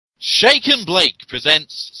Shake and Blake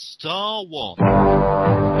presents Star One.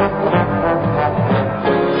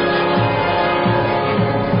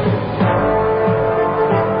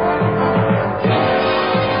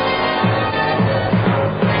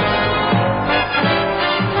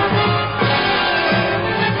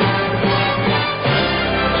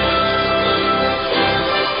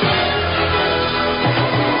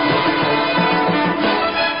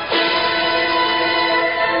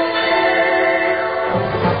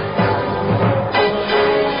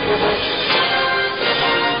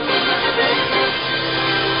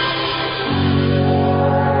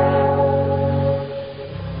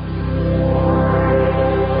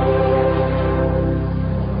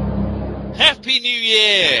 Happy New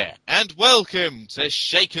Year, and welcome to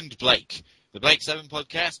Shake and Blake, the Blake 7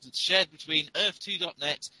 podcast that's shared between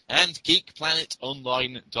Earth2.net and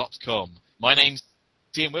GeekPlanetOnline.com. My name's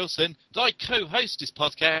Ian Wilson, and I co-host this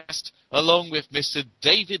podcast along with Mr.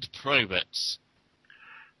 David Probert.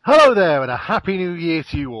 Hello there, and a Happy New Year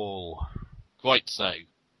to you all. Quite so.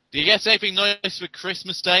 Do you get anything nice for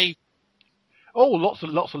Christmas Day? Oh, lots of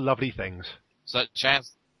lovely things. Such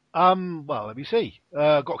as? Well, let me see.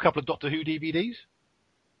 Got a couple of Doctor Who DVDs.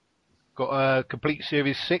 Got Complete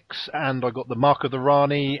Series 6, and I got The Mark of the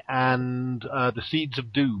Rani and The Seeds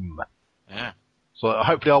of Doom. Yeah. So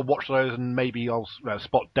hopefully I'll watch those, and maybe I'll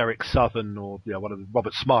spot Derek Southern or one of the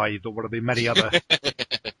Robert Smythe or one of the many other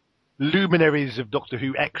luminaries of Doctor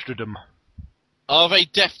Who extradom. Are they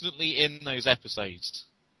definitely in those episodes?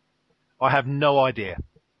 I have no idea.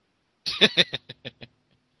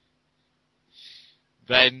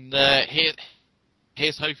 Then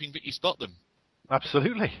here's hoping that you spot them.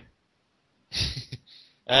 Absolutely.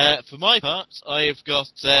 For my part, I've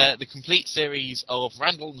got the complete series of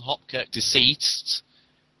Randall and Hopkirk Deceased,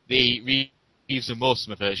 the Reeves and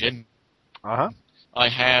Mortimer version. Uh-huh. I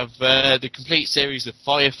have the complete series of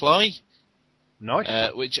Firefly.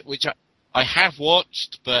 Nice. Which I have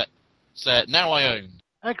watched, but now I own.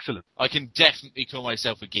 Excellent. I can definitely call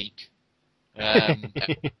myself a geek.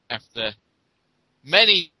 After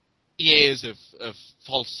many years of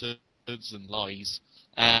falsehoods and lies.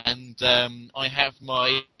 And I have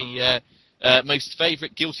my most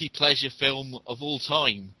favourite guilty pleasure film of all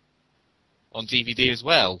time on DVD as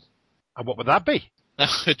well. And what would that be?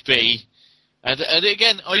 That would be... And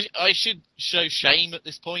again, I should show shame at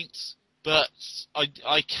this point, but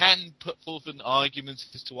I can put forth an argument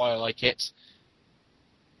as to why I like it.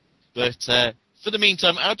 But for the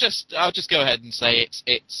meantime, I'll just go ahead and say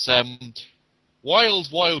it's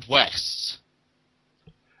Wild Wild West.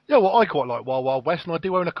 Yeah, well, I quite like Wild Wild West, and I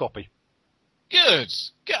do own a copy. Good.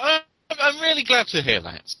 I'm really glad to hear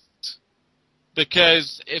that.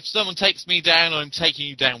 Because if someone takes me down, I'm taking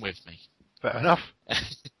you down with me. Fair enough.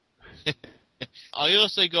 I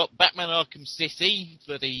also got Batman Arkham City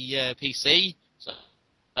for the PC, so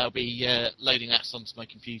I'll be loading that onto my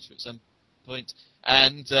computer at some point.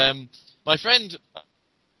 And my friend,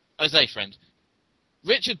 I say friend,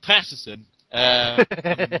 Richard Patterson,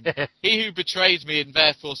 he who betrayed me and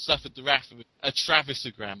therefore suffered the wrath of a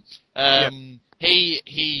Travisogram,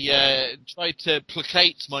 he tried to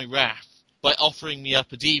placate my wrath by offering me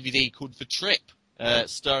up a DVD called The Trip,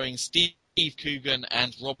 starring Steve Coogan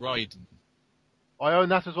and Rob Brydon. I own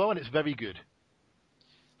that as well, and it's very good.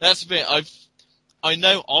 That's a bit. I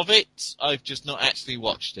know of it. I've just not actually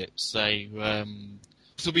watched it. So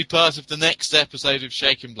this will be part of the next episode of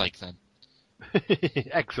Shake and Blake then.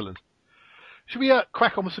 Excellent. Should we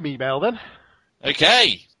crack on with some email then?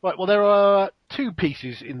 Okay. Right. Well, there are two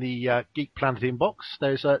pieces in the Geek Planet inbox.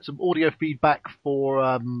 There's some audio feedback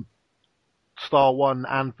for Star 1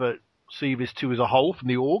 and for Series 2 as a whole from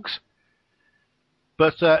the orgs.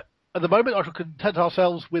 But at the moment, I shall content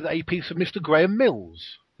ourselves with a piece of Mr. Graham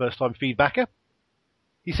Mills, first-time feedbacker.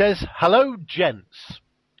 He says, "Hello, gents.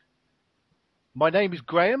 My name is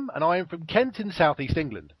Graham, and I am from Kent in southeast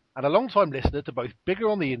England, and a long-time listener to both Bigger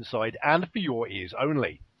on the Inside and For Your Ears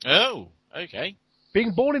Only. Oh, okay.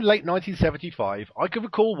 Being born in late 1975, I can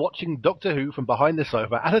recall watching Doctor Who from behind the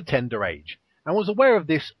sofa at a tender age, and was aware of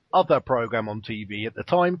this other programme on TV at the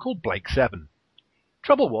time called Blake 7.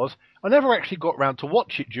 Trouble was, I never actually got round to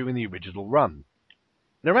watch it during the original run.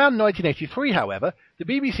 In around 1983, however, the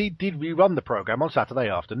BBC did rerun the programme on Saturday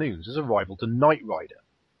afternoons as a rival to Knight Rider.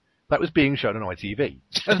 That was being shown on ITV.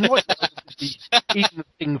 As Knight Rider was the eating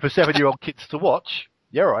thing for 7-year-old kids to watch.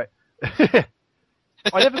 Yeah, right. I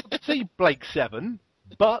never got to see Blake 7,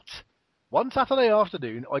 but one Saturday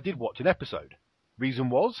afternoon I did watch an episode. Reason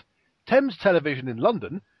was, Thames Television in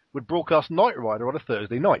London would broadcast Knight Rider on a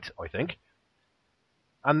Thursday night, I think.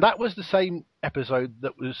 And that was the same episode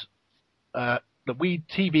that was that we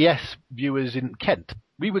TVS viewers in Kent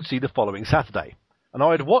we would see the following Saturday, and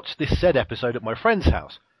I had watched this said episode at my friend's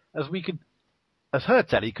house, as her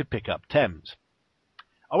telly could pick up Thames.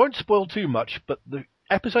 I won't spoil too much, but the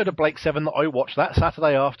episode of Blake 7 that I watched that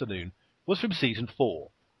Saturday afternoon was from season 4,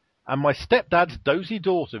 and my stepdad's dozy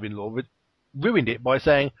daughter-in-law ruined it by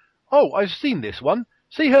saying, "Oh, I've seen this one.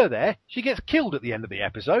 See her there? She gets killed at the end of the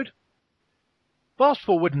episode." Fast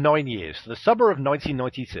forward 9 years to the summer of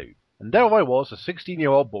 1992, and there I was, a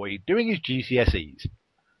 16-year-old boy, doing his GCSEs.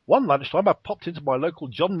 One lunchtime I popped into my local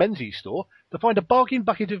John Menzies store to find a bargain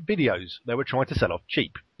bucket of videos they were trying to sell off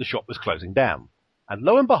cheap. The shop was closing down. And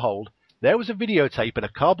lo and behold, there was a videotape in a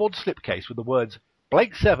cardboard slipcase with the words,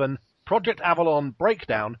 "Blake 7, Project Avalon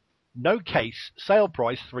Breakdown, no case, sale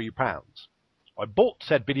price £3. I bought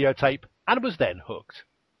said videotape and was then hooked.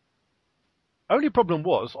 Only problem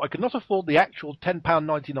was I could not afford the actual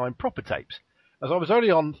 £10.99 proper tapes, as I was only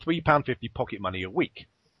on £3.50 pocket money a week.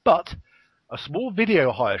 But a small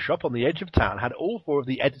video hire shop on the edge of town had all 4 of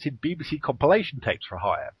the edited BBC compilation tapes for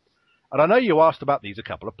hire, and I know you asked about these a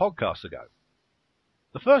couple of podcasts ago.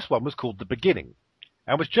 The first one was called The Beginning,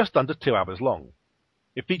 and was just under 2 hours long.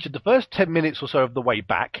 It featured the first 10 minutes or so of the way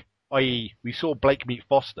back, i.e. we saw Blake meet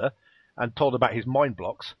Foster and told about his mind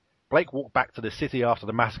blocks. Blake walked back to the city after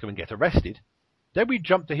the massacre and get arrested. Then we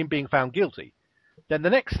jumped to him being found guilty. Then the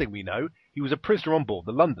next thing we know, he was a prisoner on board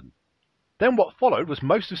the London. Then what followed was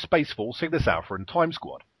most of Spacefall, Cygnus Alpha and Time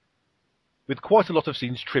Squad, with quite a lot of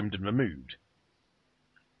scenes trimmed and removed.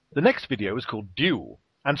 The next video was called Duel,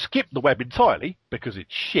 and skipped the web entirely, because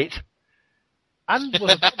it's shit, and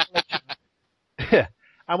was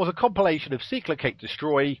a compilation of Cyclocate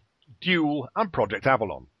Destroy, Duel, and Project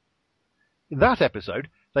Avalon. In that episode,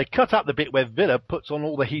 they cut out the bit where Villa puts on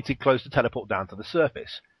all the heated clothes to teleport down to the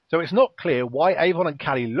surface, so it's not clear why Avon and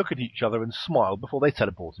Callie look at each other and smile before they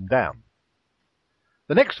teleport him down.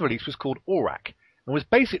 The next release was called Aurak, and was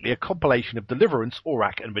basically a compilation of Deliverance,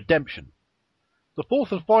 Aurak, and Redemption. The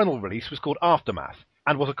fourth and final release was called Aftermath,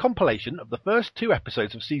 and was a compilation of the first 2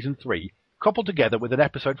 episodes of Season 3, coupled together with an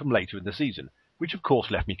episode from later in the season, which of course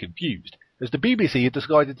left me confused, as the BBC had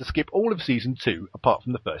decided to skip all of Season 2 apart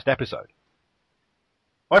from the first episode.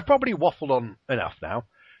 I've probably waffled on enough now,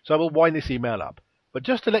 so I will wind this email up, but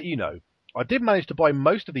just to let you know, I did manage to buy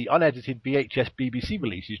most of the unedited VHS BBC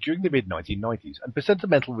releases during the mid-1990s, and for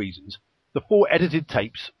sentimental reasons, the 4 edited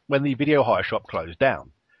tapes when the video hire shop closed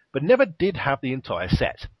down, but never did have the entire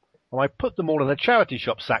set, and I put them all in a charity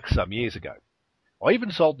shop sack some years ago. I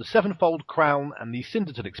even sold the Sevenfold Crown and the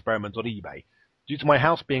Synderton Experiment on eBay, due to my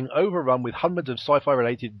house being overrun with hundreds of sci-fi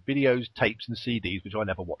related videos, tapes and CDs which I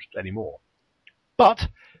never watched anymore. But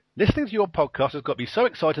listening to your podcast has got me so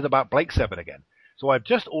excited about Blake 7 again, so I've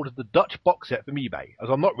just ordered the Dutch box set from eBay, as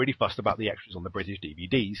I'm not really fussed about the extras on the British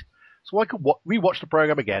DVDs, so I could rewatch the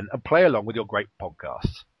programme again and play along with your great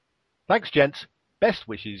podcasts. Thanks, gents. Best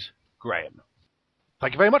wishes, Graham.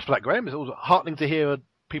 Thank you very much for that, Graham. It's always heartening to hear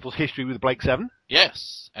people's history with Blake 7.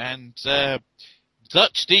 Yes, and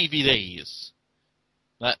Dutch DVDs.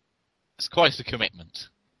 That's quite a commitment.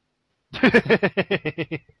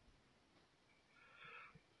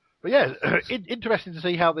 But yeah, interesting to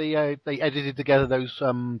see how they edited together those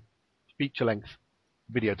feature-length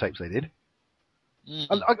videotapes they did.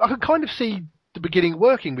 Mm-hmm. And I could kind of see the beginning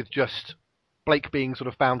working with just Blake being sort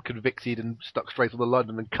of found convicted and stuck straight on the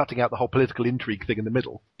London and cutting out the whole political intrigue thing in the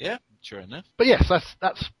middle. Yeah, sure enough. But yes,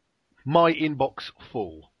 that's my inbox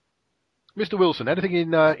full. Mr. Wilson, anything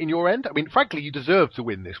in your end? I mean, frankly, you deserve to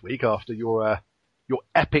win this week after your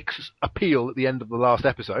epic appeal at the end of the last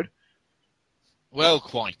episode. Well,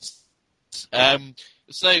 quite.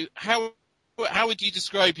 So how would you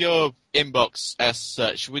describe your inbox as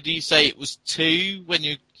such? Would you say it was 2 when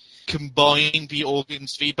you combined the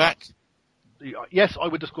organs feedback? Yes, I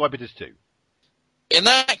would describe it as 2. In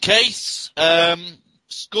that case,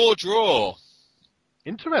 score draw.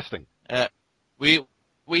 Interesting. I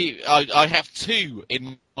have 2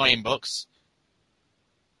 in my inbox,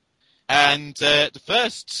 and the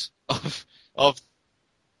first of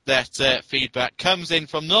that feedback comes in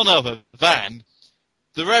from none other than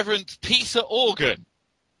the Reverend Peter Organ.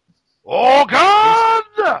 Organ!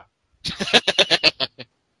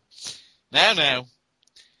 Now.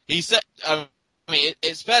 He said,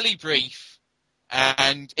 it's fairly brief,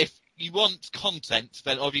 and if you want content,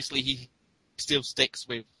 then obviously he still sticks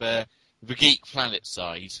with the Geek Planet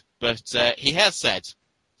side. But he has said,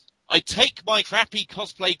 "I take my crappy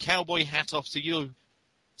cosplay cowboy hat off to you,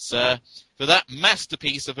 sir, for that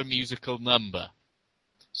masterpiece of a musical number."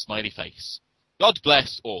 Smiley face. God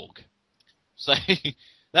bless Org. So,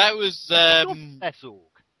 that was... God bless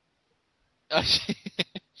Org.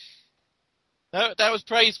 No, that was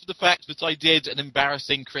praise for the fact that I did an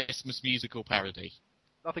embarrassing Christmas musical parody.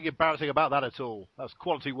 Nothing embarrassing about that at all. That's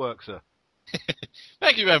quality work, sir.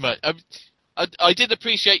 Thank you very much. I did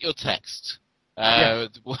appreciate your text. Yes.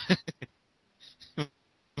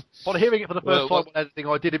 Upon hearing it for the first time on editing,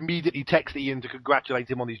 I did immediately text Ian to congratulate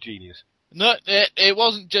him on his genius. No, it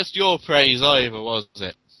wasn't just your praise either, was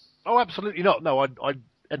it? Oh, absolutely not. No, I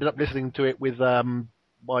ended up listening to it with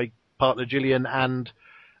my partner Gillian and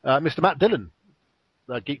Mr. Matt Dillon,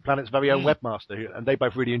 Geek Planet's very own webmaster, and they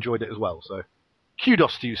both really enjoyed it as well. So,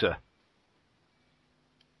 kudos to you, sir.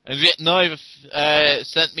 And yet neither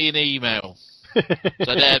sent me an email.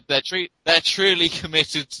 So they're truly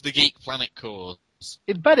committed to the Geek Planet cause.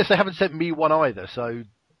 In fairness, they haven't sent me one either, so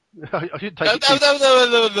I shouldn't take it.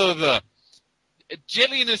 No.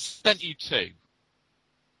 Gillian has sent you 2.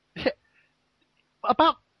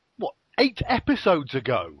 About, 8 episodes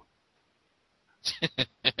ago?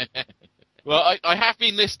 Well, I have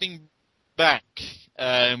been listening back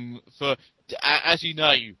for, as you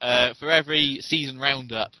know, for every season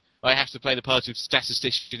roundup, I have to play the part of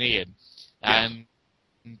Statistician Ian. Yes.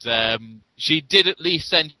 And she did at least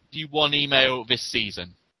send you 1 email this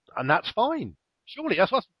season. And that's fine. Surely,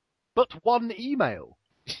 that's but 1 email.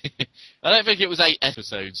 I don't think it was 8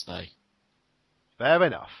 episodes, though. Fair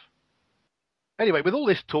enough. Anyway, with all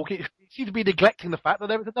this talk, you seem to be neglecting the fact that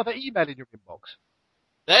there is another email in your inbox.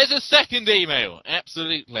 There's a second email,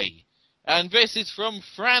 absolutely. And this is from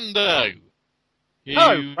Frando.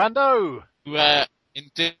 Oh, Frando!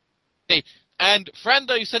 Indeed. And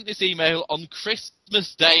Frando sent this email on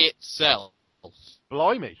Christmas Day itself.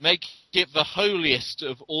 Blimey. Make it the holiest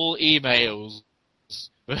of all emails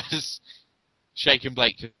that Shake and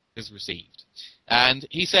Blake has received. And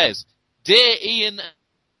he says, Dear Ian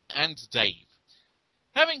and Dave,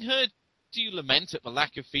 having heard you lament at the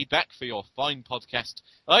lack of feedback for your fine podcast,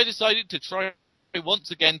 I decided to try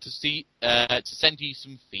once again to send you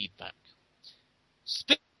some feedback.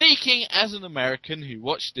 Speaking as an American who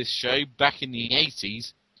watched this show back in the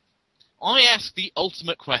 80s, I ask the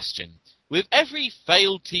ultimate question. With every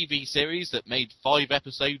failed TV series that made 5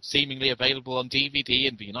 episodes seemingly available on DVD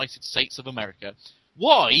in the United States of America,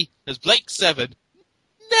 why has Blake 7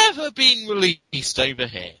 never been released over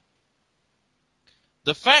here?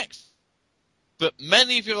 The fact that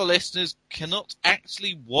many of your listeners cannot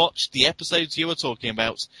actually watch the episodes you are talking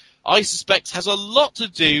about, I suspect has a lot to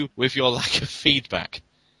do with your lack of feedback.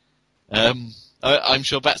 I'm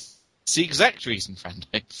sure that's the exact reason,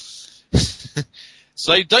 Frando.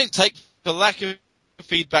 So don't take the lack of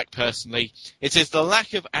feedback personally. It is the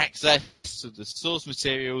lack of access to the source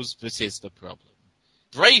materials that is the problem.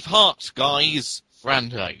 Braveheart, guys,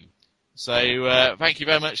 Frando. So thank you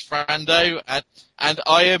very much, Frando, and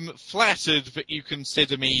I am flattered that you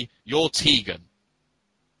consider me your Tegan.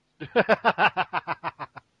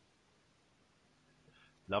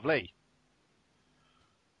 Lovely.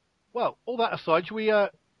 Well, all that aside, shall we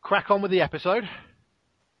crack on with the episode?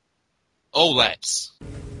 Oh, let's.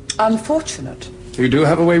 Unfortunate. You do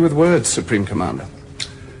have a way with words, Supreme Commander.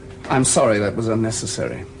 I'm sorry that was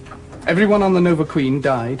unnecessary. Everyone on the Nova Queen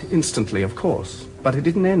died instantly, of course, but it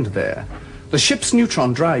didn't end there. The ship's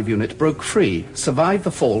neutron drive unit broke free, survived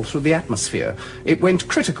the fall through the atmosphere. It went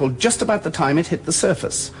critical just about the time it hit the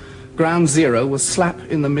surface. Ground Zero was slap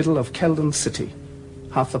in the middle of Keldon City.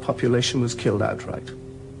 Half the population was killed outright.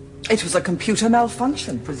 It was a computer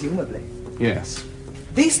malfunction, presumably. Yes.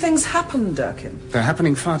 These things happen, Durkin. They're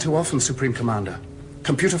happening far too often, Supreme Commander.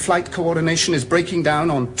 Computer flight coordination is breaking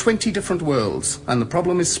down on 20 different worlds, and the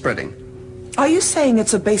problem is spreading. Are you saying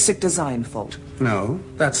it's a basic design fault? No,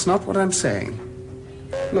 that's not what I'm saying.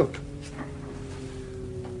 Look.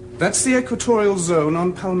 That's the equatorial zone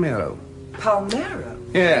on Palmero. Palmero?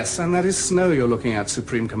 Yes, and that is snow you're looking at,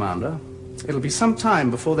 Supreme Commander. It'll be some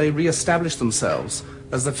time before they re-establish themselves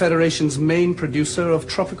as the Federation's main producer of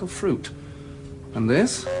tropical fruit. And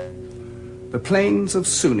this? The plains of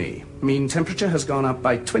Suni. Mean temperature has gone up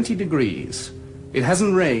by 20 degrees. It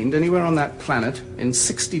hasn't rained anywhere on that planet in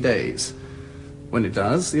 60 days. When it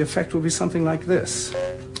does, the effect will be something like this.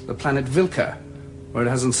 The planet Vilka, where it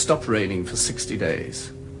hasn't stopped raining for 60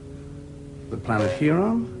 days. The planet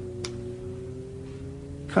Huron?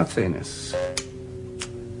 Carthanis.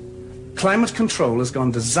 Climate control has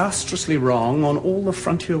gone disastrously wrong on all the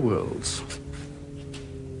frontier worlds.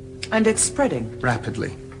 And it's spreading?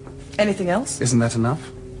 Rapidly. Anything else? Isn't that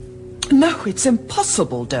enough? No, it's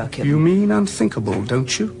impossible, Durkin. You mean unthinkable,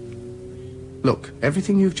 don't you? Look,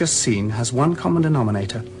 everything you've just seen has one common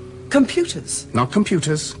denominator. Computers. Not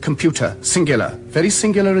computers. Computer. Singular. Very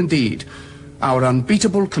singular indeed. Our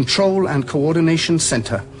unbeatable control and coordination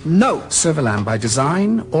center. No. Servalan, by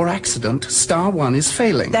design or accident, Star One is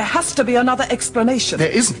failing. There has to be another explanation.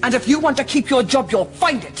 There isn't. And if you want to keep your job, you'll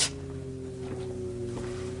find it.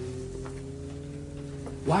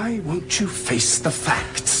 Why won't you face the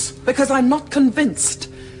facts? Because I'm not convinced.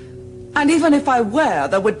 And even if I were,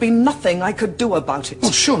 there would be nothing I could do about it.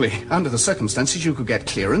 Well, surely, under the circumstances, you could get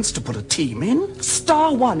clearance to put a team in.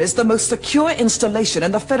 Star One is the most secure installation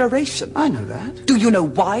in the Federation. I know that. Do you know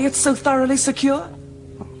why it's so thoroughly secure?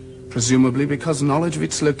 Presumably because knowledge of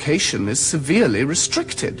its location is severely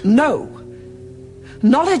restricted. No.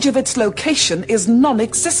 Knowledge of its location is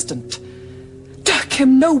non-existent.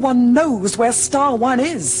 Durkin, no one knows where Star One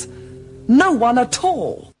is. No one at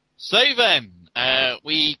all. So then,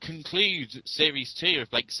 we conclude Series 2 of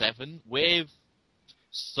Blake 7 with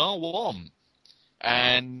Star One.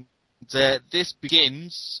 And this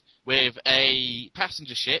begins with a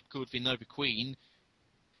passenger ship called the Nova Queen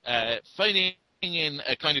phoning in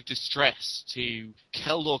a kind of distress to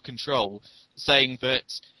Keldor Control, saying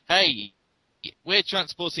that, hey, we're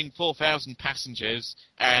transporting 4,000 passengers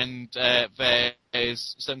and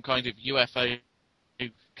there's some kind of UFO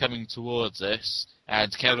coming towards us.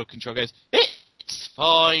 And Keldor Control goes, it's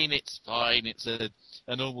fine, it's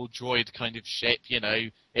a normal droid kind of ship, you know,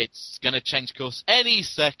 it's going to change course any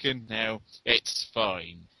second now, it's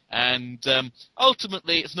fine. And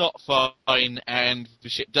ultimately it's not fine, and the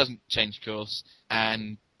ship doesn't change course,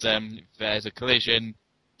 and there's a collision.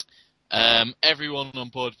 Everyone on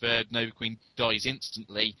board the Nova Queen dies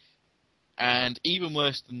instantly, and even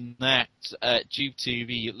worse than that, due to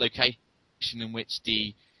the location in which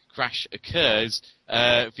the crash occurs,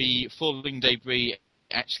 the falling debris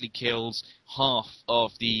actually kills half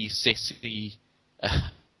of the city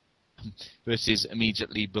that is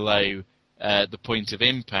immediately below the point of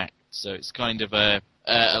impact. So it's kind of a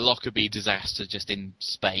Lockerbie disaster just in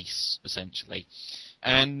space, essentially.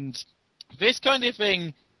 And this kind of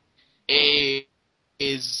thing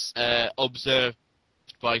is observed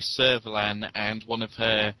by Servalan and one of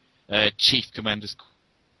her chief commanders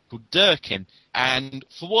called Durkin. And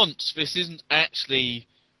for once, this isn't actually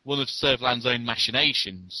one of Servalan's own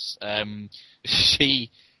machinations. She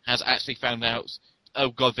has actually found out, oh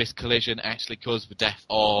god, this collision actually caused the death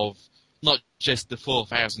of not just the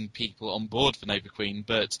 4,000 people on board the Nova Queen,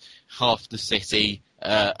 but half the city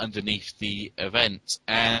underneath the event.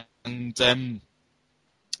 And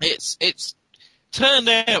it's turned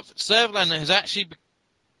out that Servalan has actually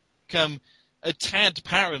become a tad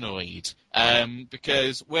paranoid,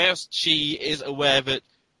 because whilst she is aware that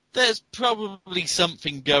there's probably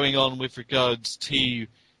something going on with regards to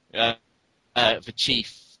the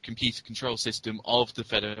chief computer control system of the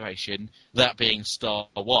Federation, that being Star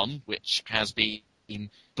One, which has been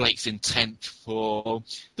Blake's intent for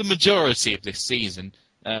the majority of this season,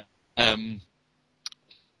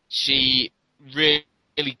 she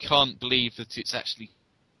really can't believe that it's actually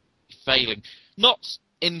failing. Not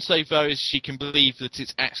insofar as she can believe that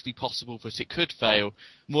it's actually possible that it could fail,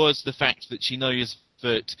 more as the fact that she knows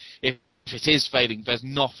that if it is failing, there's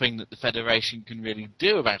nothing that the Federation can really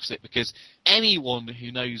do about it, because anyone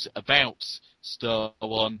who knows about Star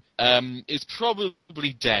One is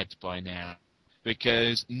probably dead by now,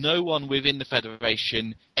 because no one within the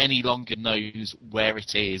Federation any longer knows where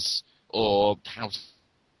it is or how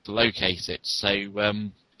to locate it. So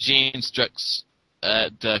she instructs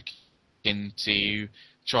Durkin to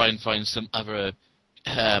try and find some other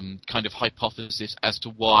kind of hypothesis as to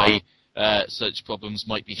why such problems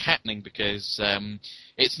might be happening, because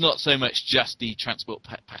it's not so much just the transport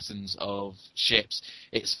patterns of ships,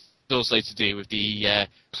 it's also to do with the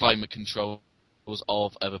climate controls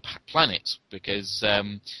of other planets, because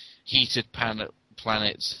heated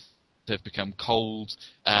planets have become cold,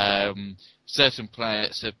 certain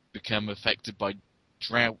planets have become affected by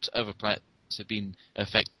drought, other planets have been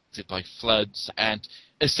affected by floods, and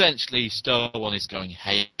essentially Star One is going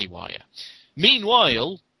haywire.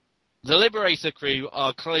 Meanwhile, the Liberator crew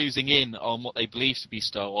are closing in on what they believe to be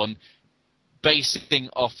Star One, basing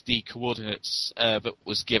off the coordinates that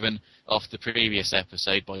was given off the previous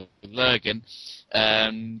episode by Lurgan.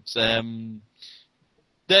 And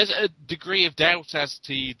there's a degree of doubt as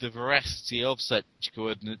to the veracity of such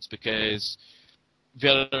coordinates, because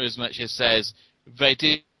Villa as much as says they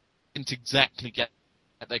didn't exactly get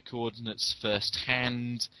their coordinates first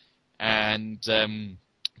hand, and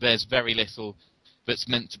there's very little that's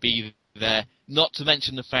meant to be there, not to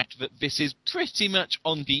mention the fact that this is pretty much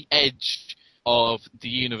on the edge of the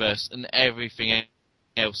universe, and everything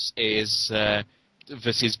else is that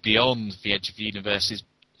is beyond the edge of the universe is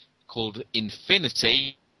called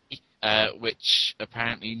infinity, which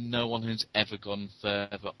apparently no one has ever gone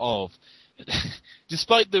further of.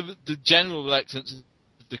 Despite the general reluctance of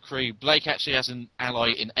the crew, Blake actually has an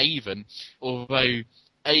ally in Avon, although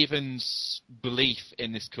Avon's belief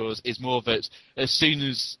in this cause is more that as soon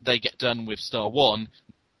as they get done with Star 1,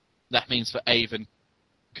 that means that Avon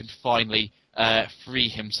can finally free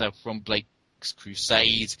himself from Blake's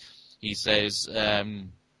crusade. He says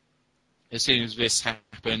as soon as this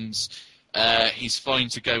happens, he's fine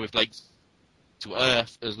to go with Blake to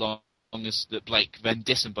Earth as long as that Blake then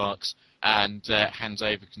disembarks and hands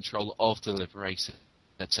over control of the Liberator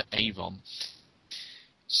to Avon.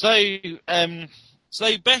 So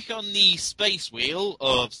back on the space wheel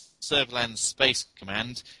of Servalan's Space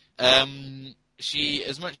Command, she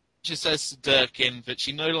as much as says to Durkin that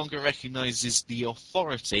she no longer recognises the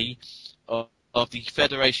authority of the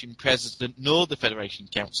Federation President nor the Federation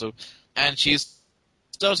Council, and she's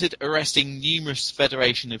started arresting numerous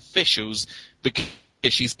Federation officials because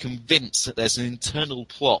she's convinced that there's an internal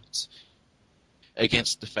plot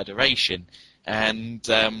against the Federation. And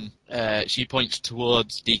she points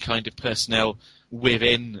towards the kind of personnel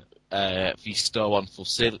within the Star One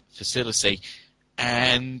facility.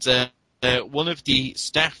 And one of the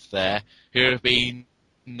staff there, who have been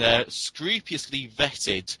scrupulously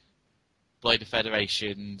vetted by the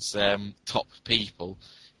Federation's top people,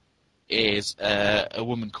 is a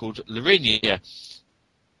woman called Larinia,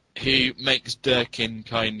 who makes Durkin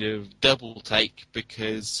kind of double take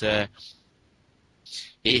because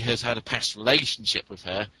he has had a past relationship with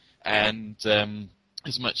her, and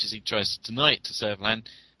as much as he tries to deny it to Servalan,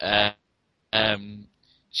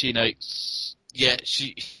 she notes,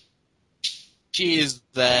 she is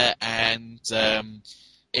there, and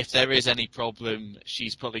if there is any problem,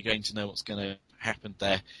 she's probably going to know what's going to happen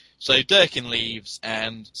there. So Durkin leaves,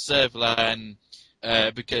 and Servalan,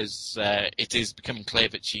 because it is becoming clear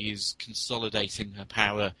that she is consolidating her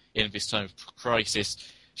power in this time of crisis,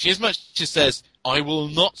 she as much as says, "I will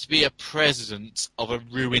not be a president of a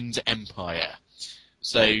ruined empire."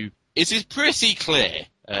 So it is pretty clear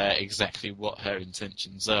exactly what her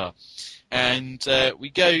intentions are. And we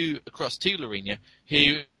go across to Larinia,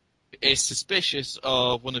 who is suspicious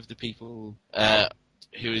of one of the people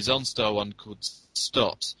who is on Star One called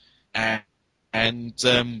Stott. And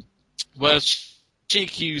well, she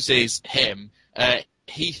accuses him.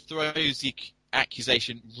 He throws the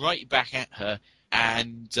accusation right back at her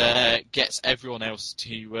and gets everyone else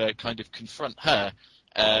to kind of confront her.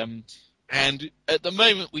 And at the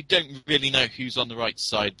moment, we don't really know who's on the right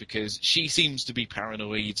side because she seems to be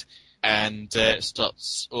paranoid and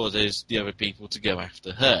Stotts orders the other people to go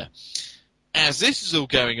after her. As this is all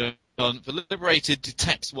going on, the Liberator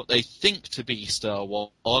detects what they think to be Star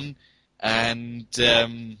One, and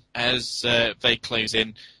as they close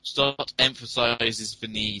in, Stott emphasises the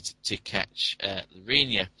need to catch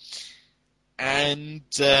Larinia. And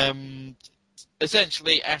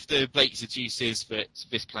essentially, after Blake deduces that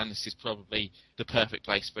this planet is probably the perfect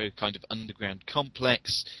place for a kind of underground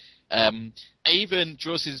complex, Avon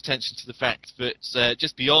draws his attention to the fact that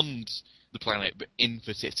just beyond the planet, but in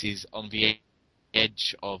that it is on the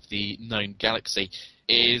edge of the known galaxy,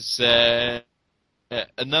 is a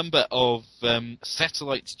number of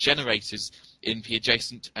satellite generators in the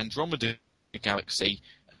adjacent Andromeda galaxy,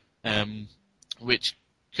 which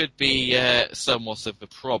could be somewhat of a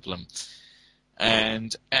problem.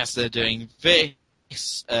 And as they're doing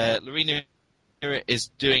this, Larinia is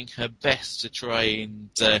doing her best to try and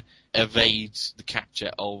evade the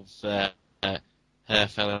capture of her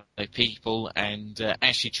fellow people, and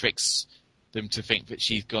as she tricks them to think that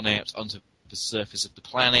she's gone out onto the surface of the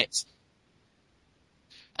planet,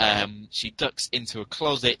 she ducks into a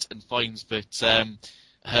closet and finds that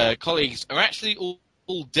her colleagues are actually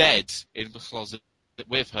all dead in the closet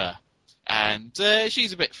with her, and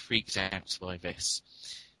she's a bit freaked out by this.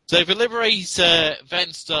 So the Liberator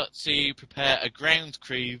then start to prepare a ground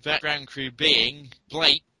crew, that ground crew being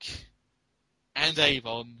Blake and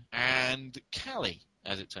Avon and Callie,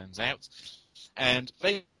 as it turns out. And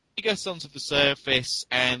they get onto the surface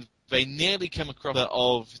and they nearly come across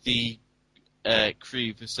of the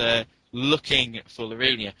crew that's looking for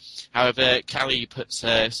Larinia. However, Callie puts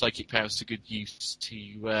her psychic powers to good use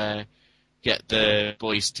to get the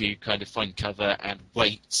boys to kind of find cover and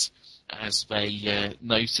wait as they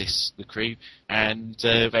notice the crew, and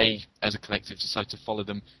they, as a collective, decide to follow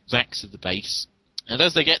them back to the base. And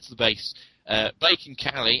as they get to the base, Blake and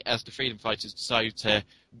Callie, as the freedom fighters, decide to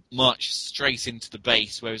march straight into the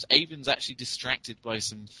base, whereas Avon's actually distracted by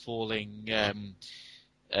some falling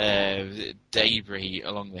debris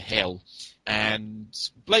along the hill. And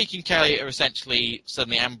Blake and Callie are essentially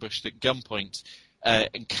suddenly ambushed at gunpoint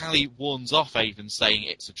and Callie warns off Avon, saying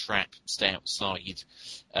it's a trap, stay outside.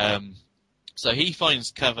 So he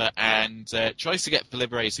finds cover and tries to get the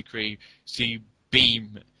Liberator crew to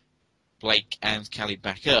beam Blake and Callie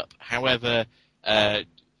back up. However,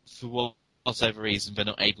 for whatever reason, they're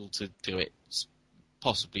not able to do it,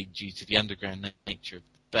 possibly due to the underground nature of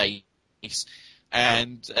the base.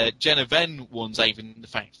 And Jenna then warns Avon the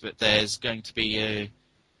fact that there's going to be a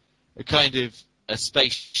kind of a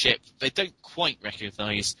spaceship they don't quite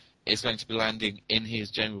recognise is going to be landing in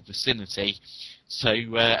his general vicinity. So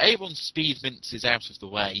Avon speed minces out of the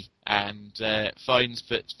way and finds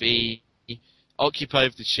that the occupy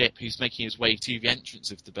of the ship, who's making his way to the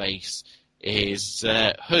entrance of the base, is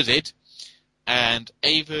hooded. And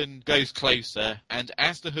Avon goes closer, and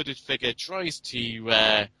as the hooded figure tries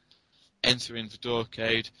to enter in the door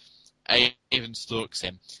code, Avon stalks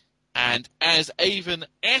him. And as Avon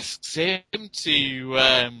asks him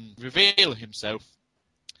to reveal himself,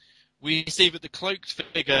 we see that the cloaked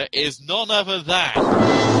figure is none other than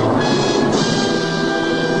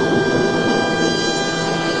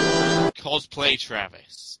Cosplay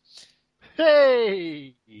Travis.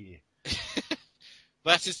 Hey!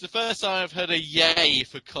 That is the first time I've heard a yay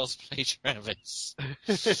for Cosplay Travis.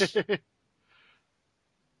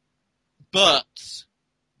 But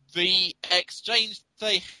the exchange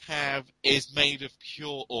they have is made of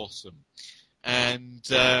pure awesome. And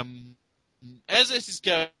as this is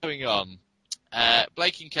going on,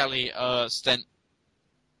 Blake and Callie are sent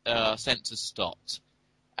to Stott.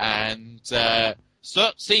 And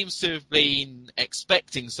Stott seems to have been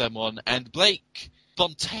expecting someone, and Blake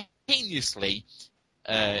spontaneously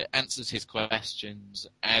answers his questions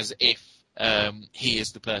as if he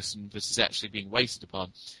is the person that is actually being waited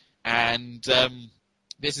upon. And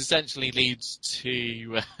this essentially leads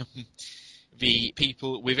to the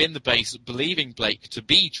people within the base believing Blake to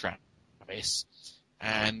be Travis,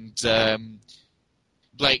 and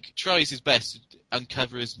Blake tries his best to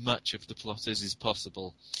uncover as much of the plot as is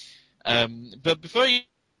possible. But before you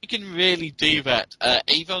can really do that,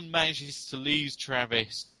 Avon manages to lose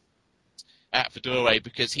Travis at the doorway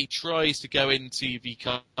because he tries to go into the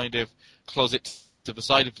kind of closet to the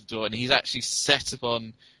side of the door, and he's actually set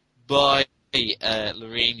upon by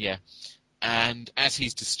Lorena. And as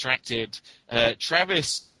he's distracted,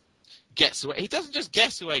 Travis gets away. He doesn't just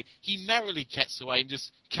get away, he merrily gets away and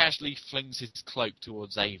just casually flings his cloak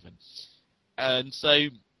towards Avon. And so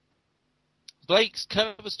Blake's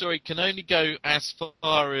cover story can only go as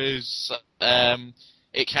far as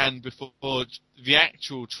it can before the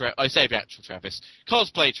actual Travis,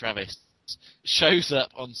 Cosplay Travis, shows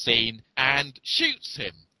up on scene and shoots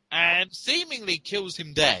him and seemingly kills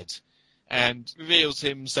him dead and reveals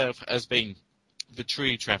himself as being the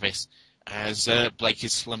true Travis as Blake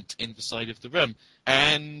is slumped in the side of the room.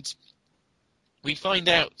 And we find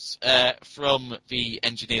out from the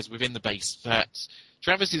engineers within the base that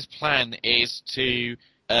Travis's plan is to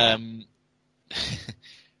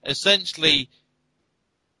essentially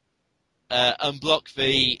unblock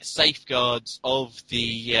the safeguards of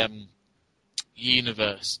the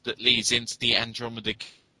universe that leads into the Andromeda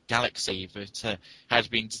galaxy that had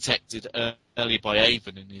been detected earlier by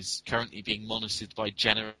Avon and is currently being monitored by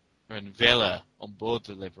Jenna and Villa on board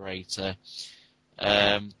the Liberator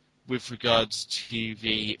with regards to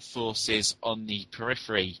the forces on the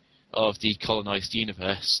periphery of the colonized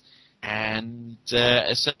universe. And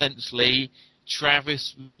essentially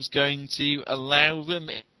Travis was going to allow them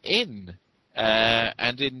in,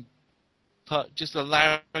 and in part just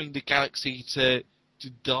allowing the galaxy to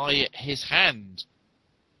die at his hand,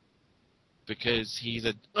 because he's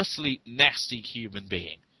an utterly nasty human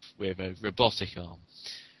being with a robotic arm.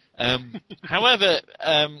 However,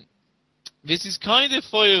 this is kind of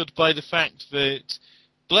foiled by the fact that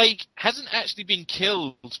Blake hasn't actually been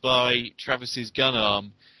killed by Travis's gun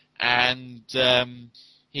arm, and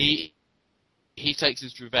he takes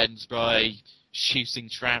his revenge by shooting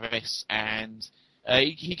Travis, and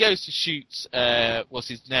he goes to shoot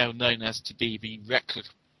what is now known as to be the replicant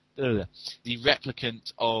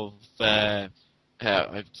of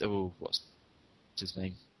what's his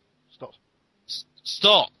name?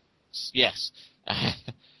 Stott. Yes,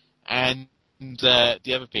 and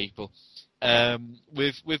the other people,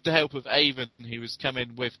 with the help of Avon, who was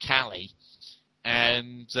coming with Callie,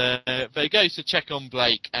 and they go to check on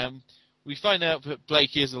Blake, and we find out that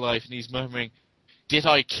Blake is alive, and he's murmuring, "Did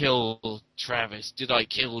I kill Travis? Did I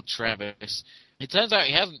kill Travis?" It turns out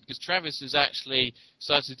he hasn't, because Travis has actually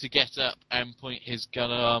started to get up and point his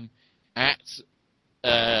gun arm at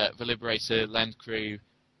the Liberator land crew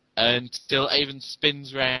until Avon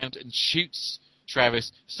spins round and shoots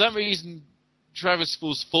Travis. For some reason, Travis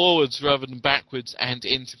falls forwards rather than backwards and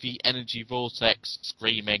into the energy vortex,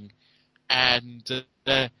 screaming. And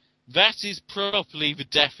that is properly the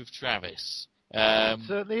death of Travis. It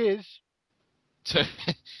certainly is.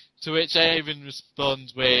 To which Avon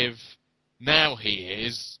responds with, "Now he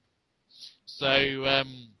is." So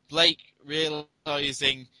Blake,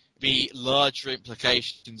 realising the larger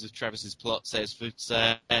implications of Travis's plot, says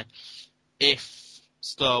that if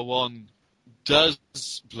Star One does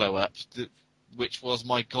blow up, which was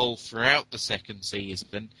my goal throughout the second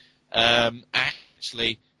season,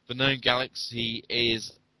 actually the known galaxy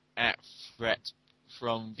is at threat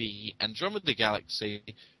from the Andromeda Galaxy,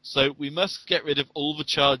 so we must get rid of all the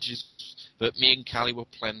charges that me and Callie were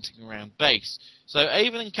planting around base. So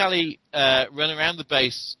Avon and Callie run around the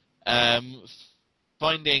base,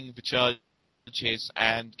 finding the charges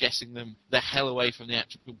and getting them the hell away from the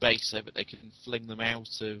actual base so that they can fling them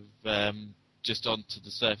out of just onto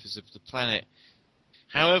the surface of the planet.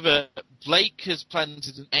 However, Blake has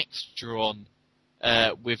planted an extra on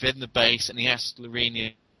within the base, and he asks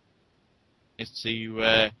Lorena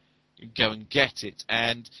to go and get it,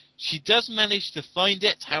 and she does manage to find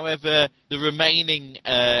it. However, the remaining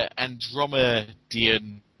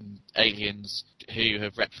Andromedian aliens who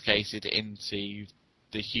have replicated into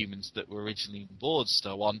the humans that were originally on board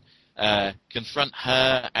Star One confront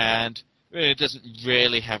her, and really doesn't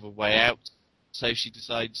really have a way out, so she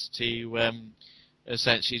decides to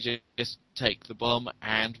essentially just take the bomb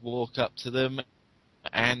and walk up to them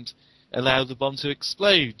and allow the bomb to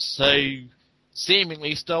explode. So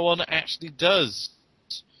seemingly Star One actually does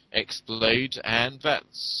explode, and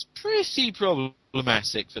that's pretty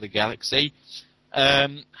problematic for the galaxy.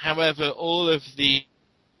 However, all of the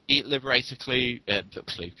Liberator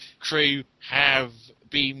crew have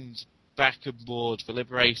beamed back aboard the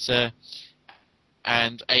Liberator,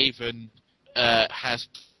 and Avon has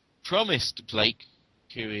promised Blake,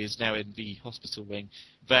 who is now in the hospital wing,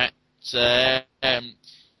 that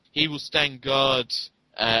he will stand guard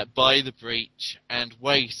by the breach and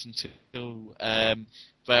wait until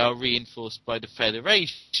they are reinforced by the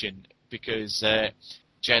Federation, because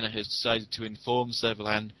Jenna has decided to inform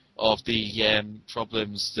Servalan of the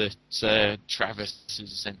problems that Travis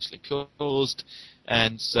has essentially caused,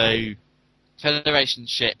 and so Federation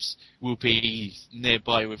ships will be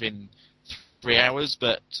nearby within 3 hours,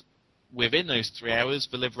 but within those 3 hours,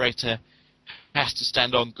 the Liberator has to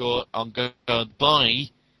stand on guard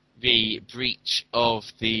by the breach of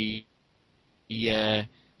the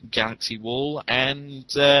galaxy wall, and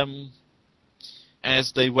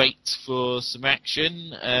as they wait for some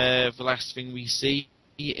action, the last thing we see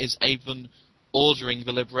is Avon ordering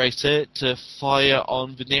the Liberator to fire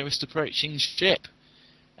on the nearest approaching ship.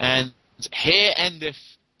 And here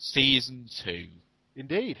endeth Season 2.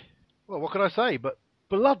 Indeed. Well, what can I say? But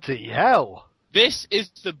bloody hell! This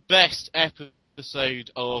is the best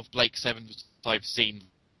episode of Blake 7 that I've seen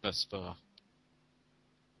thus far.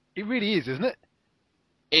 It really is, isn't it?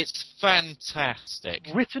 It's fantastic.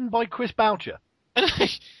 Written by Chris Boucher.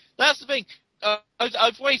 That's the thing.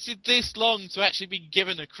 I've waited this long to actually be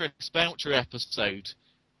given a Chris Boucher episode,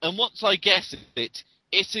 and once I get it,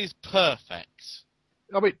 it is perfect.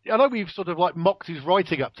 I mean, I know we've sort of like mocked his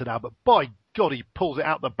writing up to now, but by God, he pulls it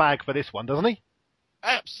out the bag for this one, doesn't he?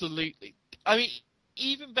 Absolutely. I mean,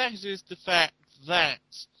 even better is the fact that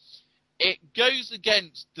it goes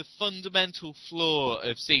against the fundamental flaw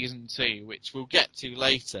of Season 2, which we'll get to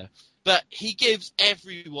later, but he gives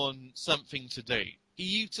everyone something to do. He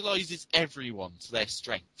utilises everyone to their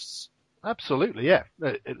strengths. Absolutely, yeah.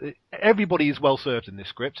 Everybody is well served in this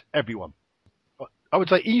script. Everyone. I would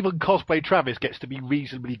say even Cosplay Travis gets to be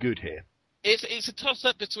reasonably good here. It's a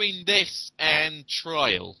toss-up between this and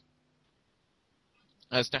Trial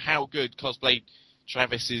as to how good Cosplay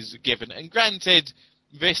Travis is given. And granted,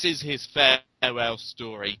 this is his farewell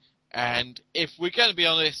story, and if we're going to be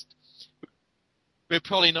honest, we're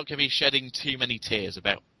probably not going to be shedding too many tears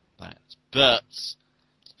about that. But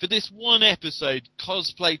for this one episode,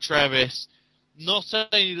 Cosplay Travis not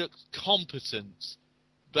only looks competent,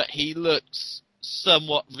 but he looks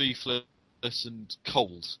somewhat ruthless and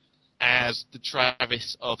cold, as the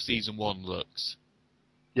Travis of Season 1 looks.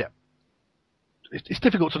 Yeah. It's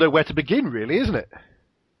difficult to know where to begin, really, isn't it?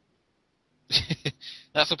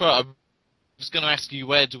 That's the part. I was going to ask you,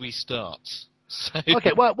 where do we start? So...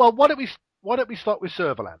 Okay, well, why don't we start with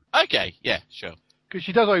Servalan? Okay, yeah, sure. Because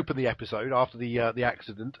she does open the episode after the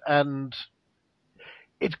accident, and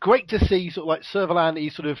it's great to see sort of like Servalan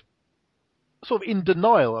is sort of in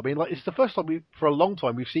denial. I mean, like, it's the first time for a long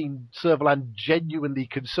time we've seen Servalan genuinely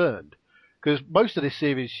concerned. Because most of this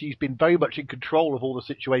series, she's been very much in control of all the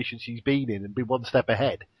situations she's been in and been one step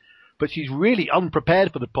ahead. but she's really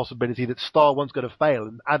unprepared for the possibility that Star One's going to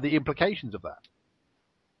fail and the implications of that.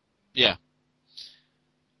 Yeah.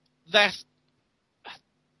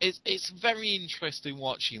 It's very interesting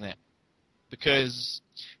watching that, because,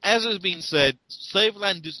 as has been said,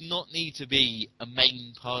 Sutherland does not need to be a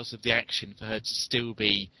main part of the action for her to still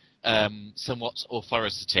be somewhat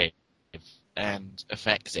authoritative and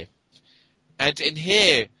effective. And in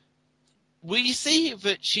here, we see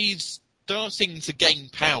that she's starting to gain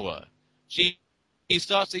power. She's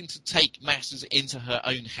starting to take matters into her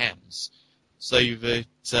own hands so that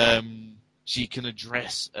she can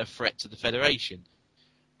address a threat to the Federation.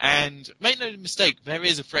 And make no mistake, there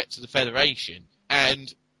is a threat to the Federation,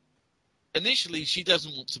 and initially she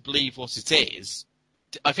doesn't want to believe what it is.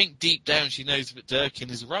 I think deep down she knows that Durkin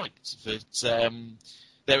is right, that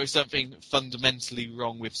there is something fundamentally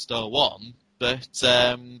wrong with Star One, but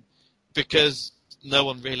because no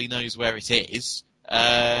one really knows where it is,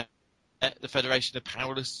 the Federation are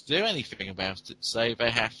powerless to do anything about it, so they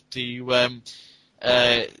have to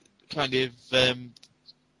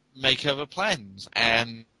make other plans.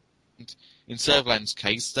 And in Sutherland's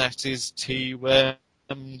case, that is to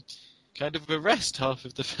kind of arrest half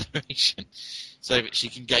of the Federation so that she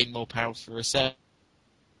can gain more power for herself.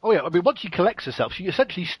 Oh yeah, I mean, once she collects herself, she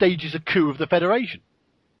essentially stages a coup of the Federation.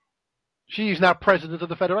 She is now president of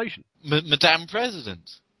the Federation. Madame President.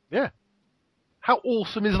 Yeah. How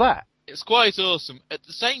awesome is that? It's quite awesome. At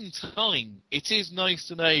the same time, it is nice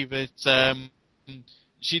to know that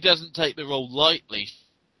she doesn't take the role lightly.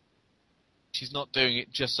 She's not doing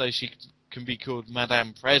it just so she can be called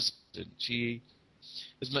Madame President. She,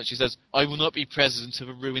 as much as says, I will not be president of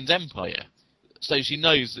a ruined empire. So she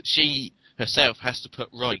knows that she herself has to put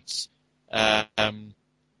right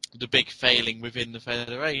the big failing within the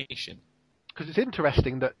Federation. Because it's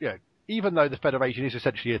interesting that, you know, even though the Federation is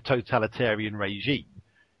essentially a totalitarian regime,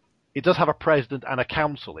 it does have a president and a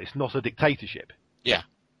council. It's not a dictatorship. Yeah.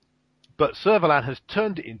 But Sutherland has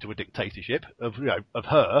turned it into a dictatorship of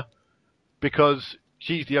her, because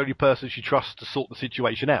she's the only person she trusts to sort the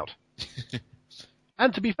situation out.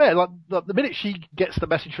 And to be fair, like the minute she gets the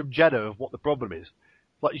message from Jenna of what the problem is,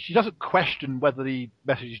 like she doesn't question whether the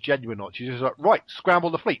message is genuine or not. She's just like, right, scramble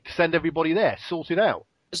the fleet, send everybody there, sort it out.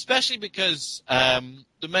 Especially because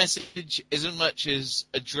the message isn't much as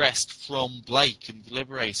addressed from Blake and the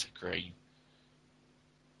Liberator crew.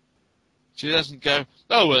 She doesn't go,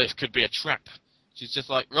 oh, well, this could be a trap. She's just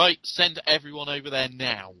like, right, send everyone over there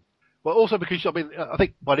now. Well, also because, I mean, I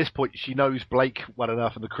think by this point she knows Blake well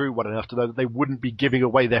enough and the crew well enough to know that they wouldn't be giving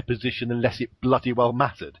away their position unless it bloody well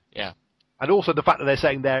mattered. Yeah. And also the fact that they're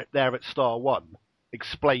saying they're at Star One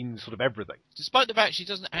explains sort of everything. Despite the fact she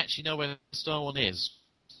doesn't actually know where Star One is.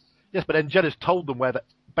 Yes, but then Jenna's told them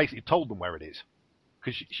basically told them where it is,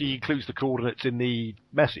 because she includes the coordinates in the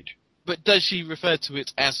message. But does she refer to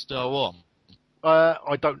it as Star One?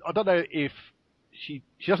 I don't know if she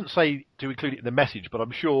doesn't say to include it in the message, but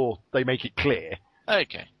I'm sure they make it clear.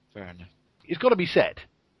 Okay, fair enough. It's got to be said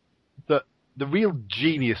that the real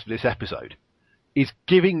genius of this episode is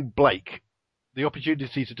giving Blake the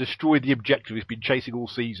opportunity to destroy the objective he's been chasing all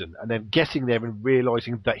season, and then getting there and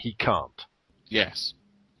realising that he can't. Yes.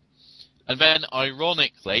 And then,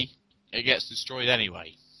 ironically, it gets destroyed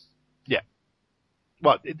anyway. Yeah.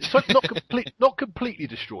 Well, it's not completely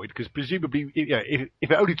destroyed, because presumably, you know, if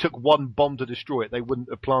it only took one bomb to destroy it, they wouldn't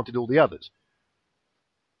have planted all the others.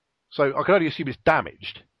 So I can only assume it's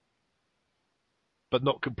damaged, but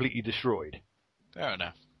not completely destroyed. Fair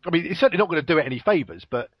enough. I mean, it's certainly not going to do it any favours,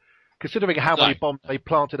 but considering how many bombs they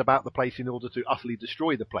planted about the place in order to utterly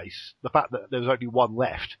destroy the place, the fact that there was only one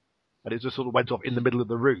left, and it just sort of went off in the middle of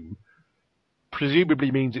the room,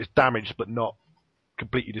 presumably means it's damaged but not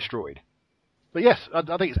completely destroyed. But yes, I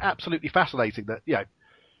think it's absolutely fascinating that, you know,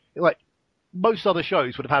 like, most other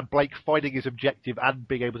shows would have had Blake finding his objective and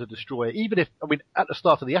being able to destroy it, even if, I mean, at the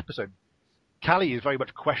start of the episode, Callie is very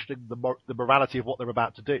much questioning the morality of what they're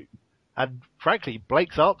about to do. And frankly,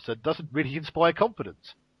 Blake's answer doesn't really inspire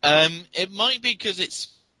confidence. It might be because it's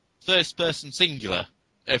first person singular,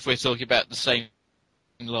 if we're talking about the same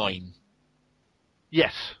line.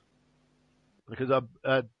 Yes. Because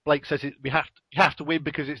Blake says you have to win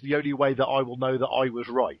because it's the only way that I will know that I was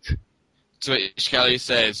right. To which Callie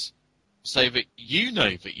says, so that you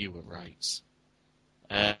know that you were right.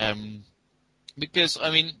 Because,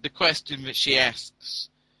 I mean, the question that she asks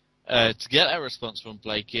to get a response from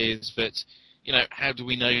Blake is that, you know, how do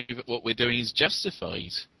we know that what we're doing is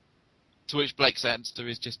justified? To which Blake's answer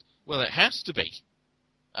is just, well, it has to be.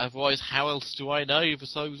 Otherwise, how else do I know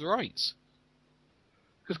that I was right?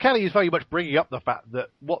 Because Kelly is very much bringing up the fact that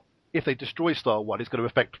what if they destroy Star One is going to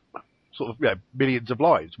affect sort of millions of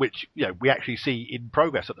lives, which we actually see in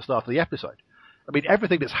progress at the start of the episode. I mean,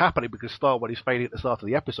 everything that's happening because Star One is failing at the start of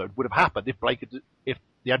the episode would have happened if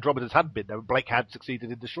the Andromedans hadn't been there and Blake had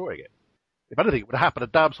succeeded in destroying it. If anything, it would have happened a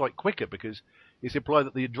damn sight quicker, because it's implied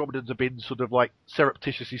that the Andromedans have been sort of like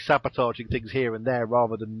surreptitiously sabotaging things here and there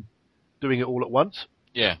rather than doing it all at once.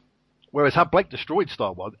 Yeah. Whereas had Blake destroyed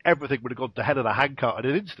Star One, everything would have gone to hell in a handcart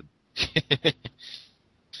in an instant.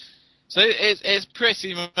 So it's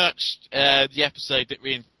pretty much the episode that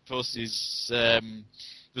reinforces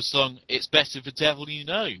the song "It's Better the Devil You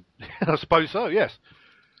Know." I suppose so. Yes.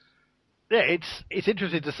 Yeah, it's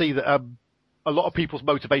interesting to see that a lot of people's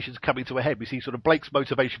motivations coming to a head. We see sort of Blake's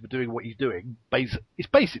motivation for doing what he's doing. It's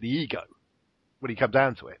basically ego when he comes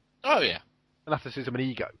down to it. Oh yeah, fanaticism and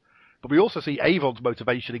ego. But we also see Avon's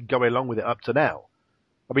motivation in going along with it up to now.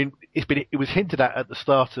 I mean, it was hinted at the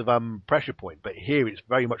start of Pressure Point, but here it's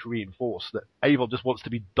very much reinforced that Avon just wants to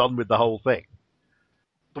be done with the whole thing.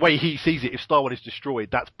 The way he sees it, if Star One is destroyed,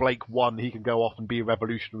 that's Blake won. He can go off and be a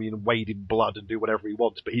revolutionary and wade in blood and do whatever he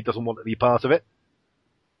wants, but he doesn't want to be part of it.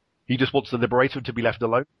 He just wants the Liberator to be left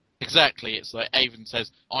alone. Exactly. It's like Avon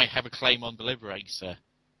says, "I have a claim on the Liberator,"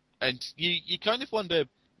 and you kind of wonder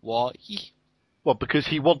why. Well, because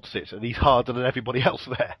he wants it, and he's harder than everybody else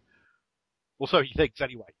there. Well, so he thinks,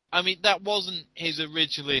 anyway. I mean, that wasn't his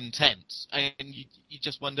original intent, and you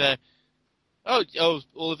just wonder, oh,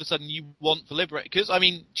 all of a sudden you want the Liberator. Because, I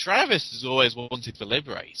mean, Travis has always wanted the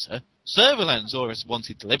Liberator. Servalan's always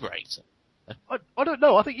wanted the Liberator. I don't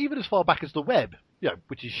know. I think even as far back as the web,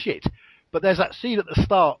 which is shit, but there's that scene at the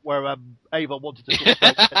start where Avon wanted to sort of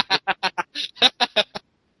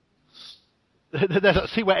there's that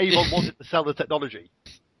scene where Avon wanted to sell the technology,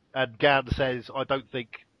 and Gann says, "I don't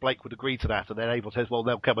think Blake would agree to that," and then Avon says, "Well,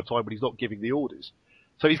 there'll come a time when he's not giving the orders."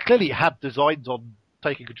 So he's clearly had designs on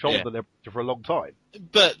taking control of the Liberator for a long time.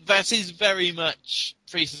 But that is very much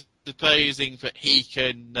presupposing that he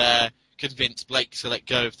can convince Blake to let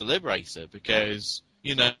go of the Liberator, because,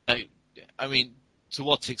 I mean, to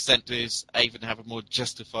what extent does Avon have a more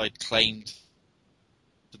justified claim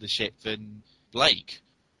to the ship than Blake?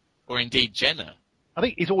 Or indeed Jenna? I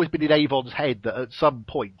think it's always been in Avon's head that at some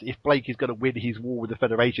point, if Blake is going to win his war with the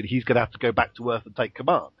Federation, he's going to have to go back to Earth and take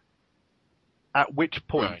command. At which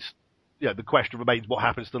point, the question remains, what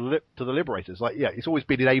happens to the Liberators? It's always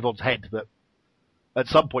been in Avon's head that at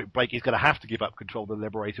some point Blake is going to have to give up control of the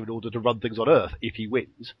Liberator in order to run things on Earth if he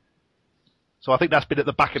wins. So I think that's been at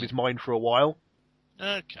the back of his mind for a while.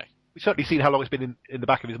 Okay. We've certainly seen how long it's been in the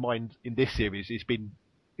back of his mind in this series.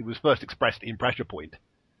 It was first expressed in Pressure Point,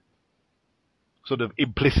 sort of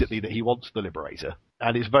implicitly, that he wants the Liberator.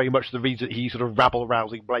 And it's very much the reason he's sort of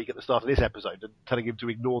rabble-rousing Blake at the start of this episode and telling him to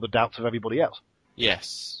ignore the doubts of everybody else.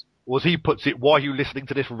 Yes. Or as he puts it, "Why are you listening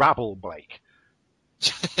to this rabble, Blake?"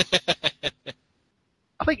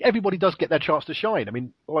 I think everybody does get their chance to shine. I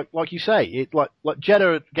mean, like you say, like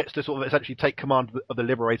Jenna gets to sort of essentially take command of the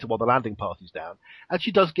Liberator while the landing party's down. And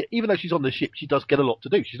she does get, even though she's on the ship, she does get a lot to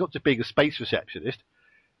do. She's not just being a space receptionist.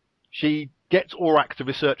 She gets Aurak to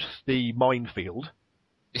research the minefield.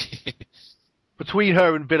 Between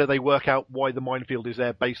her and Villa, they work out why the minefield is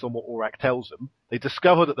there based on what Aurak tells them. They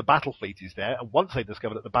discover that the battle fleet is there, and once they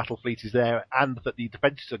discover that the battle fleet is there and that the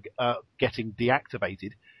defences are getting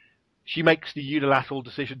deactivated, she makes the unilateral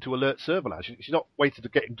decision to alert Servalan. She's not waiting to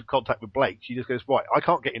get into contact with Blake. She just goes, right, I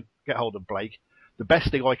can't get hold of Blake. The best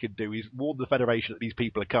thing I can do is warn the Federation that these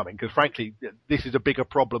people are coming, because frankly, this is a bigger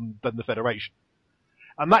problem than the Federation.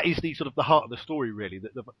 And that is the sort of the heart of the story, really,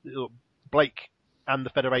 that Blake and the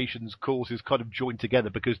Federation's causes kind of join together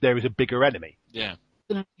because there is a bigger enemy. Yeah.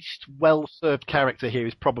 The least well-served character here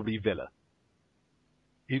is probably Villa,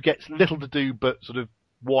 who gets little to do but sort of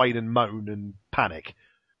whine and moan and panic.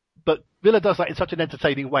 But Villa does that in such an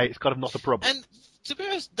entertaining way, it's kind of not a problem. And to be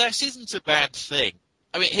honest, that isn't a bad thing.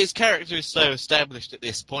 I mean, his character is so established at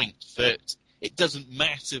this point that it doesn't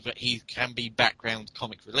matter that he can be background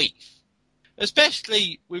comic relief.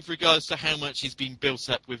 Especially with regards to how much he's been built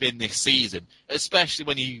up within this season. Especially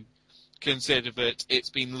when you consider that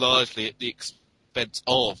it's been largely at the expense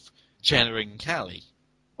of Jenna and Callie.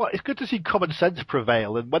 Well, it's good to see common sense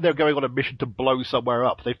prevail, and when they're going on a mission to blow somewhere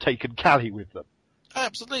up, they've taken Callie with them.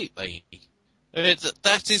 Absolutely.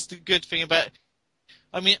 That is the good thing about...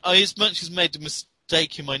 I mean, I as much as made the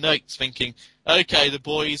mistake in my notes thinking, okay, the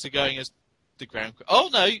boys are going as the ground crew. Oh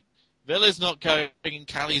no, Villa's not going and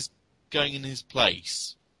Callie's going in his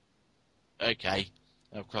place. Okay,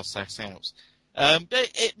 I'll cross that out.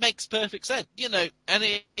 But it makes perfect sense, and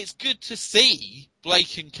it's good to see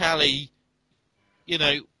Blake and Callie,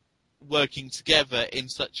 working together in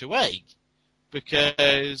such a way.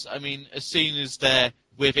 Because, I mean, as soon as they're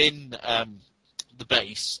within the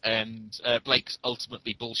base, and Blake's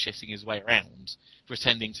ultimately bullshitting his way around,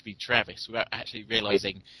 pretending to be Travis without actually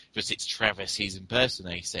realising that it's Travis he's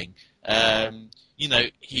impersonating.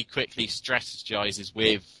 He quickly strategizes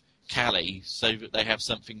with Callie so that they have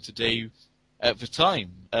something to do at the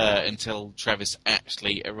time until Travis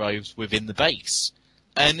actually arrives within the base.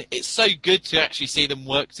 And it's so good to actually see them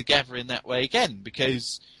work together in that way again,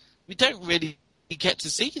 because we don't really get to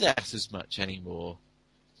see that as much anymore.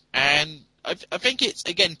 And I think it's,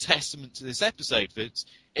 again, testament to this episode that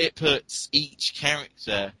it puts each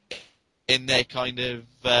character in their kind of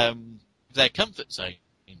their comfort zone.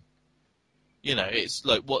 It's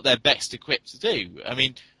like what they're best equipped to do. I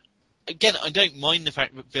mean, again, I don't mind the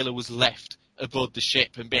fact that Villa was left aboard the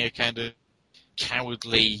ship and being a kind of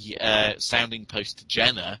cowardly sounding post to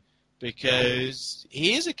Jenna, because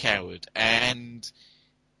he is a coward, and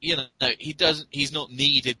he's not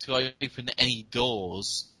needed to open any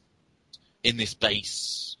doors in this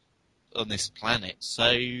base on this planet,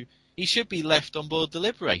 so he should be left on board the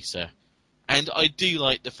Liberator. And I do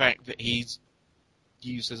like the fact that he's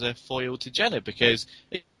used as a foil to Jenna, because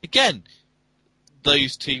again,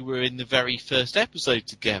 those two were in the very first episode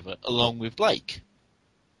together along with Blake.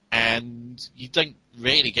 And you don't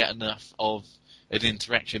really get enough of an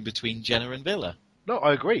interaction between Jenna and Villa. No,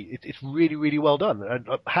 I agree. It's really, really well done. And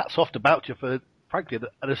hats off to Boucher for, frankly,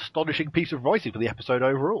 an astonishing piece of writing for the episode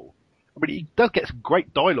overall. I mean, he does get some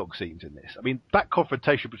great dialogue scenes in this. I mean, that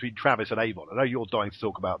confrontation between Travis and Avon, I know you're dying to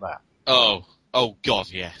talk about that. Oh God,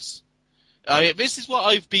 yes. This is what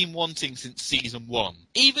I've been wanting since season 1.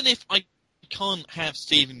 Even if I can't have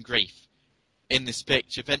Stephen Grief in this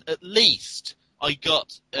picture, then at least I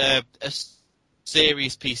got a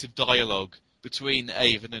serious piece of dialogue between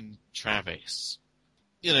Avon and Travis.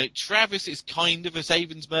 Travis is kind of at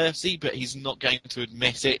Avon's mercy, but he's not going to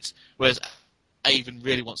admit it, whereas Avon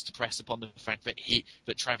really wants to press upon the fact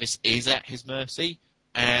that Travis is at his mercy,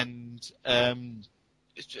 and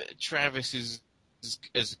Travis is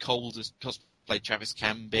as cold as cosplay Travis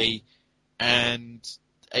can be, and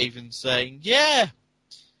Avon saying, yeah,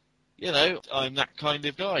 I'm that kind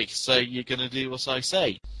of guy, so you're going to do what I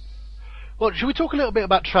say. Well, should we talk a little bit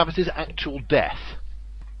about Travis's actual death?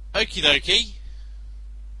 Okie dokie.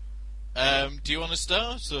 Do you want to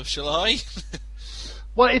start, or shall I?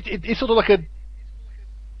 Well, it's sort of like a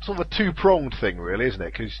two-pronged thing, really, isn't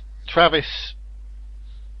it? Because Travis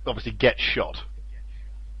obviously gets shot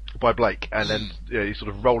by Blake, and then he's sort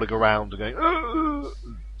of rolling around and going,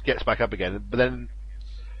 gets back up again. But then,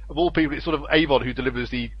 of all people, it's sort of Avon who delivers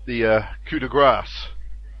the coup de grace,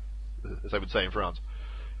 as they would say in France.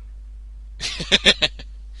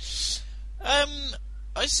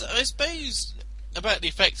 I suppose about the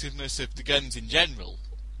effectiveness of the guns in general,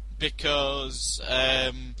 because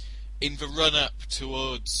in the run-up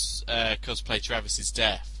towards cosplay Travis's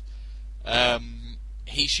death,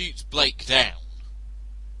 he shoots Blake down,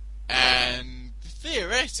 and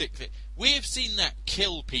theoretically, we have seen that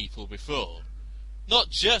kill people before. Not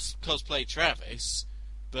just cosplay Travis,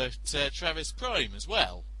 but Travis Prime as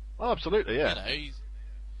well. Oh, absolutely, yeah.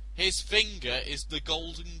 His finger is the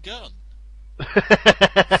golden gun.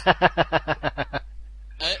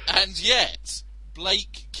 And yet,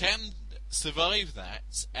 Blake can survive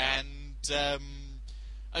that, and,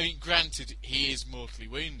 granted, he is mortally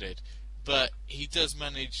wounded, but he does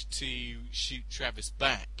manage to shoot Travis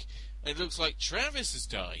back. It looks like Travis has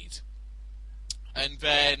died. And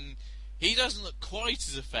then he doesn't look quite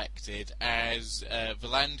as affected as the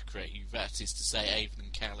land crew, that is to say, Avon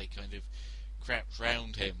and Callie kind of crept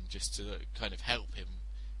round him just to kind of help him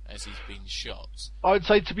as he's been shot. I'd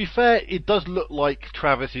say, to be fair, it does look like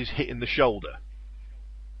Travis is hitting the shoulder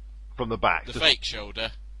from the back. The fake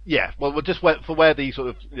shoulder? Yeah, well, just for where the sort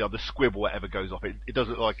of, the squib or whatever goes off, it does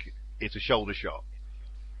look like it's a shoulder shot.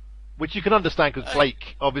 Which you can understand, because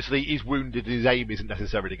Blake, obviously, is wounded, his aim isn't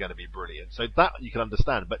necessarily going to be brilliant. So that you can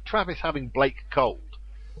understand. But Travis having Blake cold,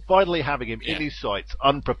 finally having him in his sights,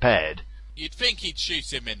 unprepared. You'd think he'd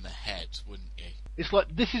shoot him in the head, wouldn't you? It's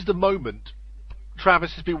like, this is the moment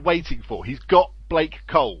Travis has been waiting for. He's got Blake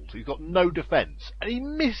cold. He's got no defence. And he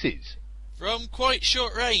misses. From quite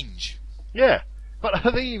short range. Yeah. But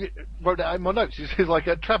I think he wrote that in my notes. It says like,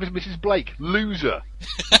 Travis misses Blake. Loser.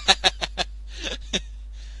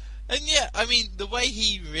 And yeah, the way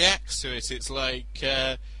he reacts to it, it's like,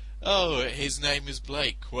 his name is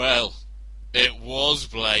Blake. Well, it was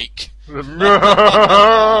Blake.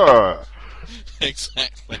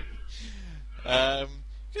 Exactly. Because,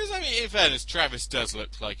 in fairness, Travis does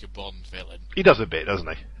look like a Bond villain. He does a bit, doesn't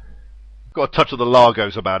he? Got a touch of the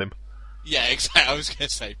Largos about him. Yeah, exactly. I was going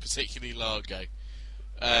to say, particularly Largo.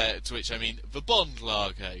 To which I mean the Bond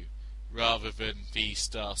Largo, rather than the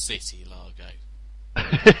Star City Largo.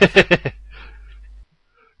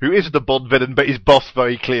 Who is the Bond villain, but his boss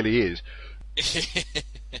very clearly is.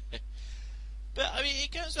 But I mean,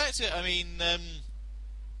 it goes back to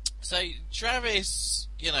so Travis,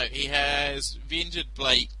 he has the injured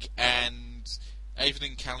Blake and Avon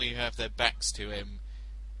and Callie who have their backs to him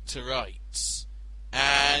to rights,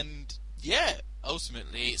 and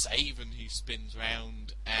ultimately it's Avon who spins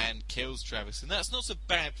round and kills Travis, and that's not a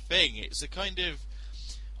bad thing. It's a kind of,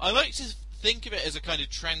 I like to think of it as a kind of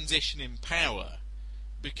transition in power,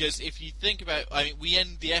 because if you think about, we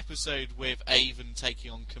end the episode with Avon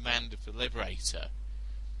taking on command of the Liberator,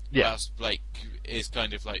 whilst Blake is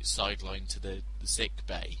kind of like sidelined to the sick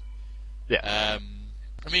bay. Yeah.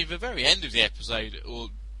 The very end of the episode, or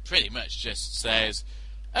pretty much just says,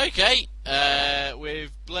 okay,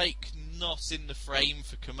 with Blake not in the frame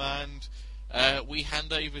for command, we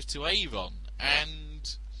hand over to Avon.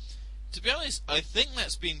 And to be honest, I think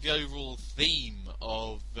that's been the overall theme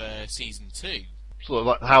of season 2. Sort of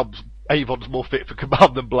like how Avon's more fit for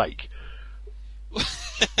command than Blake.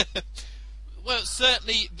 Well,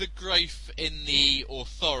 certainly the growth in the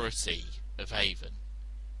authority of Avon.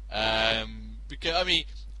 Because,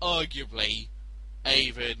 arguably,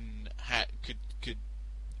 Avon could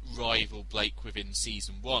rival Blake within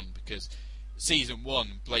season 1, because season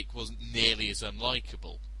 1, Blake wasn't nearly as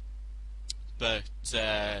unlikable. But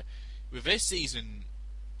with this season,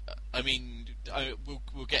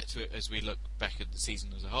 we'll get to it as we look back at the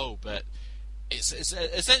season as a whole, but it's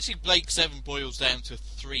essentially Blake 7 boils down to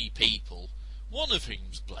 3 people, one of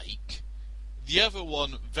whom's Blake, the other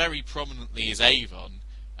one very prominently is Avon,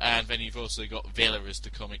 and then you've also got Villa as the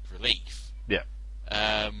comic relief. Yeah.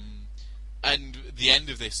 And the end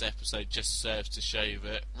of this episode just serves to show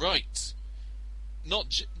that, right,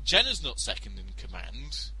 Jenna's not second in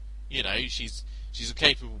command. She's a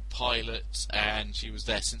capable pilot, and she was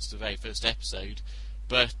there since the very first episode,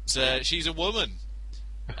 but she's a woman.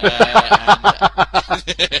 And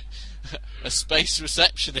a space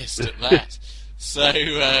receptionist at that. So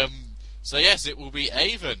yes, it will be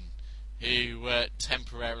Avon who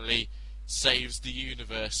temporarily saves the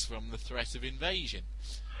universe from the threat of invasion.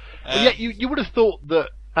 You would have thought that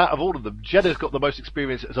out of all of them, Jenna's got the most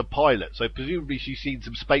experience as a pilot, so presumably she's seen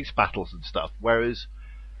some space battles and stuff, whereas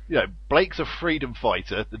Blake's a freedom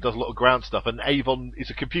fighter that does a lot of ground stuff, and Avon is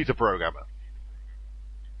a computer programmer.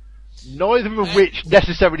 Neither of which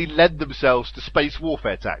necessarily lend themselves to space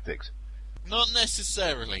warfare tactics. Not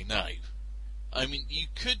necessarily, no. You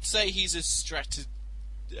could say he's a strategist,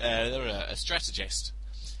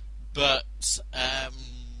 but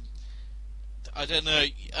I don't know.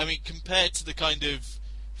 Compared to the kind of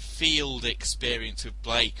field experience of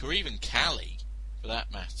Blake, or even Callie, for that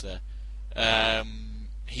matter,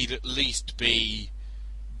 he'd at least be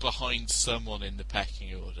behind someone in the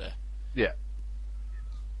pecking order. Yeah.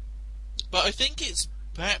 But I think it's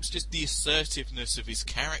perhaps just the assertiveness of his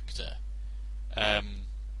character.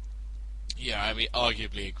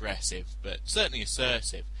 Arguably aggressive, but certainly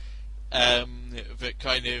assertive. That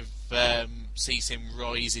kind of sees him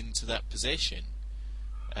rise into that position.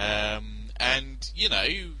 If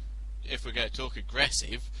we're going to talk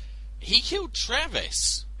aggressive, he killed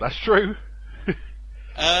Travis. That's true.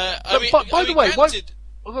 By the way, I was just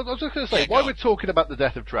going to say, while we're talking about the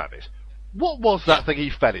death of Travis, what was that thing he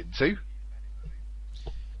fell into?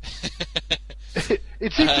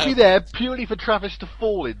 It seemed to be there purely for Travis to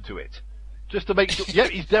fall into it. Just to make sure,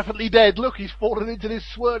 he's definitely dead. Look, he's fallen into this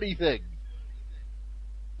swirly thing.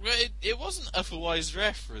 Well, it wasn't otherwise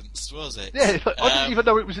referenced, was it? Yeah, I didn't even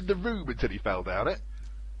know it was in the room until he fell down it.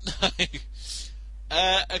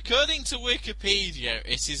 According to Wikipedia,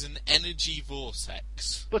 it is an energy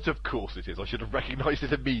vortex. But of course it is. I should have recognised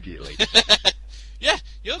it immediately. Yeah,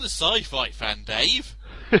 you're the sci-fi fan, Dave.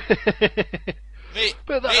 I'm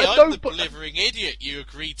the blithering idiot you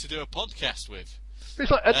agreed to do a podcast with. It's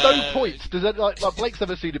like, at no point does it, like Blake's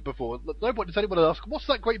never seen it before. At no point does anyone ask, what's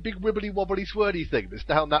that great big wibbly wobbly swirly thing that's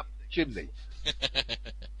down that chimney?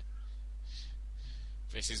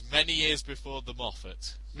 This is many years before the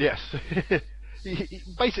Moffat. Yes. he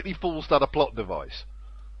basically falls down a plot device.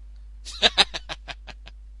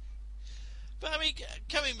 But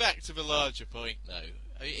coming back to the larger point though,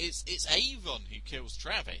 it's Avon who kills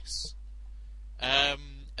Travis.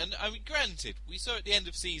 Granted, we saw at the end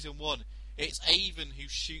of season 1, it's Avon who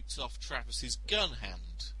shoots off Travis's gun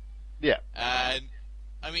hand. Yeah. And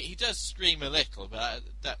he does scream a little, but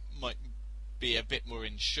that might be a bit more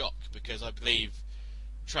in shock, because I believe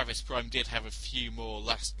Travis Prime did have a few more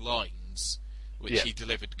last lines. which Yeah. he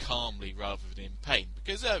delivered calmly rather than in pain,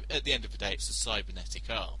 because at the end of the day, it's a cybernetic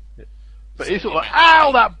arm. But So he's sort of like, imagine ow,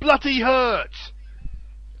 pain. that bloody hurts!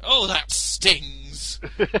 Oh, that stings!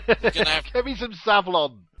 gonna have- Give me some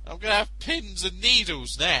Savlon. I'm going to have pins and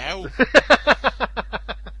needles now.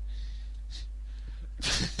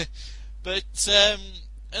 But and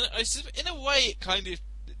in a way, it kind of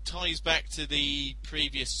ties back to the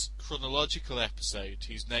previous chronological episode,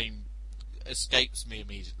 whose name escapes me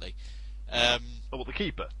immediately. Oh, what, the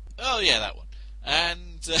keeper? Oh yeah, that one.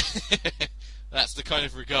 And that's the kind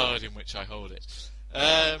of regard in which I hold it.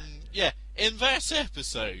 Yeah, in that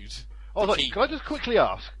episode. Oh, the sorry, keeper- can I just quickly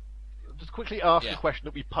ask? Yeah. A question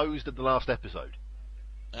that we posed in the last episode.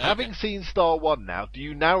 Okay. Having seen Star 1 now, do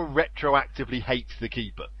you now retroactively hate the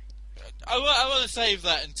keeper? I want to save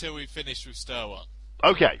that until we finish with Star 1.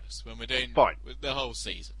 Okay, When we're doing Fine. with the whole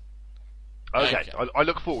season. okay. Okay. I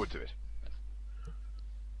look forward to it.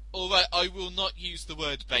 Although I will not use the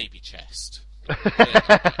word baby chest.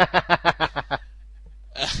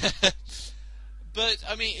 But,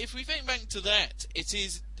 I mean, if we think back to that, it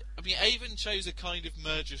is... I mean, Avon shows a kind of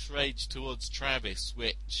murderous rage towards Travis,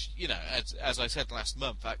 which, you know, as I said last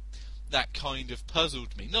month, that kind of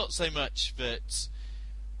puzzled me. Not so much that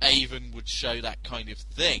Avon would show that kind of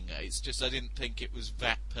thing. It's just I didn't think it was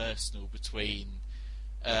that personal between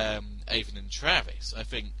Avon and Travis. I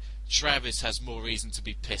think Travis has more reason to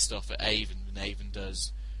be pissed off at Avon than Avon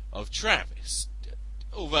does of Travis.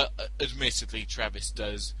 Although, admittedly, Travis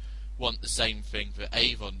does want the same thing that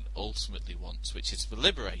Avon ultimately wants, which is the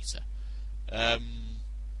Liberator.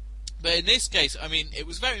 But in this case, I mean, it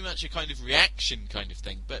was very much a kind of reaction kind of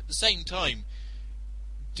thing, but at the same time,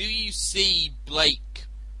 do you see Blake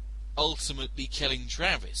ultimately killing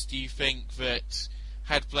Travis? Do you think that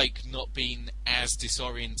had Blake not been as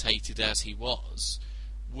disorientated as he was,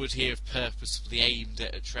 would he have purposefully aimed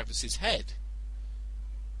it at Travis's head?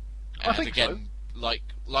 I think again, like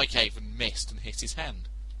Avon missed and hit his hand.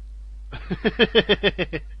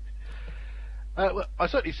 Well, I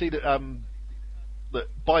certainly see that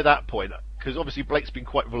that by that point, because obviously Blake's been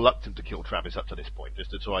quite reluctant to kill Travis up to this point,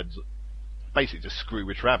 just to try and basically just screw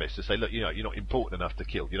with Travis, to say, look, you know, you're not important enough to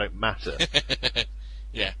kill, you don't matter.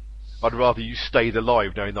 Yeah. I'd rather you stayed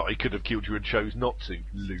alive knowing that I could have killed you and chose not to,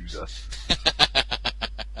 loser.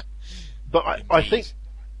 But I think,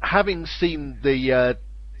 having seen the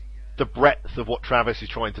breadth of what Travis is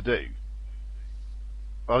trying to do,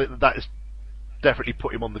 I think that has definitely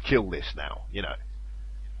put him on the kill list now, you know.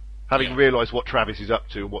 Having realised what Travis is up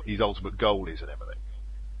to and what his ultimate goal is and everything.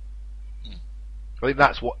 I think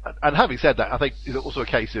that's what... And having said that, I think it's also a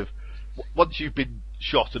case of, once you've been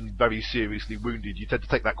shot and very seriously wounded, you tend to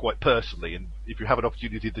take that quite personally, and if you have an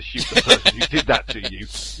opportunity to shoot the person who did that to you,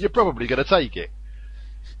 you're probably going to take it.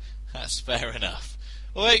 That's fair enough.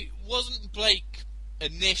 Well, wait, wasn't Blake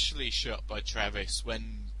initially shot by Travis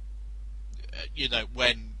when,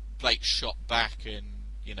 when Blake shot back and,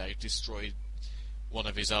 destroyed one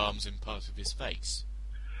of his arms and part of his face?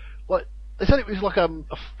 Well, they said it was like a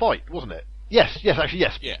fight, wasn't it? Yes, actually,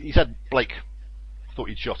 yes. Yeah. He said Blake thought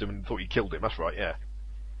he'd shot him and thought he'd killed him. That's right, yeah.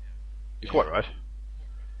 You're quite right.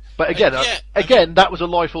 But again, that was a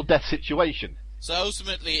life or death situation. So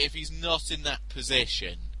ultimately, if he's not in that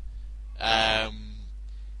position,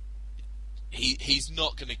 he's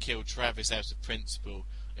not going to kill Travis out of principle.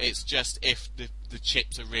 It's just if the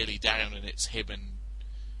chips are really down and it's him and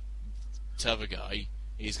the other guy,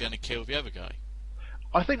 he's going to kill the other guy.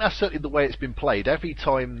 I think that's certainly the way it's been played. Every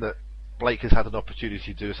time that Blake has had an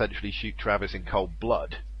opportunity to essentially shoot Travis in cold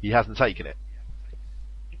blood, he hasn't taken it.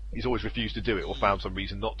 He's always refused to do it or found some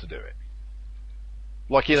reason not to do it.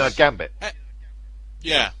 Like in Gambit.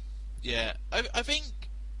 Yeah. I think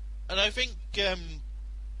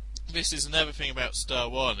this is another thing about Star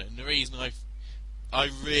 1, and the reason I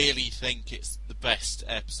really think it's the best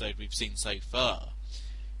episode we've seen so far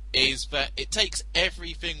is that it takes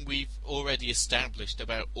everything we've already established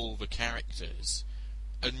about all the characters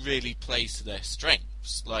and really plays to their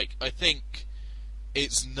strengths. Like, I think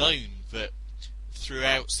it's known that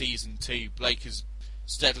throughout Season 2, Blake has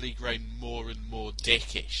steadily grown more and more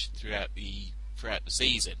dickish throughout the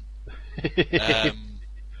season. The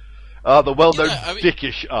well-known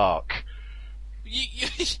dickish arc.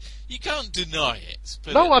 You can't deny it.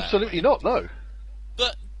 No, absolutely not, no.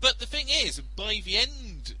 But the thing is, by the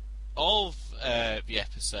end of the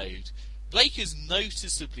episode, Blake has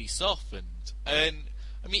noticeably softened. And,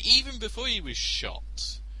 I mean, even before he was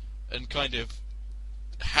shot and kind of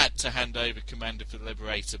had to hand over command of the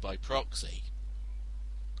Liberator by proxy,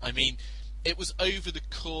 I mean, it was over the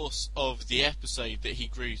course of the episode that he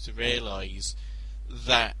grew to realise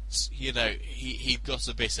that, he'd got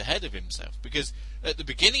a bit ahead of himself. Because at the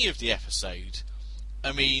beginning of the episode,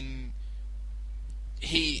 I mean,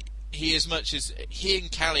 he as much as he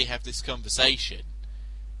and Callie have this conversation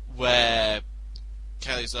where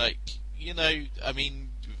Callie's like, I mean,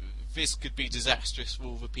 this could be disastrous for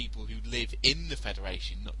all the people who live in the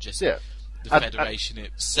Federation, not just the Federation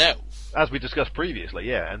itself. As we discussed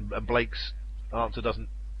previously, and Blake's answer doesn't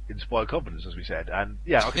inspire confidence, as we said. And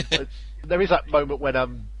there is that moment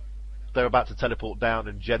when they're about to teleport down,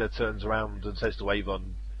 and Jenna turns around and says to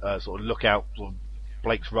Avon, sort of look out, sort of,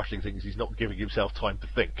 Blake's rushing things, he's not giving himself time to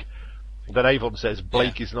think. And then Avon says,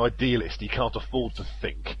 Blake is an idealist, he can't afford to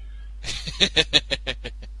think.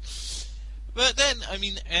 But then, I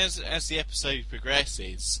mean, as the episode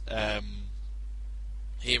progresses,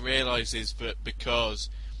 he realises that because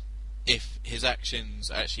if his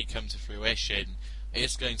actions actually come to fruition,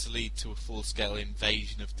 it's going to lead to a full-scale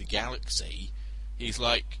invasion of the galaxy. He's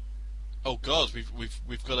like, oh God,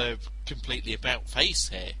 we've got a completely about face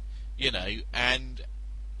here, and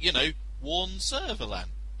warn Servalan.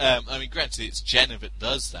 I mean, granted, it's Jenna that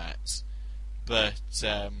does that, but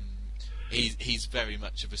he's very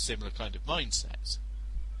much of a similar kind of mindset.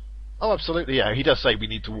 Oh, absolutely, yeah. He does say we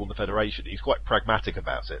need to warn the Federation. He's quite pragmatic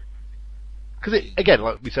about it. Because, again,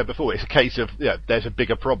 like we said before, it's a case of, there's a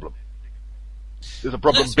bigger problem. There's a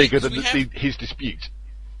problem bigger than his dispute.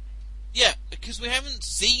 Yeah, because we haven't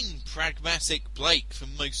seen pragmatic Blake for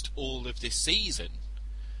most all of this season.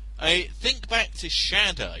 I think back to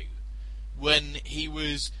Shadow, when he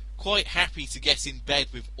was quite happy to get in bed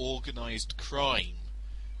with organised crime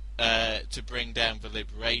to bring down the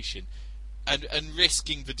Liberation, and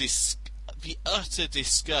risking the utter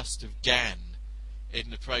disgust of Gan in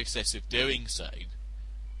the process of doing so.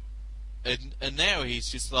 And now he's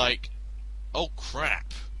just like, oh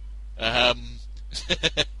crap,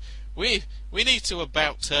 we need to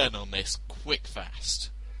about turn on this quick fast.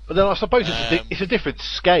 But then I suppose it's a different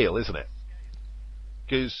scale, isn't it?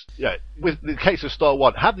 Because with the case of Star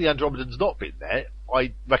One, had the Andromedans not been there,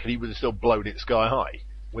 I reckon he would have still blown it sky high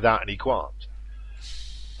without any qualms.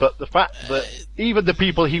 But the fact that even the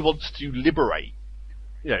people he wants to liberate,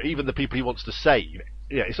 even the people he wants to save,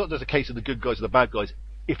 it's not just a case of the good guys or the bad guys.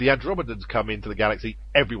 If the Andromedans come into the galaxy,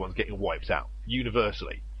 everyone's getting wiped out,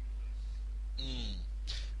 universally.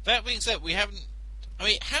 That being said, we haven't... I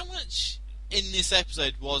mean, how much in this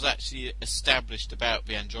episode was actually established about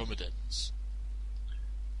the Andromedans?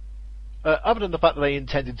 Other than the fact that they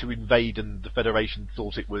intended to invade and the Federation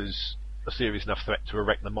thought it was a serious enough threat to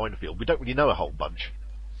erect the minefield, we don't really know a whole bunch.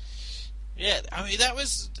 Yeah, I mean, that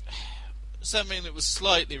was something that was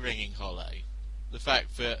slightly ringing hollow. The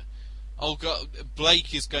fact that, oh God,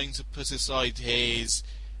 Blake is going to put aside his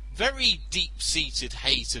very deep-seated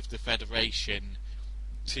hate of the Federation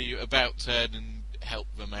to about turn and help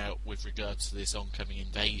them out with regards to this oncoming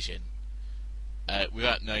invasion,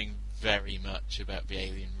 without knowing very much about the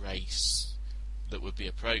alien race that would be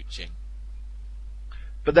approaching.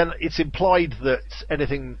 But then it's implied that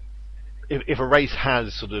anything, if a race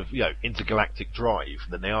has sort of intergalactic drive,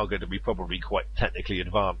 then they are going to be probably quite technically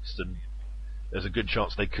advanced, and there's a good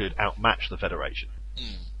chance they could outmatch the Federation.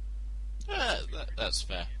 That's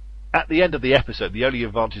fair. At the end of the episode, the only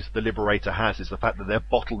advantage the Liberator has is the fact that they're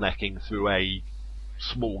bottlenecking through a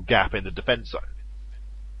small gap in the defence zone.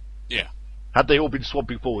 Yeah. Had they all been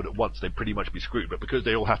swamping forward at once, they'd pretty much be screwed, but because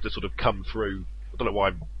they all have to sort of come through, I don't know why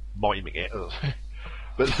I'm miming it,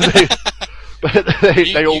 but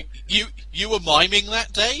they all... You were miming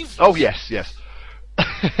that, Dave? Oh, yes.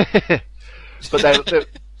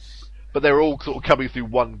 But they're all sort of coming through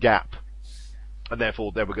one gap, and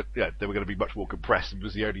therefore they were going to be much more compressed, and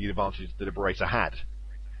was the only advantage the Liberator had.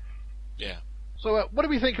 Yeah. So, what do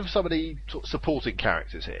we think of some of the sort of supporting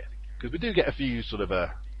characters here? Because we do get a few sort of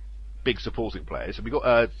big supporting players, and we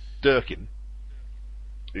got Durkin,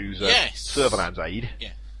 who's Servalan's aide.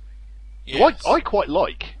 Yeah. Yes. I quite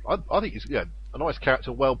like. I think he's a nice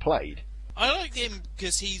character, well played. I like him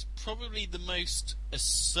because he's probably the most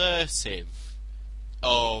assertive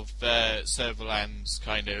of Servalan's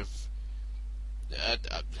kind of...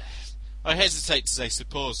 I hesitate to say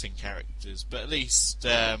supporting characters, but at least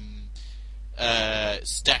staff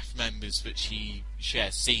members that she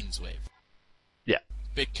shares scenes with. Yeah.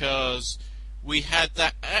 Because we had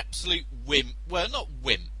that absolute wimp, well, not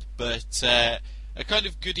wimp, but a kind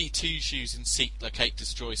of goody two-shoes in Seek, Locate,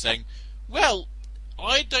 Destroy saying, well,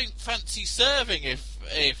 I don't fancy serving if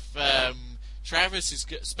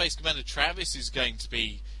Space Commander Travis is going to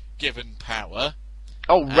be given power.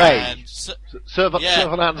 Oh, Ray!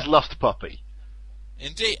 Servalan's lust puppy.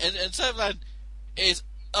 Indeed, and Servalan is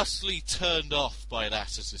utterly turned off by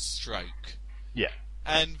that as a stroke. Yeah.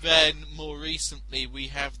 And then more recently we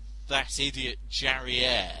have that idiot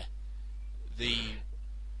Jarriere, the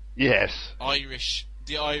Yes. Irish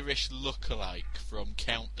lookalike from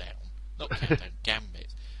Countdown. Not Countdown,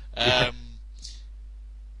 Gambit.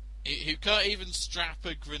 Who can't even strap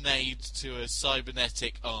a grenade to a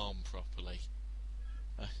cybernetic arm properly.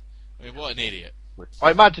 I mean, what an idiot.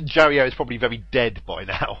 I imagine Jarriere is probably very dead by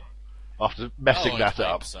now, after messing that I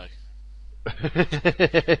up. so.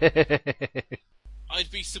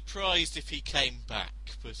 I'd be surprised if he came back,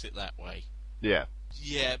 put it that way. Yeah.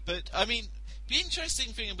 Yeah, but, I mean, the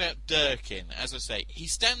interesting thing about Durkin, as I say, he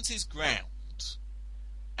stands his ground.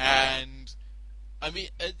 And, I mean,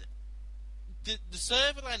 the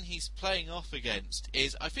Servalan he's playing off against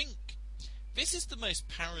is, I think, this is the most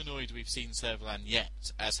paranoid we've seen Servalan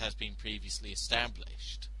yet, as has been previously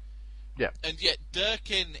established. Yeah. And yet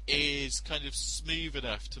Durkin is kind of smooth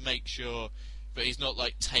enough to make sure that he's not,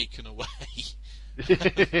 like, taken away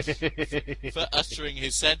for uttering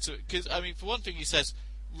his sentiment. Because, I mean, for one thing, he says,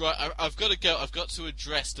 right, I've got to go, I've got to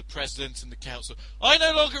address the President and the Council. I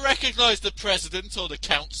no longer recognise the President or the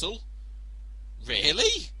Council.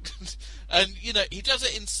 Really? And, you know, he does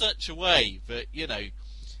it in such a way that, you know,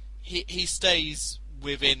 he stays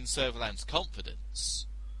within Servalan's confidence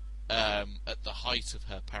at the height of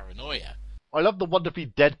her paranoia. I love the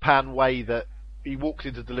wonderfully deadpan way that he walks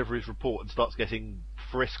in to deliver his report and starts getting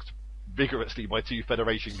frisked vigorously by 2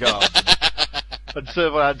 Federation guards. And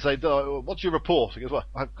Servalan says, oh, what's your report? He goes, well,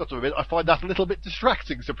 I've got to admit, I find that a little bit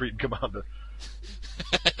distracting, Supreme Commander.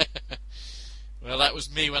 Well, that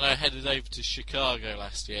was me when I headed over to Chicago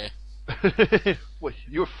last year. Well,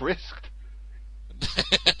 you were frisked?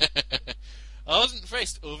 I wasn't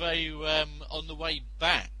frisked, although on the way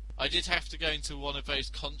back, I did have to go into one of those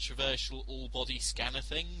controversial all-body scanner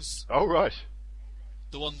things. Oh, right.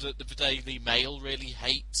 The one that the Daily Mail really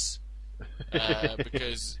hates.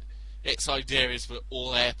 Because its idea is that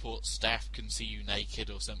all airport staff can see you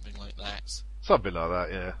naked or something like that. Something like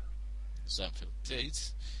that, yeah. Something.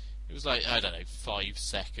 It was like, I don't know, 5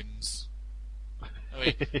 seconds. I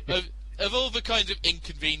mean, of all the kind of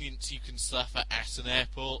inconvenience you can suffer at an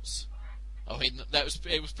airport, I mean,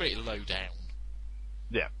 it was pretty low down.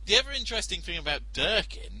 Yeah. The other interesting thing about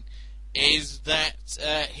Durkin is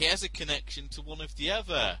that he has a connection to one of the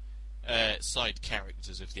other side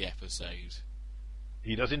characters of the episode.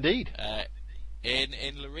 He does indeed. In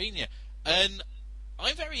Lorenia. And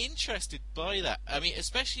I'm very interested by that. I mean,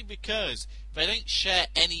 especially because they don't share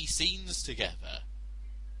any scenes together.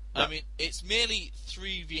 No. I mean, it's merely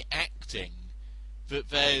through the acting that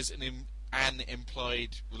there's an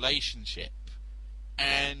implied relationship.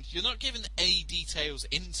 And you're not given any details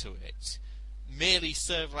into it. Merely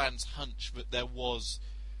Servalan's hunch that there was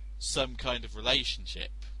some kind of relationship.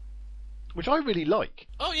 Which I really like.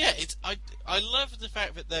 Oh yeah, I love the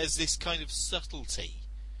fact that there's this kind of subtlety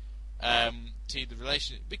to the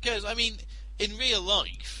relationship. Because, I mean, in real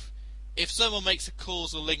life, if someone makes a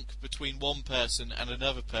causal link between one person and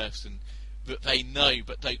another person that they know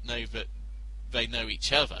but don't know that they know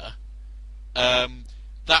each other,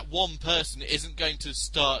 that one person isn't going to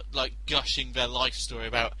start like gushing their life story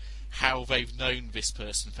about how they've known this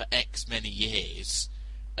person for X many years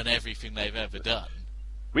and everything they've ever done.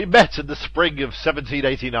 We met in the spring of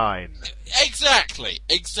 1789. Exactly.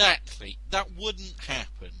 That wouldn't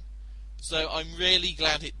happen. So I'm really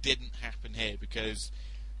glad it didn't happen here because,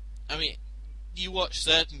 I mean, you watch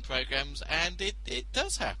certain programs and it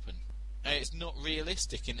does happen. And it's not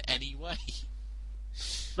realistic in any way.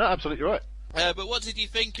 No, absolutely right. But what did you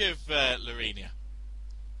think of Lorenia?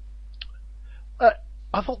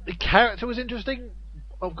 I thought the character was interesting.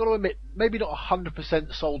 I've got to admit, maybe not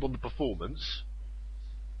 100% sold on the performance,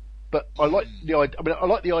 but I like the idea. I mean, I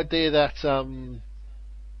like the idea that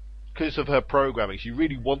because of her programming, she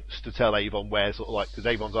really wants to tell Avon where, sort of like, because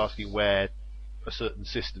Avon's asking where a certain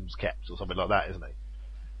system's kept or something like that, isn't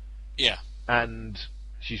he? Yeah. And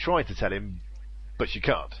she's trying to tell him, but she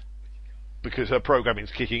can't because her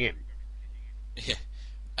programming's kicking in. Yeah.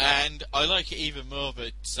 And I like it even more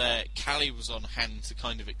that Callie was on hand to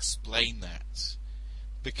kind of explain that.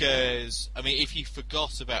 Because, I mean, if you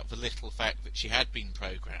forgot about the little fact that she had been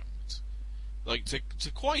programmed, like, to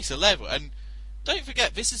quite a level, and don't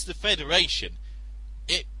forget, this is the Federation.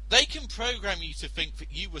 They can program you to think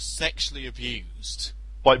that you were sexually abused.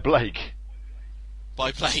 By Blake.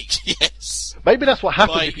 By Blake, yes. Maybe that's what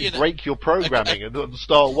happens By, if you you know, break your programming and on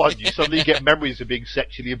Star One you suddenly get memories of being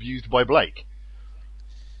sexually abused by Blake.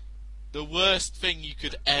 The worst thing you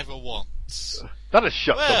could ever want. That'd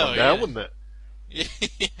shut someone down, wouldn't it?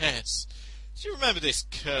 Yes. Do you remember this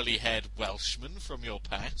curly-haired Welshman from your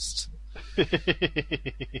past?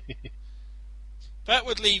 That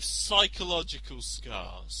would leave psychological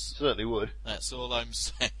scars. Certainly would. That's all I'm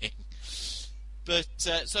saying. But,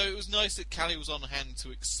 so it was nice that Callie was on hand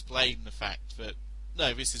to explain the fact that,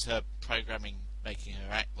 no, this is her programming making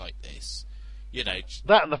her act like this. You know.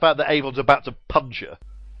 That and the fact that Avon's about to punch her.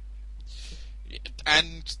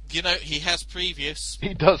 And, you know, he has previous.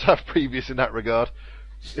 He does have previous in that regard.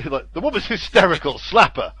 Like, the woman's hysterical,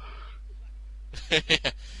 slap her.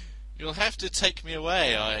 You'll have to take me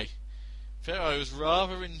away. I fear I was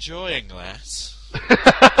rather enjoying that.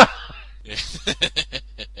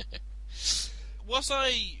 What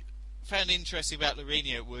I found interesting about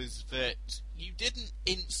Lorena was that you didn't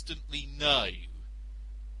instantly know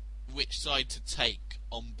which side to take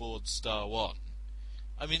on board Star One.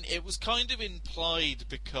 I mean, it was kind of implied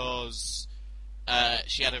because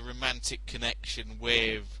she had a romantic connection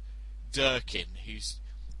with Durkin,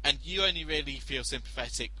 and you only really feel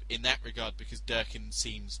sympathetic in that regard because Durkin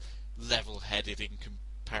seems level-headed in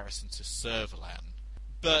comparison to Servalan.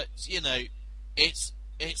 But, you know, it's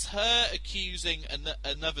her accusing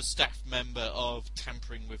another staff member of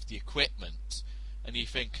tampering with the equipment, and you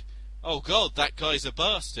think, oh god, that guy's a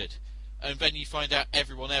bastard. And then you find out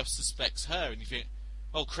everyone else suspects her, and you think,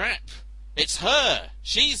 oh crap, it's her!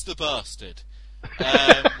 She's the bastard!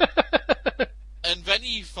 And then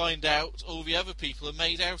you find out all the other people are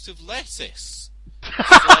made out of lettuce.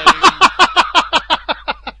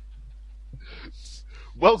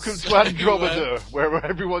 Welcome to Andromeda, where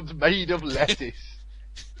everyone's made of lettuce.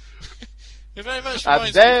 It very much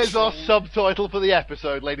and there's our subtitle for the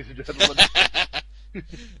episode, ladies and gentlemen.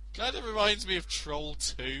 Kind of reminds me of Troll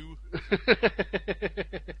 2.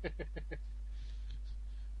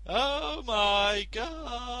 Oh my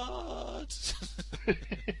god!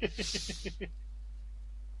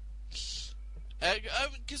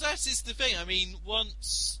 Because that is the thing. I mean,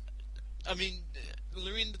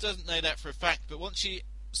 Lorena doesn't know that for a fact, but once she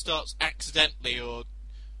starts accidentally or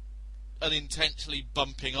unintentionally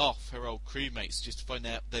bumping off her old crewmates just to find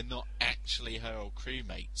out they're not actually her old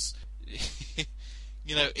crewmates,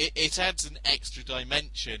 you know, it adds an extra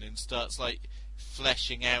dimension and starts, like,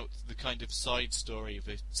 fleshing out the kind of side story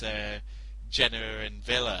that Jenna and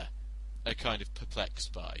Villa are kind of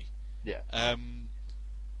perplexed by. Yeah. And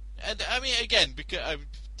I mean, again, because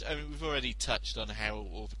we've already touched on how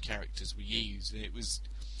all the characters were used, and it was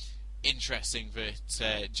interesting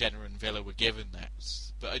that Jenna and Villa were given that.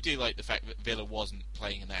 But I do like the fact that Villa wasn't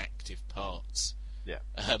playing an active part. Yeah.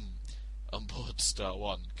 On board Star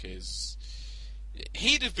One, because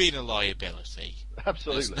he'd have been a liability.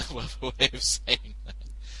 Absolutely. There's no other way of saying that.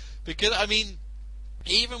 Because, I mean,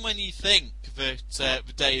 even when you think that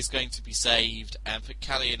the day is going to be saved and that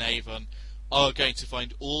Callie and Avon are going to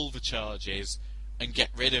find all the charges and get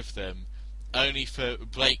rid of them, only for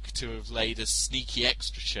Blake to have laid a sneaky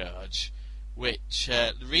extra charge, which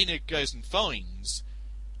Lorena goes and finds,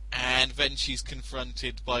 and then she's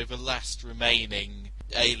confronted by the last remaining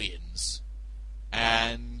aliens.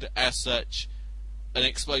 And as such, an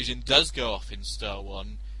explosion does go off in Star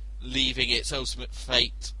One, leaving its ultimate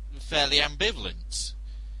fate fairly ambivalent.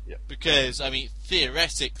 Yep. Because, I mean,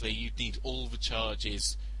 theoretically, you'd need all the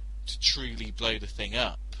charges to truly blow the thing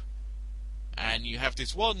up. And you have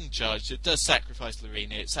this one charge that does sacrifice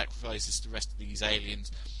Lorena, it sacrifices the rest of these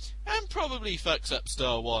aliens, and probably fucks up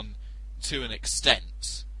Star One to an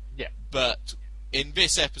extent. Yeah. But in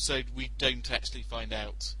this episode, we don't actually find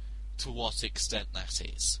out to what extent that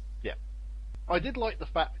is. Yeah. I did like the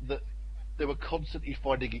fact that they were constantly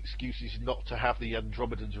finding excuses not to have the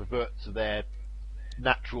Andromedans revert to their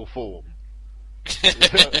natural form.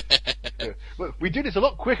 We do this a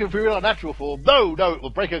lot quicker if we were in our natural form. No, it will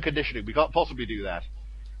break our conditioning. We can't possibly do that.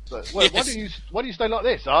 But, well, Yes. why do you stay like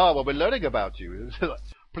this? Well, we're learning about you.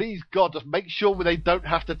 Please, God, just make sure they don't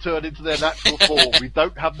have to turn into their natural form. We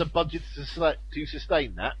don't have the budget to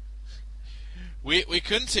sustain that. We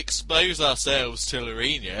couldn't expose ourselves to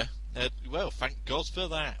Lorena. Well, thank God for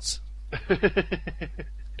that.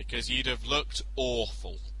 Because you'd have looked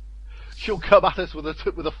awful. She'll come at us with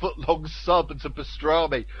a foot-long sub and some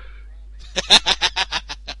pastrami.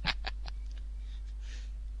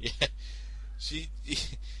 Yeah,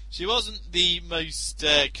 she wasn't the most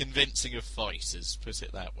convincing of fighters, put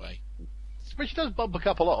it that way. But she does bump a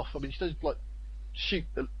couple off. I mean, she does shoot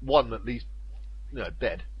one at least,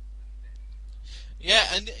 dead. Yeah,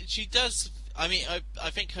 and she does. I mean,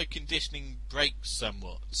 I think her conditioning breaks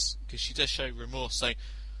somewhat because she does show remorse, saying,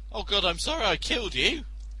 "Oh God, I'm sorry, I killed you,"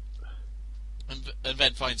 and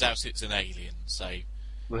then finds out it's an alien. So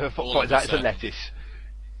Finds out it's a lettuce.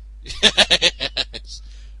 Yes,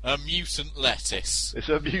 a mutant lettuce. It's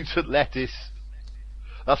a mutant lettuce.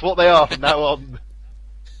 That's what they are from now on.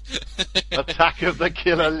 Attack of the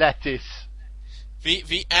Killer Lettuce.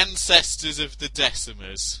 The ancestors of the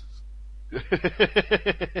Decimers.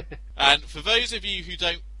 And for those of you who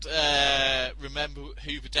don't remember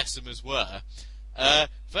who the Decimers were,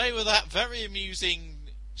 they were that very amusing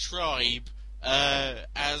tribe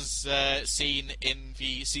as seen in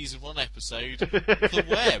the Season 1 episode, The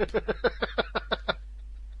Web.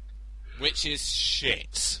 Which is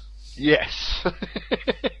shit. Yes.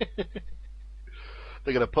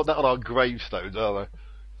 They're going to put that on our gravestones, aren't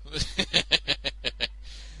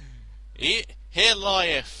they? Here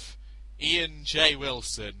lieth Ian J.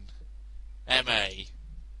 Wilson, M.A.,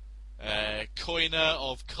 coiner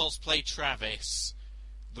of Cosplay Travis.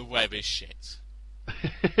 The Web is shit.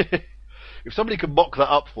 If somebody could mock that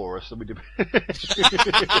up for us, then we'd do...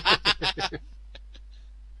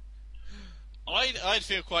 I'd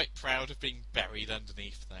feel quite proud of being buried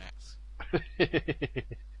underneath that.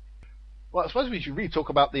 Well, I suppose we should really talk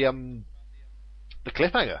about the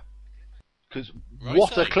cliffhanger. Because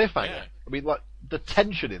what a cliffhanger. Yeah. I mean, like, the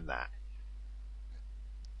tension in that.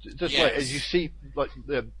 Just like, as you see, like,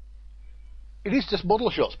 it is just model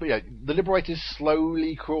shots, but yeah, the Liberators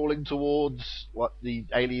slowly crawling towards, like, the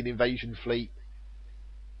alien invasion fleet.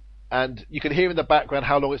 And you can hear in the background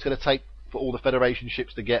how long it's going to take for all the Federation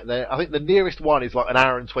ships to get there. I think the nearest one is like an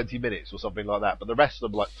hour and 20 minutes or something like that, but the rest of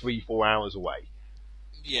them are like 3-4 hours away.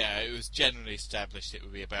 Yeah, it was generally established it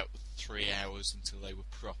would be about 3 hours until they were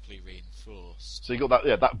properly reinforced. So you got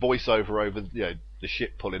that voiceover over the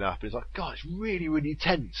ship pulling up. It's like, God, it's really, really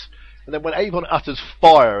tense. And then when Avon utters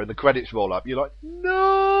fire and the credits roll up, you're like,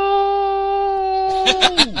 no!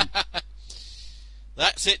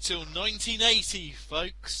 That's it till 1980,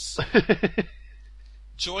 folks.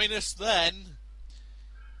 Join us then.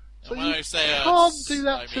 So and when I say can't do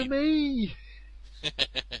that to me. It's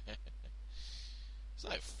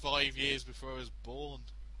like 5 years before I was born.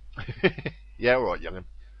 Yeah, all right, young'un.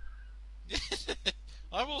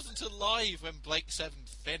 I wasn't alive when Blake 7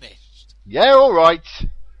 finished. Yeah, all right.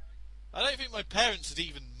 I don't think my parents had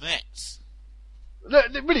even met. Look,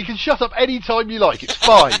 really, you can shut up any time you like. It's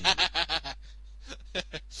fine.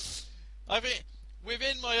 I think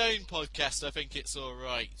within my own podcast, I think it's all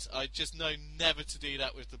right. I just know never to do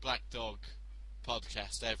that with the Black Dog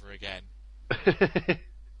podcast ever again.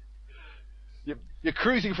 You're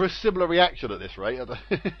cruising for a similar reaction at this rate.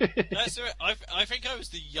 That's right. I think I was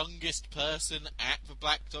the youngest person at the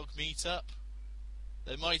Black Dog meetup.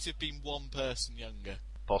 There might have been one person younger.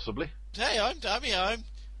 Possibly. Hey, I'm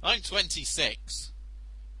 26.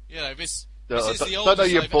 You know, this is the oldest don't know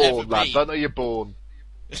you're I've born, ever lad. been. Don't know you're born.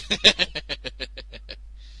 It's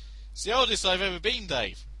the oldest I've ever been,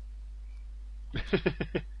 Dave.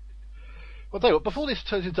 Well, tell you what, before this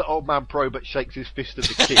turns into Old Man Probert shakes his fist at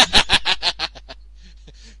the kid.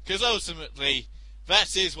 Because ultimately,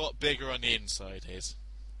 that is what bigger on the inside is.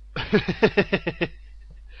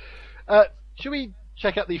 Should we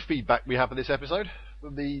check out the feedback we have for this episode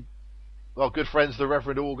from our good friends, the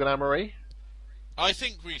Reverend Organ Amory? I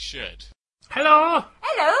think we should. Hello!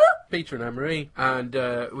 Hello! Peter and Amory, and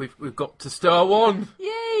we've got to Star 1.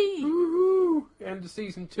 Yay! Woohoo! End of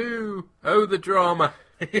season 2. Oh, the drama.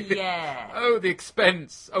 Yeah. Oh, the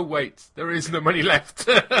expense. Oh, wait, there is no money left.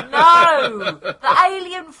 No! The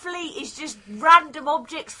alien fleet is just random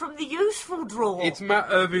objects from the useful drawer. It's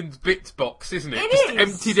Matt Irvin's bits box, isn't it? It just is.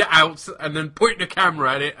 emptied it out and then pointing a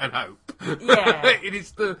camera at it and hope. Yeah.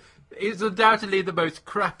 It's undoubtedly the most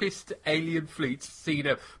crappiest alien fleet seen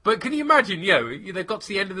ever. But can you imagine, they got to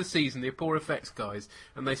the end of the season, the poor effects guys,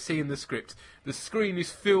 and they see in the script, the screen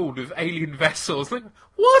is filled with alien vessels. Like,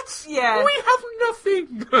 what? Yeah. We have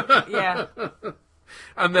nothing. Yeah.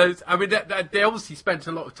 And they obviously spent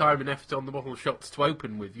a lot of time and effort on the model shots to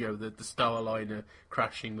open with, the Starliner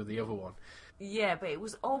crashing with the other one. Yeah, but it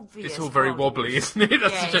was obvious. It's all very wobbly, isn't it?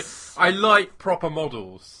 Yes. I like proper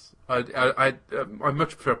models. I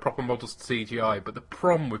much prefer proper models to CGI, but the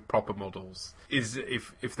problem with proper models is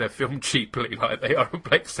if they're filmed cheaply, like they are on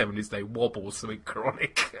Blake 7, is they wobble something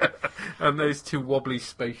chronic. And those two wobbly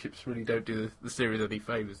spaceships really don't do the series any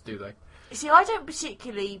favours, do they? See, I don't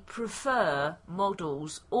particularly prefer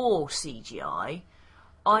models or CGI.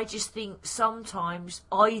 I just think sometimes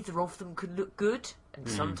either of them can look good, and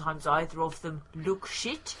sometimes either of them look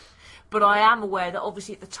shit. But I am aware that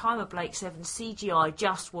obviously at the time of Blake 7, CGI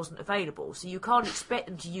just wasn't available. So you can't expect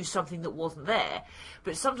them to use something that wasn't there.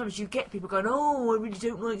 But sometimes you get people going, oh, I really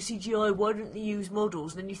don't like CGI, why don't they use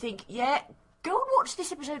models? And then you think, yeah, go and watch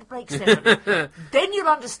this episode of Blake 7. Then you'll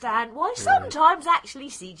understand why sometimes actually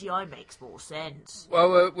CGI makes more sense.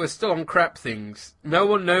 Well, we're still on crap things. No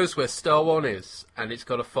one knows where Star 1 is, and it's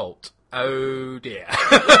got a fault. Oh dear.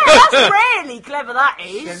 That's really clever, that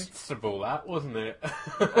is. Sensible, that, wasn't it?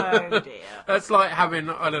 Oh dear. That's like having,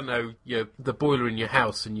 I don't know, the boiler in your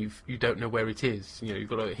house and you don't know where it is. You've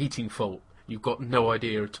got a heating fault. You've got no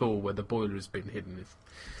idea at all where the boiler has been hidden. It's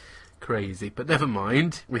crazy, but never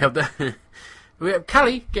mind. We have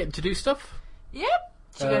Callie getting to do stuff. Yep.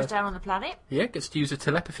 She goes down on the planet. Yeah, gets to use her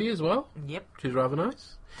telepathy as well. Yep. Which is rather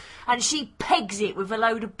nice. And she pegs it with a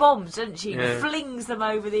load of bombs, doesn't she? Yeah. And flings them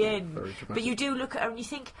over the end. Very dramatic. But you do look at her and you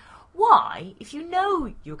think, why, if you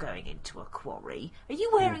know you're going into a quarry, are you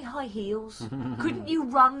wearing high heels? Couldn't you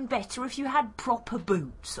run better if you had proper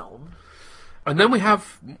boots on? And then we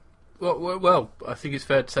have, well, I think it's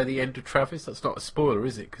fair to say the end of Travis. That's not a spoiler,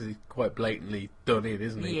 is it? Because he's quite blatantly done in,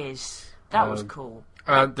 isn't he? Yes. That was cool.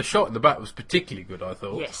 And the shot in the back was particularly good, I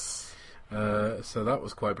thought. Yes. So that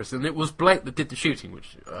was quite impressive. And it was Blake that did the shooting,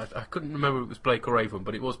 which I couldn't remember if it was Blake or Avon,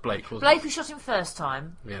 but it was Blake, wasn't Blake who shot him first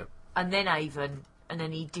time, it? Yeah. and then Avon, and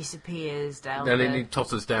then he disappears down And there. then he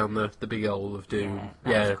totters down the big hole of doom.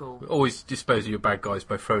 Yeah, that was cool. Always dispose of your bad guys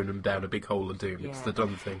by throwing them down a big hole of doom. It's Yeah. the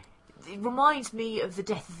done thing. It reminds me of the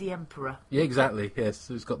death of the Emperor. Yeah, exactly. Yes,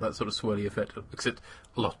 it's got that sort of swirly effect, except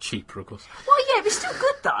a lot cheaper, of course. Well, yeah, but still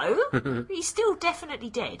good, though. He's still definitely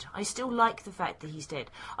dead. I still like the fact that he's dead.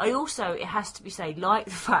 I also, it has to be said, like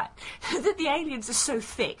the fact that the aliens are so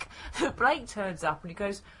thick that Blake turns up and he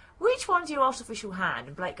goes, which one's your artificial hand?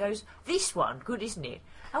 And Blake goes, this one. Good, isn't it?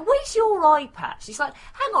 And where's your eye patch? It's like,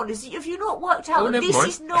 hang on, have you not worked out that never this mind.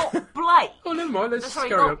 is not Blake? Oh, never mind, let's Sorry,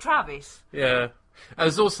 carry not on. Travis. Yeah. And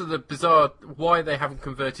there's also the bizarre why they haven't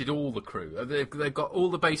converted all the crew. They've got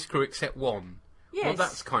all the base crew except one. Yes. Well,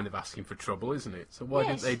 that's kind of asking for trouble, isn't it? So why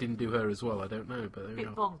Yes. they didn't do her as well, I don't know. But there we Bit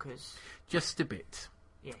are. bonkers. Just a bit.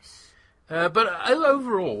 Yes. But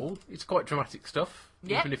overall, it's quite dramatic stuff.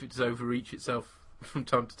 Yeah. Even if it does overreach itself from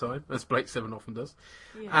time to time, as Blake Seven often does.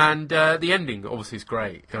 Yeah. And the ending, obviously, is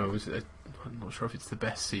great. I'm not sure if it's the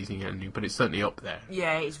best season ending, but it's certainly up there.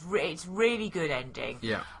 Yeah, it's really good ending.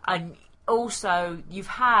 Yeah. And also, you've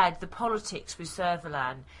had the politics with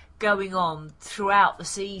Servalan going on throughout the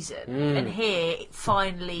season, and here it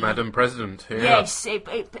finally, Madam President, yeah. yes,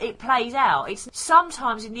 it plays out. It's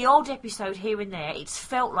sometimes in the old episode here and there, it's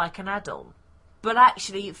felt like an add-on, but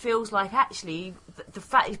actually, it feels like the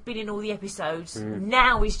fact it's been in all the episodes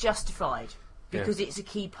now is justified because it's a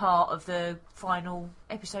key part of the final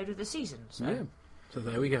episode of the season. So. Yeah. So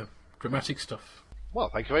there we go. Dramatic stuff. Well,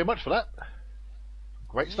 thank you very much for that.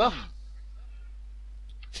 Great stuff.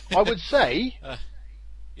 I would say,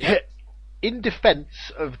 Yeah. in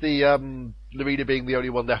defence of the Lorena being the only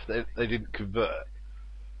one left that they didn't convert,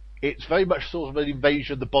 it's very much sort of an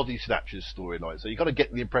invasion of the body snatchers storyline. So you kind of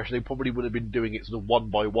get the impression they probably would have been doing it sort of one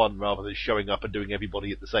by one rather than showing up and doing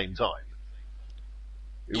everybody at the same time.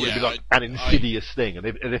 It would have been like an insidious thing, and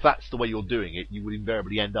if that's the way you're doing it, you would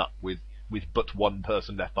invariably end up with but one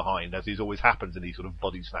person left behind, as is always happens in these sort of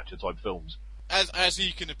body snatcher type films. As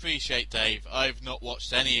you can appreciate, Dave, I've not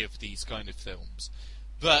watched any of these kind of films,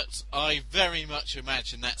 but I very much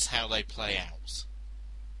imagine that's how they play out.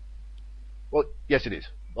 Well, yes, it is.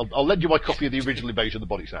 I'll lend you my copy of the original Invasion of the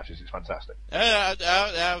Body Snatchers. It's fantastic.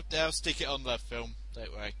 I'll stick it on that film.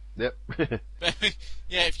 Don't worry. Yep.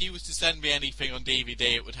 Yeah, if you was to send me anything on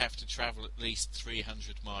DVD, it would have to travel at least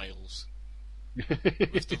 300 miles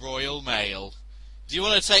with the Royal Mail. Do you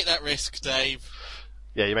want to take that risk, Dave?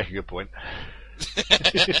 Yeah, you make a good point.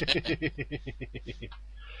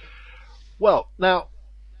 Well, now,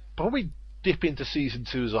 before we dip into season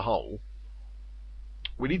 2 as a whole,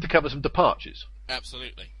 we need to cover some departures.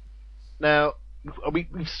 Absolutely. Now,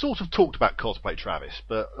 we've sort of talked about Cosplay Travis,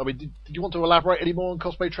 but I mean, did you want to elaborate any more on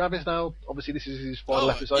Cosplay Travis now? Obviously, this is his final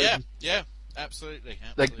episode. Yeah, absolutely.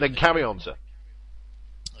 Then carry on, sir.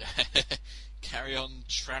 Carry on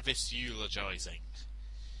Travis eulogising.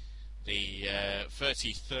 The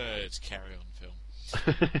 33rd Carry On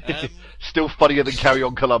film. Still funnier than Carry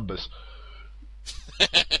On Columbus.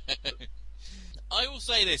 I will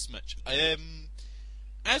say this much.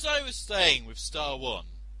 As I was saying with Star One,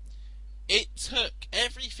 it took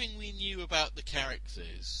everything we knew about the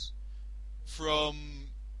characters from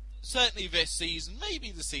certainly this season,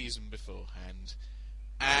 maybe the season beforehand,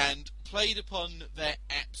 and played upon their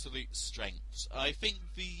absolute strengths. I think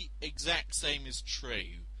the exact same is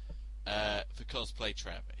true for Cosplay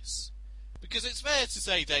Travis. Because it's fair to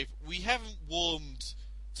say, Dave, we haven't warmed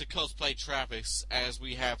to Cosplay Travis as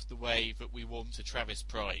we have the way that we warmed to Travis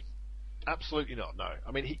Prime. Absolutely not, no.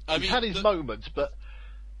 I mean, he's mean, had his moments, but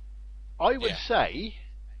I would say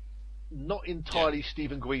not entirely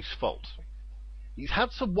Stephen Greif's fault. He's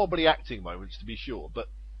had some wobbly acting moments, to be sure, but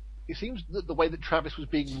it seems that the way that Travis was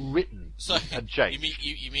being written So had changed.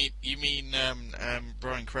 you mean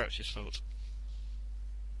Brian Crouch's fault?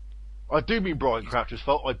 I do mean Brian Crouch's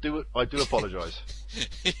fault. I do apologise.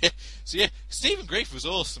 So yeah, Stephen Grief was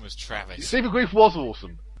awesome as Travis. Stephen Grief was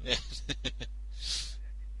awesome. Yeah.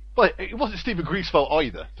 But it wasn't Stephen Grief's fault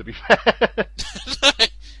either, to be fair.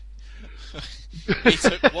 He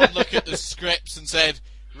took one look at the scripts and said,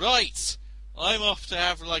 "Right, I'm off to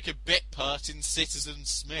have like a bit part in Citizen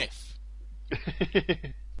Smith."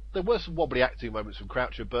 There were some wobbly acting moments from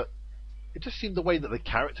Croucher, but it just seemed the way that the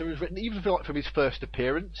character was written, even like from his first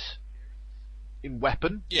appearance in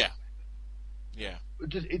Weapon, Yeah.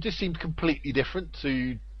 it just seemed completely different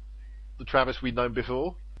to the Travis we'd known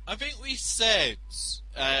before. I think we said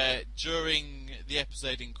during the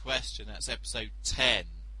episode in question, that's episode 10,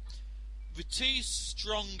 the two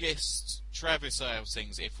strongest Travis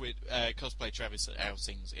outings, if we cosplay Travis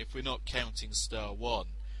outings, if we're not counting Star 1,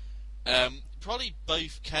 probably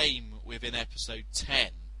both came within episode 10,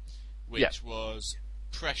 which was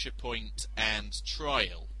Pressure Point and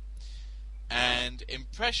Trial. And in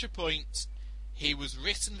Pressure Point, he was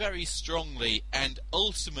written very strongly, and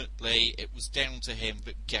ultimately it was down to him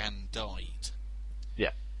that Gan died.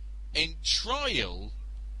 Yeah. In Trial,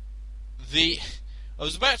 I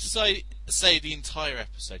was about to say the entire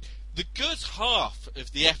episode. The good half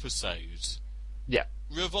of the episode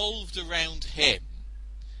revolved around him.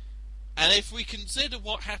 And if we consider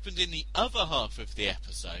what happened in the other half of the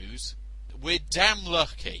episode, we're damn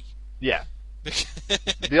lucky. Yeah.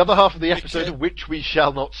 The other half of the episode of which we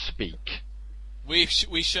shall not speak.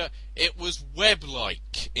 It was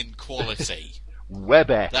web-like in quality.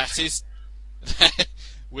 Web-esque. That is,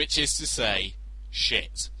 which is to say,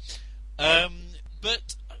 shit.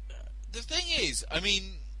 But the thing is, I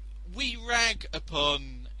mean, we rag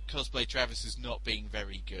upon Cosplay Travis as not being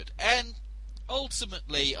very good, and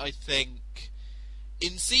ultimately, I think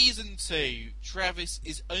in season 2, Travis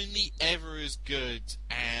is only ever as good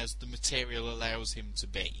as the material allows him to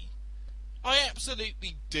be. I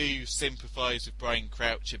absolutely do sympathise with Brian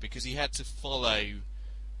Croucher because he had to follow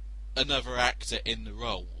another actor in the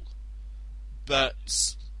role.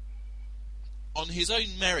 But on his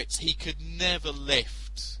own merits, he could never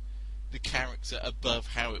lift the character above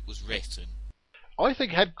how it was written. I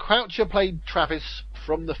think had Croucher played Travis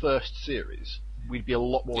from the first series, we'd be a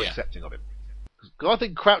lot more accepting of him. Because I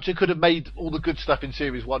think Croucher could have made all the good stuff in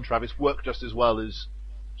Series 1 Travis work just as well as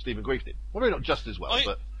Stephen Grief did. Well, maybe not just as well,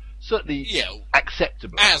 but certainly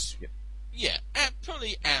acceptably.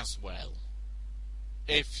 Probably as well.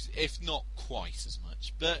 If not quite as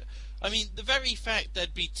much. But, I mean, the very fact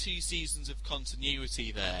there'd be 2 seasons of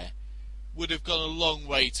continuity there would have gone a long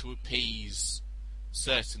way to appease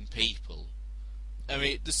certain people. I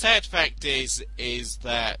mean, the sad fact is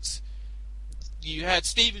that you had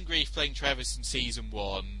Stephen Grief playing Travis in season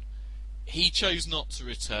 1, he chose not to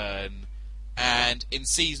return, and in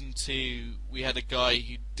season 2 we had a guy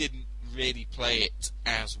who didn't really play it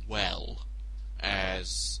as well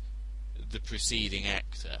as the preceding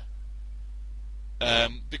actor.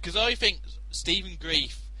 Because I think Stephen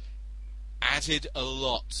Grief added a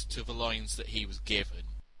lot to the lines that he was given.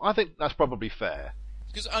 I think that's probably fair.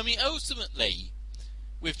 Because, I mean, ultimately,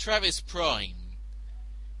 with Travis Prime,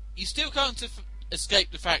 you still can't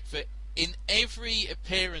escape the fact that in every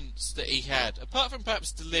appearance that he had, apart from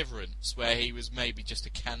perhaps Deliverance, where he was maybe just a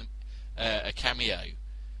cameo,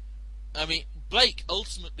 I mean, Blake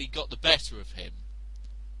ultimately got the better of him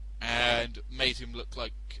and made him look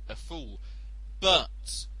like a fool.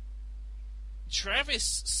 But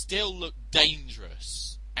Travis still looked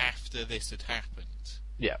dangerous after this had happened.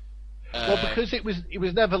 Yeah. Well, because it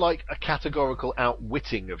was never like a categorical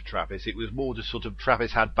outwitting of Travis. It was more just sort of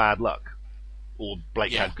Travis had bad luck, or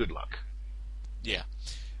Blake had good luck. Yeah.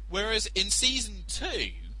 Whereas in season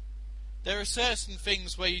 2, there are certain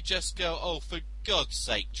things where you just go, "Oh, for God's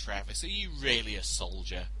sake, Travis, are you really a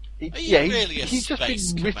soldier? He's just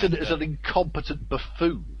been written as an incompetent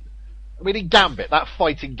buffoon. I mean, in Gambit, that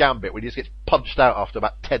fight in Gambit, when he just gets punched out after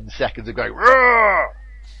about 10 seconds and going, "Roar!"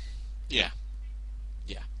 Yeah.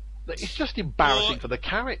 It's just embarrassing for the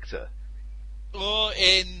character. Or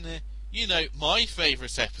in, my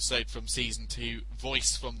favourite episode from season 2,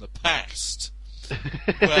 Voice from the Past,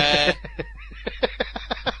 where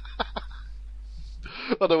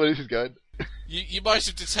I know where this is going. You might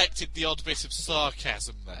have detected the odd bit of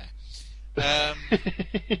sarcasm there.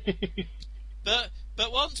 But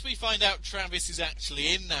once we find out Travis is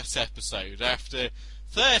actually in that episode, after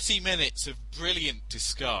 30 minutes of brilliant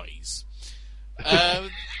disguise,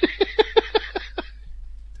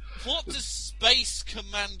 what does Space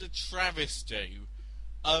Commander Travis do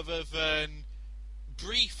other than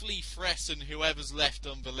briefly threaten whoever's left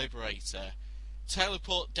on the Liberator,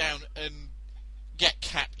 teleport down and get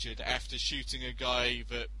captured after shooting a guy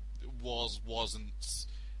that wasn't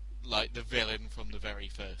like the villain from the very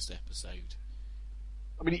first episode.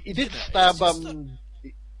 I mean, he did You know, stab. it's just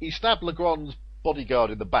He stabbed Legrand's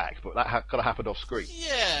bodyguard in the back, but that kind of happened off screen.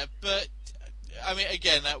 Yeah, but I mean,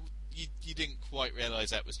 again, that you didn't quite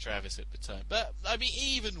realise that was Travis at the time. But I mean,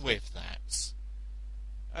 even with that,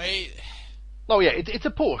 Oh yeah, it's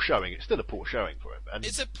a poor showing. It's still a poor showing for him. And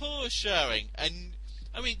it's a poor showing. And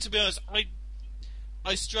I mean, to be honest,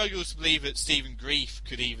 I struggle to believe that Stephen Grief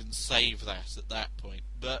could even save that at that point.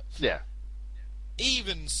 But yeah,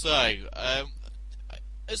 even so,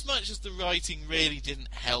 as much as the writing really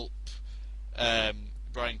didn't help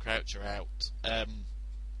Brian Croucher out, I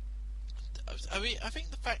mean, I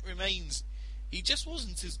think the fact remains he just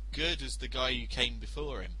wasn't as good as the guy who came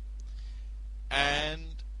before him,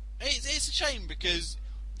 and it's a shame because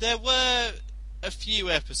there were a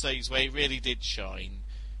few episodes where he really did shine.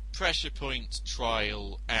 Pressure Point,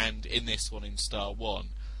 Trial, and in this one in Star One.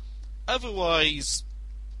 Otherwise,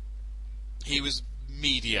 he was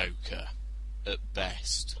mediocre at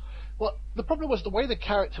best. well, the problem was the way the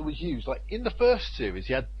character was used. Like in the first series,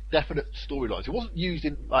 he had definite storylines. It wasn't used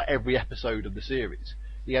in like every episode of the series.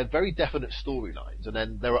 He had very definite storylines, and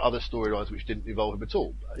then there were other storylines which didn't involve him at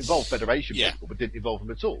all. Involved Federation people, but didn't involve him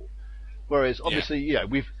at all. Whereas, obviously, you know,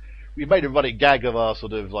 we've made a running gag of our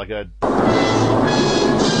sort of like a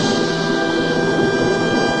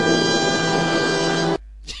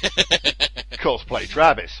cosplay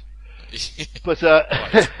Travis. But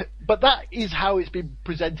but that is how it's been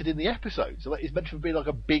presented in the episode. So it's meant to be like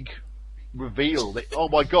a big reveal that, oh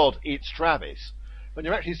my god, it's Travis. When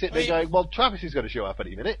you're actually sitting there going, well, Travis is going to show up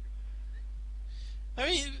any minute. I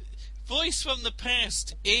mean, Voice from the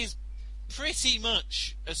Past is pretty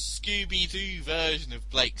much a Scooby-Doo version of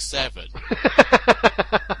Blake Seven.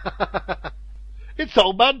 It's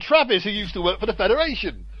old man Travis who used to work for the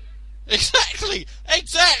Federation. Exactly!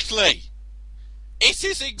 It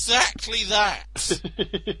is exactly that!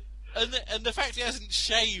 and the fact he hasn't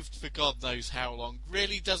shaved for God knows how long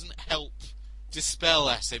really doesn't help dispel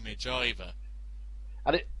that image either.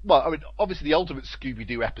 And well, I mean, obviously the ultimate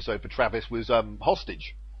Scooby-Doo episode for Travis was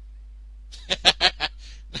Hostage.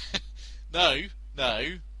 No.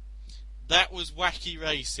 That was Wacky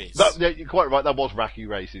Races. Yeah, you're quite right, that was Wacky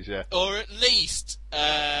Races, yeah. Or at least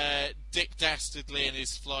Dick Dastardly and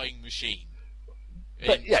his flying machine.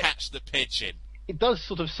 But, yeah, Catch the Pigeon. It does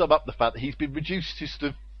sort of sum up the fact that he's been reduced to sort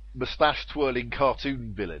of moustache-twirling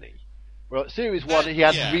cartoon villainy. Well, Series 1, he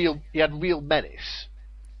had real menace.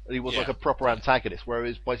 And he was like a proper antagonist,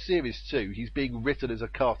 whereas by Series 2, he's being written as a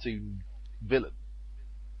cartoon villain.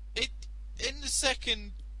 In the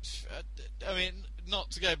second... I mean, not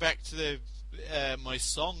to go back to my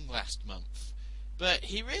song last month, but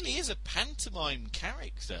he really is a pantomime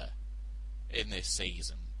character in this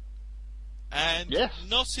season. And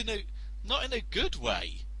not in a good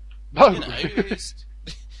way. No. You know,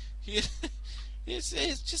 it's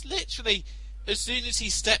just literally, as soon as he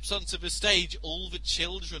steps onto the stage, all the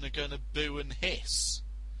children are going to boo and hiss.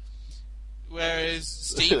 Whereas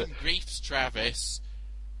Stephen Grief's Travis,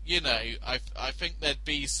 you know, I think there'd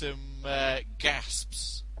be some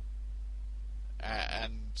gasps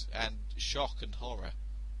and shock and horror.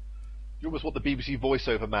 You almost want the BBC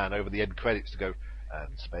voiceover man over the end credits to go,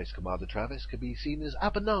 and Space Commander Travis can be seen as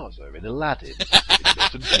Abanazar in Aladdin.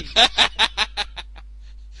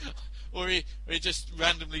 Or he just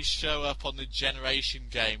randomly show up on the Generation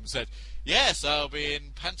Games and, yes, I'll be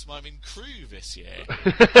in Pantomime in Crew this year.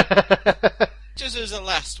 Just as a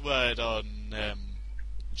last word on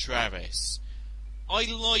Travis, I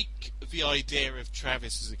like the idea of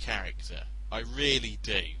Travis as a character. I really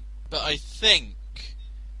do. But I think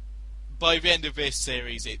by the end of this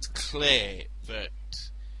series it's clear that,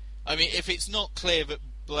 I mean, if it's not clear that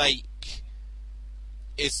Blake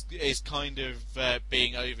is kind of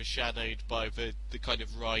being overshadowed by the kind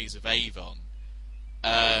of rise of Avon,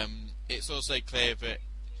 it's also clear that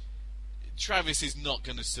Travis is not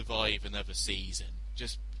going to survive another season,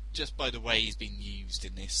 just by the way he's been used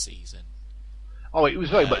in this season. Oh, it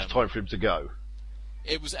was very much time for him to go.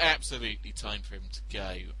 It was absolutely time for him to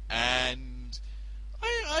go, and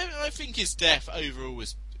I think his death overall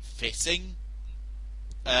was fitting,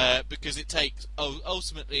 because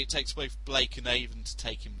ultimately it takes both Blake and Avon to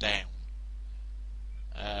take him down.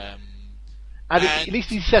 And at least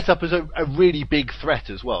he's set up as a really big threat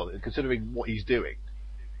as well, considering what he's doing.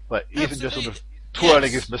 But he isn't just sort of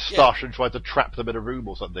twirling his moustache and trying to trap them in a room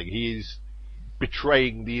or something. He is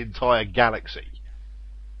betraying the entire galaxy.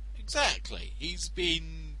 Exactly. He's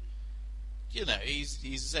been he's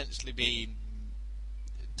essentially been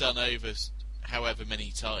done over however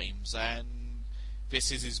many times, and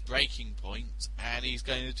this is his breaking point, and he's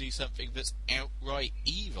going to do something that's outright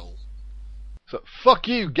evil. So, fuck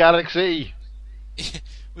you, Galaxy!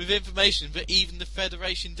 With information that even the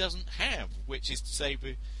Federation doesn't have, which is to say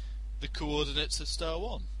the coordinates of Star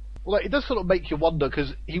 1. Well, it does sort of make you wonder,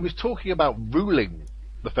 because he was talking about ruling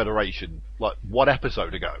the Federation, like, one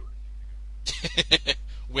episode ago.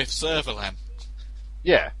 With Servalan.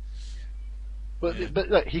 Yeah. But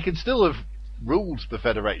look, he could still have ruled the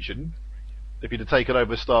Federation if he'd have taken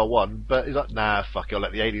over Star 1, but he's like, nah, fuck it, I'll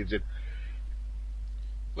let the aliens in.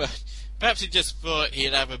 Well, perhaps he just thought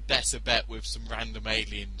he'd have a better bet with some random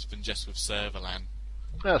aliens than just with Servalan.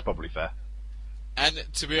 That's probably fair. And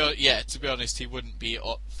to be honest, he wouldn't be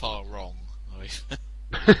far wrong.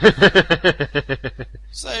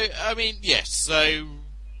 So, I mean, yes, so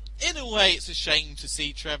in a way it's a shame to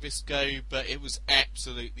see Travis go, but it was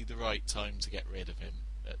absolutely the right time to get rid of him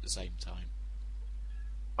at the same time.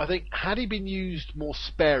 I think, had he been used more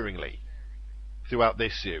sparingly throughout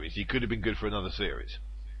this series, he could have been good for another series.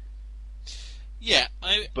 Yeah,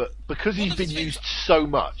 but because he's been used so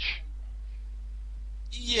much...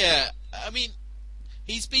 Yeah, I mean,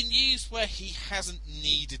 he's been used where he hasn't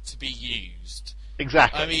needed to be used.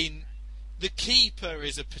 Exactly. I mean, the Keeper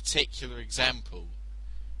is a particular example.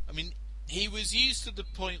 I mean, he was used to the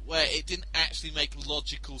point where it didn't actually make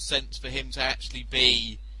logical sense for him to actually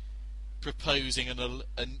be proposing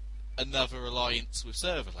another alliance with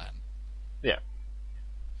Servalan. Yeah.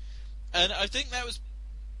 And I think that was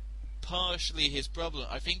partially his problem.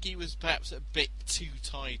 I think he was perhaps a bit too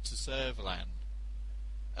tied to Servalan.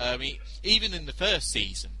 I mean, even in the first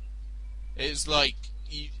season, it was like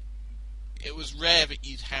it was rare that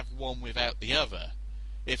you'd have one without the other.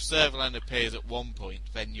 If Servalan appears at one point,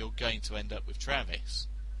 then you're going to end up with Travis.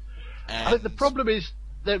 And I think the problem is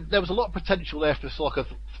there was a lot of potential there for sort of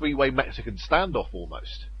like a three-way Mexican standoff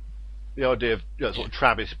almost. The idea of sort of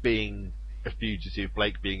Travis being a fugitive,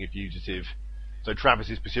 Blake being a fugitive. So Travis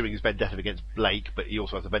is pursuing his vendetta against Blake, but he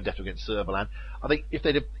also has a vendetta against Servalan. I think if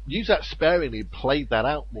they'd have used that sparingly and played that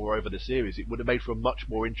out more over the series, it would have made for a much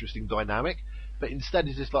more interesting dynamic. But instead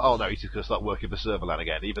it's just like, oh no, he's just going to start working for Servalan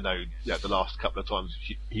again, even though the last couple of times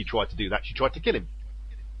he tried to do that, she tried to kill him.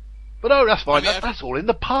 But no, that's fine. I mean, that's all in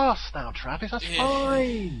the past now, Travis. That's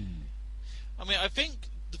fine. I mean, I think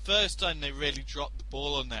the first time they really dropped the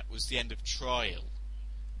ball on that was the end of Trial.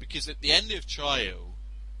 Because at the end of Trial,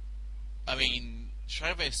 I mean,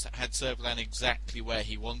 Travis had Servalan exactly where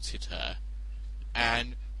he wanted her,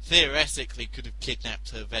 and theoretically could have kidnapped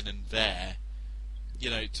her then and there,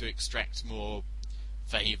 to extract more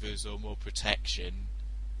favours or more protection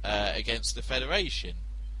against the Federation.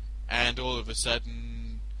 And all of a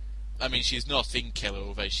sudden, I mean, she's not in Killer,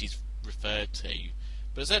 although she's referred to,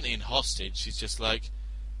 but certainly in Hostage, she's just like,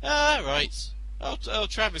 right, oh,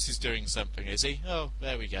 Travis is doing something, is he? Oh,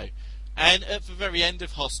 there we go. And at the very end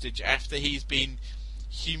of Hostage, after he's been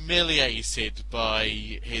humiliated by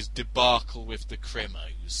his debacle with the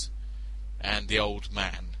Crimos and the old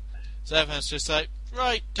man, Servalan's just like,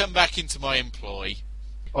 right, come back into my employ.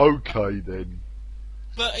 Okay, then.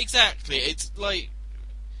 But exactly, it's like,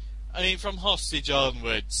 I mean, from Hostage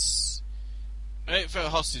onwards,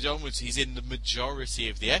 he's in the majority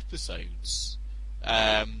of the episodes.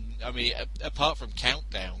 I mean, apart from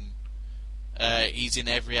Countdown, he's in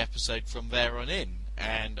every episode from there on in,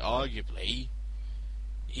 and arguably,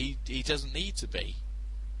 he doesn't need to be,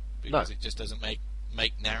 because it just doesn't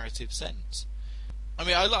make narrative sense. I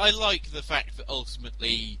mean, I like the fact that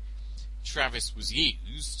ultimately Travis was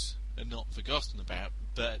used and not forgotten about,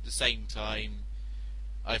 but at the same time,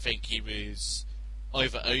 I think he was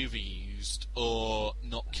either overused or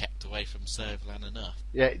not kept away from Servalan enough.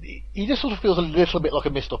 Yeah, he just sort of feels a little bit like a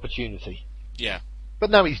missed opportunity. Yeah.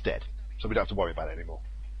 But now he's dead, so we don't have to worry about it anymore.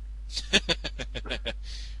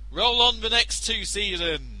 Roll on the next 2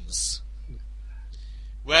 seasons.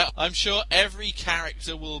 Well, I'm sure every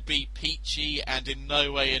character will be peachy and in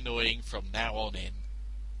no way annoying from now on in.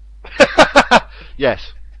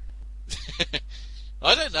 Yes.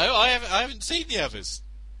 I don't know. I haven't seen the others.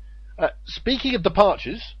 Speaking of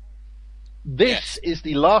departures, this is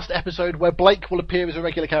the last episode where Blake will appear as a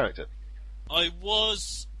regular character. I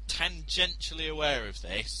was tangentially aware of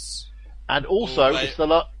this. And also, it's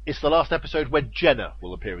the last episode where Jenna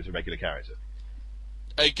will appear as a regular character.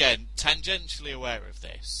 Again, tangentially aware of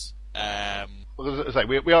this. Well, as I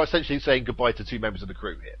say, we are essentially saying goodbye to 2 members of the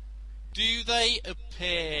crew here. Do they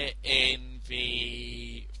appear in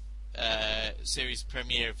the series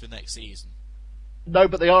premiere of the next season? No,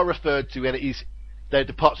 but they are referred to, and their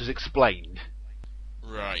departures explained.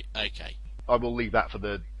 Right, okay. I will leave that for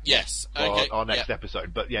the Yes. for Okay. our next yeah.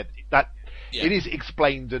 episode. But yeah, Yeah. it is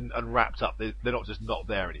explained and wrapped up. They're not just not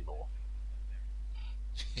there anymore.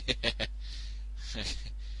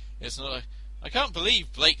 It's not. I can't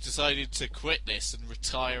believe Blake decided to quit this and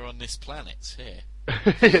retire on this planet. Here.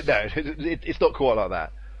 No, it's not quite like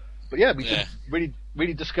that. But yeah, we Yeah. should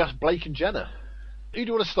really discuss Blake and Jenna. Who do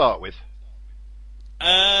you want to start with?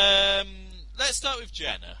 Let's start with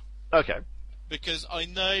Jenna, Okay. because I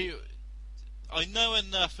know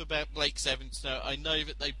enough about Blake Seven to know I know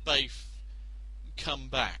that they both come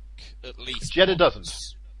back at least. Jenna once.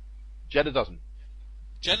 doesn't. Jenna doesn't.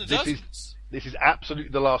 Jenna This doesn't. This is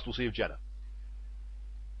absolutely the last we'll see of Jenna.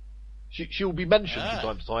 She will be mentioned from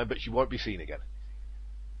time to time, but she won't be seen again.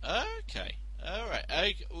 Okay. All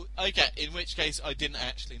right. Okay. In which case, I didn't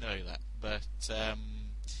actually know that, but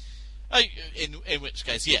in which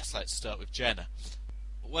case, yes. Let's start with Jenna.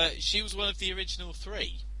 Well, she was one of the original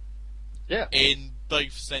three. Yeah. In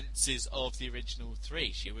both senses of the original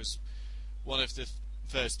three, she was one of the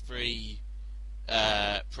first three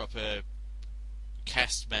proper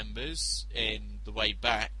cast members in The Way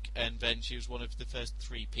Back, and then she was one of the first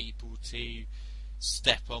three people to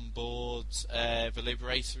step on board the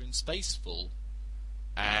Liberator and Spacefall.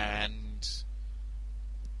 And,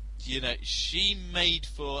 she made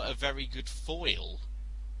for a very good foil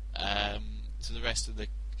to the rest of the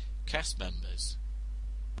cast members.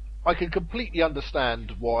 I can completely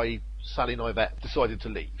understand why Sally Knivet decided to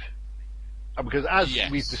leave. And because as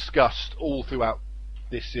Yes. we've discussed all throughout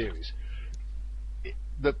this series,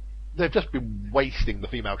 they've just been wasting the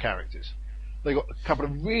female characters. They've got a couple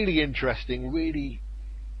of really interesting, really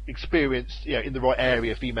experienced, in the right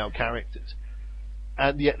area female characters.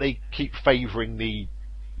 And yet they keep favouring the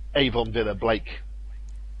Avon Villa Blake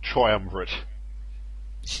triumvirate.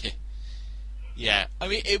 Yeah, I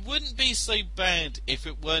mean, it wouldn't be so bad if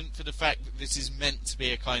it weren't for the fact that this is meant to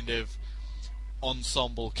be a kind of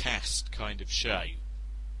ensemble cast kind of show.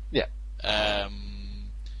 Yeah.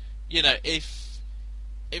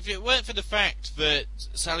 If it weren't for the fact that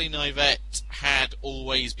Sally Knivet had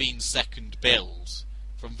always been second billed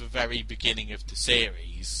from the very beginning of the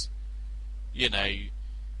series, you'd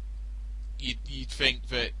think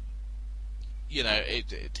that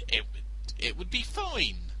it would be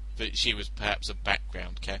fine that she was perhaps a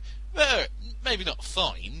background character. Well, maybe not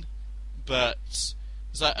fine, but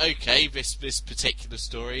it's like, okay, this particular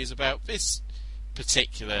story is about this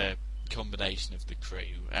particular combination of the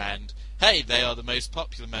crew, and hey, they are the most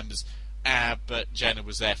popular members. But Jenna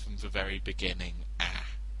was there from the very beginning.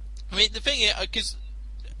 I mean, the thing is, because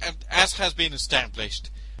as has been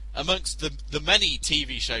established amongst the many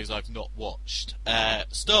TV shows I've not watched,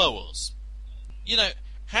 Star Wars,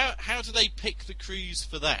 how do they pick the crews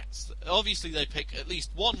for that? Obviously, they pick at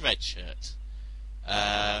least one red shirt,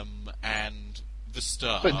 and the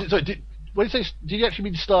star. But when you say, did you actually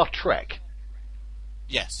mean Star Trek?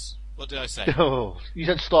 Yes. What did I say? Oh, you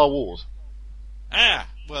said Star Wars.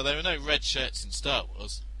 Well, there were no red shirts in Star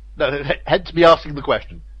Wars. No, hence me asking the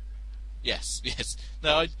question. Yes.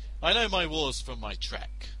 No, I know my wars from my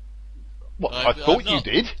Trek. What, I thought you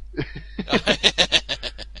did.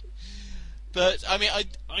 But I mean,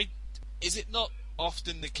 is it not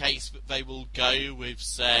often the case that they will go with,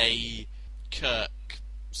 say, Kirk,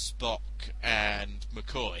 Spock, and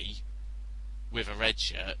McCoy with a red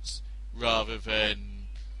shirt, rather than,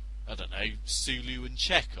 I don't know, Sulu and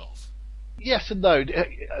Chekhov? Yes and no.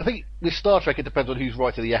 I think with Star Trek it depends on who's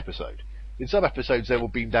writing the episode. In some episodes they will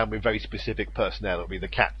beam down with very specific personnel. It'll be the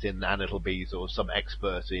captain, and it'll be sort of some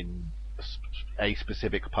expert in a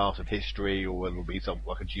specific part of history, or it'll be some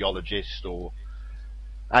like a geologist,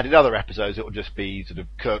 and in other episodes it'll just be sort of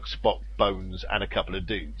Kirk, Spock, Bones, and a couple of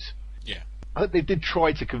dudes. Yeah. I think they did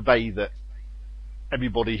try to convey that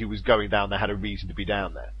everybody who was going down there had a reason to be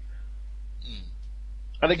down there.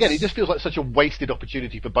 And again, it just feels like such a wasted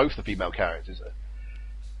opportunity for both the female characters.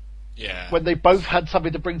 Yeah. When they both had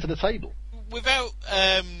something to bring to the table. Without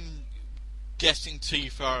getting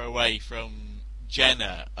too far away from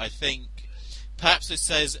Jenna, I think perhaps this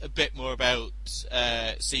says a bit more about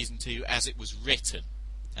Season 2 as it was written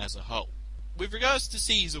as a whole. With regards to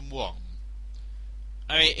Season 1,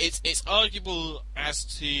 I mean, it's arguable as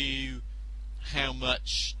to how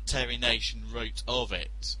much Terry Nation wrote of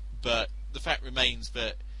it, but the fact remains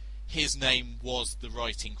that his name was the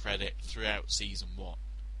writing credit throughout Season 1.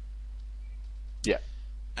 Yeah.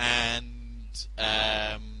 And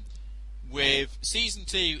with Season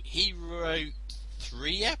 2, he wrote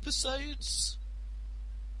 3 episodes?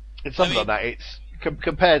 It's something like that. It's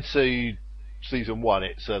compared to Season 1,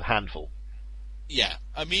 it's a handful. Yeah,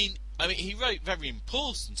 I mean, he wrote very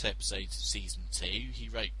important episodes of Season 2. He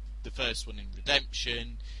wrote the first one in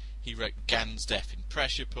Redemption. He wrote Gan's Death in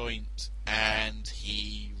Pressure Point, and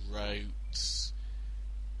he wrote.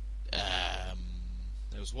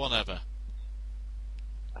 There was one other.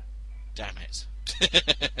 Damn it!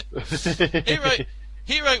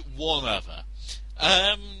 he wrote one other,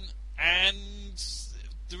 and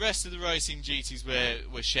the rest of the writing duties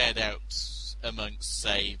were shared out amongst,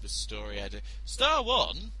 say, the story editor. Star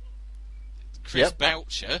One, Chris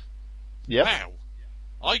Boucher. Yep. Wow,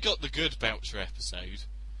 I got the good Boucher episode.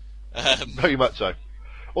 Very much so.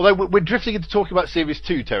 Although we're drifting into talking about Series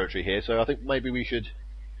 2 territory here, so I think maybe we should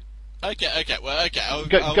Okay.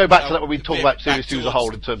 go back to that when we talk about Series 2 as a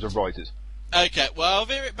whole in terms of writers. Okay, well, I'll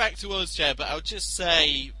veer it back towards Chair, but I'll just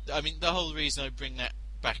say, I mean, the whole reason I bring that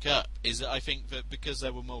back up is that I think that because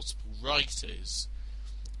there were multiple writers,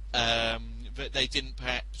 that they didn't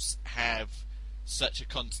perhaps have such a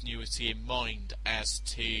continuity in mind as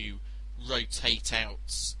to rotate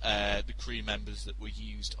out the crew members that were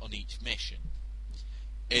used on each mission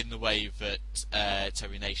in the way that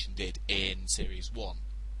Terry Nation did in Series 1.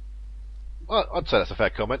 Well, I'd say that's a fair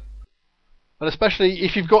comment. And especially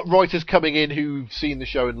if you've got writers coming in who've seen the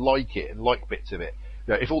show and like it and like bits of it.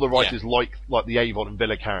 You know, if all the writers like the Avon and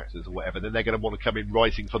Villa characters or whatever, then they're going to want to come in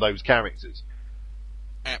writing for those characters.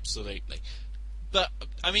 Absolutely. But,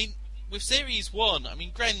 I mean, with Series 1, I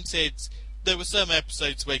mean, granted, there were some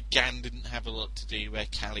episodes where Gan didn't have a lot to do, where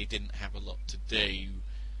Callie didn't have a lot to do,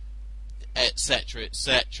 etc.,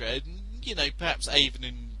 etc. And, you know, perhaps Avon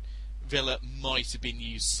and Villa might have been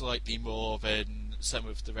used slightly more than some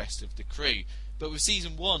of the rest of the crew. But with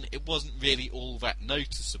Season 1, it wasn't really all that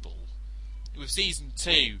noticeable. With Season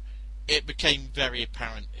 2, it became very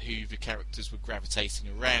apparent who the characters were gravitating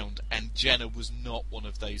around, and Jenna was not one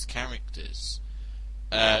of those characters.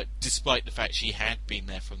 Despite the fact she had been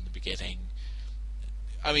there from the beginning.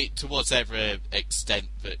 I mean, to whatever extent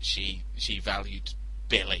that she valued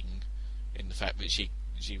billing, in the fact that she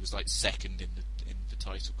was like second in the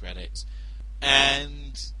title credits.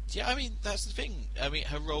 And yeah, I mean, that's the thing. I mean,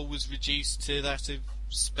 her role was reduced to that of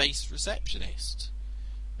space receptionist.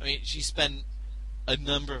 I mean, she spent a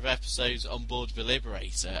number of episodes on board the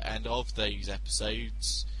Liberator, and of those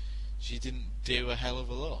episodes, she didn't do a hell of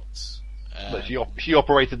a lot. But she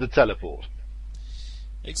operated the teleport.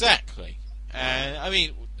 Exactly. I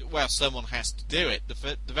mean, well, someone has to do it.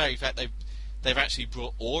 The very fact they've actually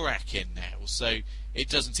brought Aurak in now, so it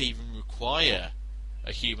doesn't even require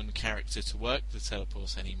a human character to work the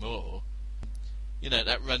teleport anymore. You know,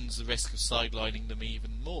 that runs the risk of sidelining them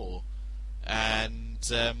even more. And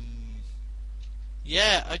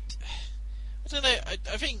yeah, I don't know.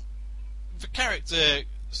 I think the character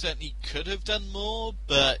certainly could have done more,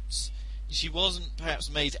 but she wasn't perhaps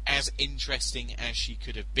made as interesting as she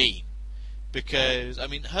could have been. Because, I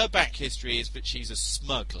mean, her back history is that she's a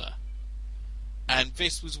smuggler. And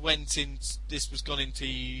this was gone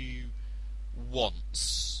into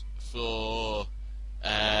once for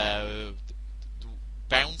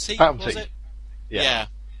Bounty, was it? Yeah.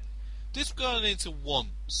 This gone into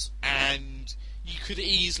once, and you could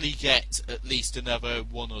easily get at least another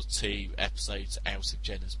 1 or 2 episodes out of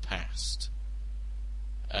Jenna's past.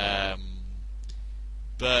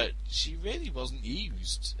 But she really wasn't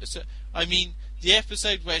used. So, I mean, the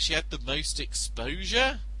episode where she had the most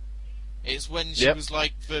exposure is when she was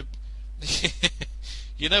like the...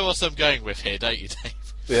 You know what I'm going with here, don't you,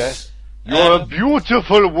 Dave? Yeah. You're a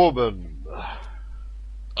beautiful woman.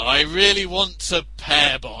 I really want to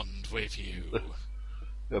pair bond with you.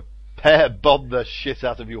 Pair bond the shit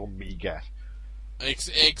out of your megat.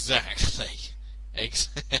 Exactly.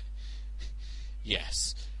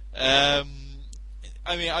 Yes.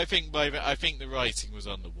 I mean, I think the writing was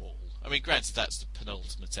on the wall. I mean, granted, that's the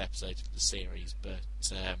penultimate episode of the series, but.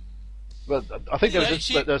 Well, I think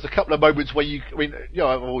there's a couple of moments where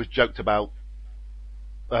I've always joked about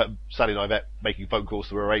Sally Nyvette making phone calls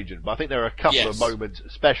to her agent, but I think there are a couple of moments,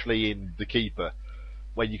 especially in The Keeper,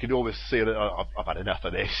 where you can almost see that I've had enough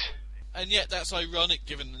of this. And yet, that's ironic,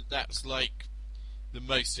 given that that's like the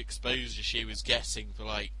most exposure she was getting for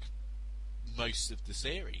like most of the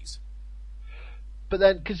series. But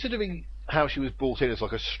then, considering how she was brought in as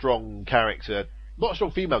like a strong character, not a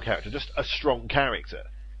strong female character, just a strong character.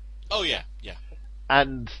 Oh yeah.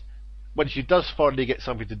 And when she does finally get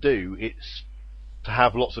something to do, it's to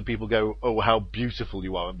have lots of people go, "Oh, how beautiful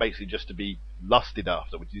you are," and basically just to be lusted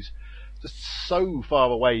after, which is just so far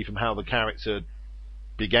away from how the character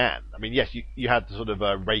began. I mean, yes, you had the sort of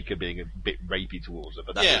Raker being a bit rapey towards her,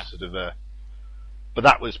 but that was sort of but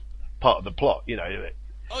that was part of the plot, you know.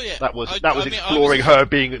 Oh yeah, that was exploring her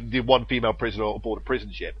being the one female prisoner aboard a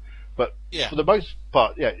prison ship. But for the most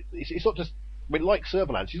part, it's not just I mean, like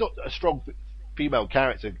Servalan, she's not a strong female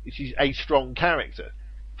character. She's a strong character.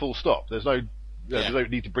 Full stop. There's no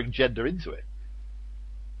need to bring gender into it.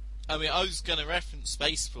 I mean, I was going to reference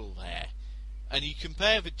Spacefall there, and you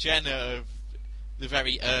compare the Jenna of the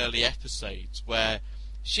very early episodes where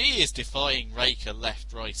she is defying Raker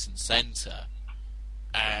left, right, and centre,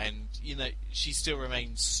 and she still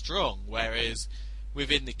remains strong. Whereas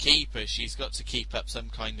within the Keeper, she's got to keep up some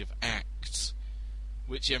kind of act,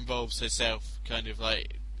 which involves herself kind of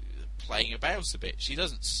like playing about a bit. She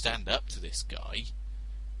doesn't stand up to this guy.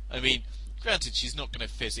 I mean, granted, she's not going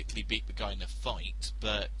to physically beat the guy in a fight,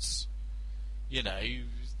 but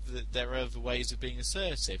there are other ways of being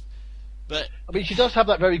assertive. But I mean, she does have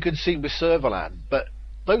that very good scene with Servalan, but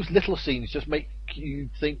those little scenes just make you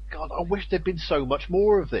think, God, I wish there'd been so much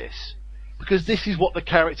more of this, because this is what the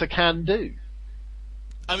character can do.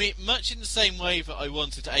 I mean, much in the same way that I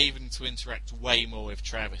wanted Avon to interact way more with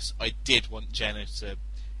Travis, I did want Jenna to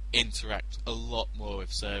interact a lot more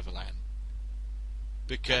with Servalan.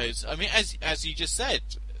 Because, I mean, as you just said,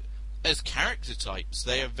 as character types,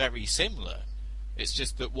 they are very similar. It's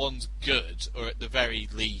just that one's good, or at the very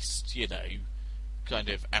least, kind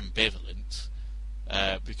of ambivalent,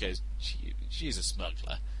 because she's a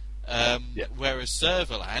smuggler. Whereas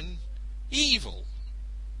Servalan, evil.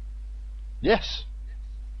 Yes.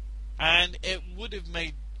 And it would have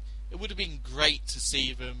been great to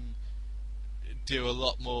see them do a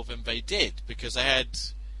lot more than they did, because they had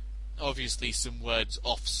obviously some words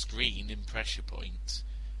off screen in Pressure Point,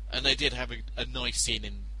 and they did have a nice scene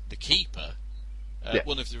in The Keeper.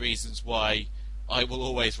 One of the reasons why I will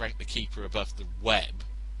always rank The Keeper above The Web,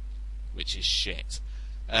 which is shit.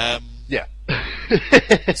 So,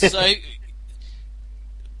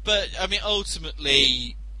 but I mean,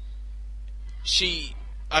 ultimately,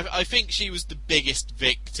 I think she was the biggest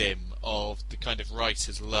victim of the kind of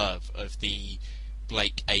writer's love of the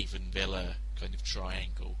Blake Avon Villa kind of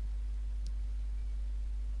triangle.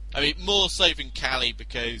 I mean, more so than Callie,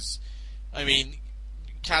 because, I mean,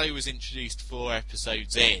 Callie was introduced 4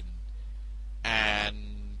 episodes in,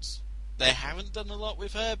 and they haven't done a lot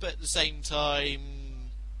with her, but at the same time,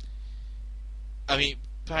 I mean,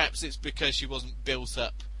 perhaps it's because she wasn't built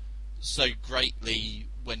up so greatly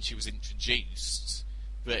when she was introduced,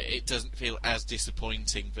 but it doesn't feel as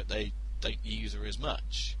disappointing that they don't use her as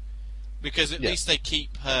much. Because at least they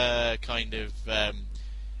keep her kind of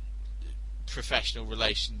professional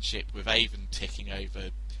relationship with Avon ticking over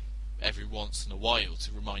every once in a while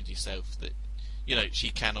to remind yourself that, she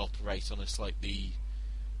can operate on a slightly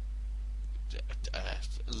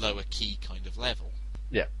lower key kind of level.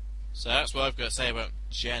 Yeah. So that's what I've got to say about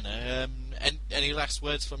Jenna. Any last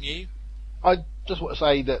words from you? I just want to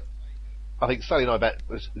say that I think Sally Knight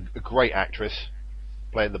was a great actress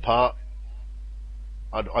playing the part.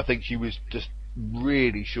 I think she was just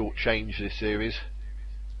really shortchanged this series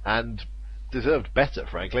and deserved better,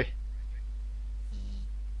 frankly.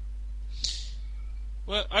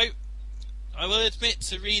 Well, I will admit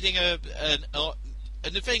to reading and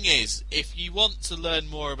the thing is, if you want to learn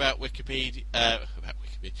more about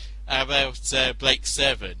about Blake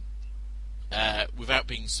Seven without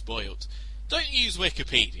being spoilt, don't use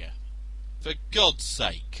Wikipedia, for God's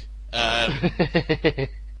sake. The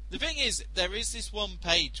thing is, there is this one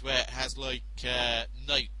page where it has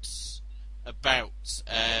notes about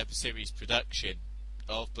the series production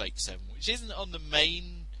of Blake Seven, which isn't on the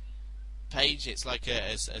main page. It's like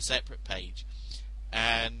a separate page,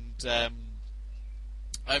 and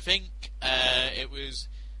I think it was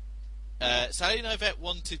Sally Knight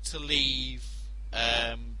wanted to leave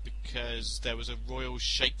because there was a Royal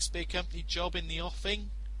Shakespeare Company job in the offing,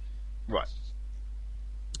 right?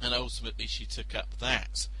 And ultimately she took up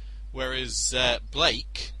that. Whereas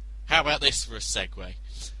Blake, how about this for a segue?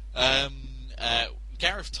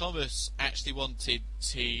 Gareth Thomas actually wanted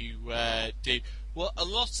to do what a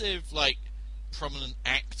lot of prominent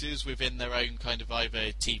actors within their own kind of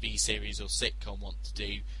either TV series or sitcom want to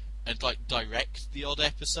do, and direct the odd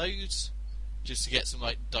episodes, just to get some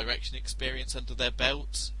direction experience under their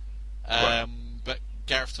belt. Right. But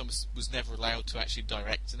Gareth Thomas was never allowed to actually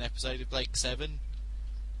direct an episode of Blake Seven.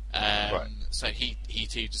 Right. So he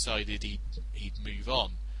too decided he'd move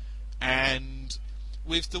on, and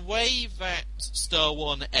with the way that Star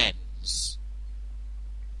One ends,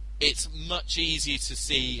 it's much easier to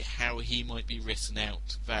see how he might be written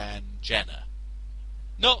out than Jenna.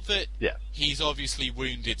 Not that he's obviously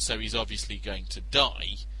wounded, so he's obviously going to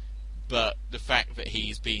die, but the fact that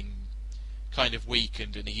he's been kind of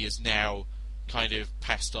weakened and he has now kind of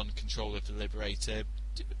passed on control of the Liberator,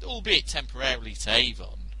 albeit temporarily, to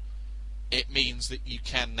Avon. it means that you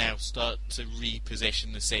can now start to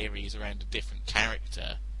reposition the series around a different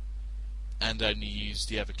character and only use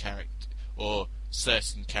the other character or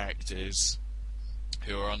certain characters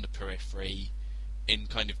who are on the periphery in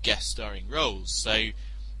kind of guest starring roles. So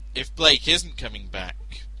if Blake isn't coming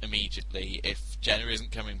back immediately, if Jenna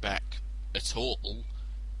isn't coming back at all,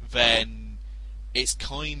 then it's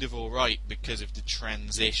kind of alright because of the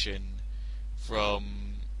transition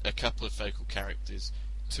from a couple of focal characters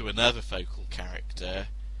to another focal character.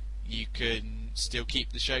 You can still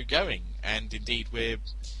keep the show going, and indeed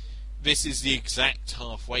this is the exact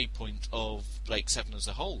halfway point of Blake 7 as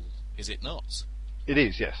a whole, is it not? It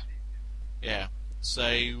is, yes. Yeah. So,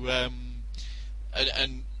 and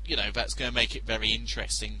you know, that's going to make it very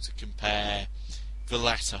interesting to compare the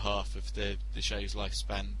latter half of the show's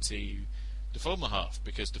lifespan to the former half,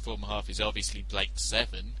 because the former half is obviously Blake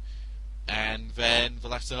 7, and then the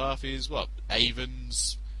latter half is what?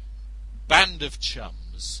 Avon's band of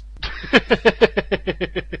chums.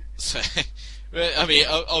 So, I mean,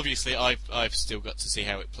 obviously, I've still got to see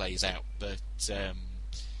how it plays out, but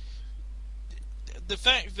the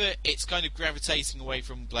fact that it's kind of gravitating away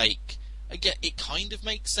from Blake, again, it kind of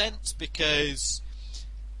makes sense, because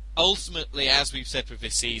ultimately, as we've said with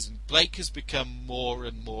this season, Blake has become more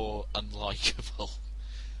and more unlikable,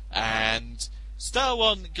 and Star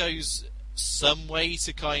One goes some way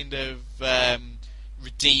to kind of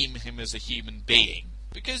redeem him as a human being.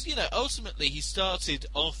 Because, you know, ultimately he started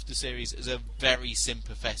off the series as a very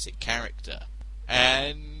sympathetic character.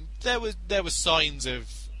 And there were signs of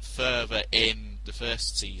fervour in the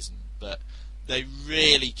first season, but they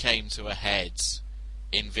really came to a head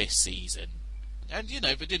in this season. And, you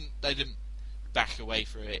know, they didn't back away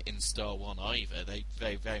from it in Star One either. They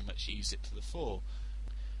very, very much used it to the fore.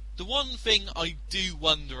 The one thing I do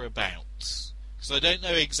wonder about, because I don't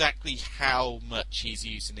know exactly how much he's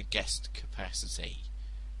used in a guest capacity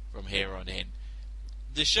from here on in.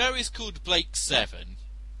 The show is called Blake 7.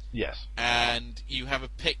 Yes. And you have a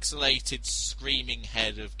pixelated screaming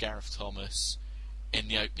head of Gareth Thomas in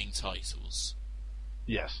the opening titles.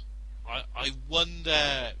 Yes. I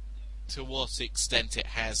wonder to what extent it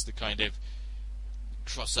has the kind of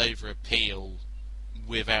crossover appeal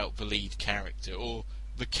without the lead character, or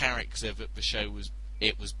the character that the show was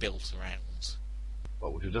built around.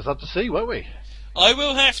 Well, we'll just have to see, won't we? I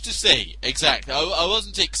will have to see, exactly. I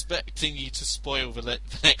wasn't expecting you to spoil the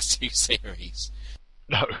next two series.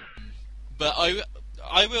 No. But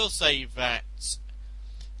I will say that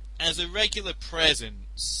as a regular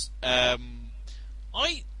presence,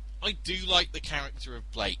 I do like the character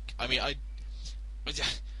of Blake. I mean,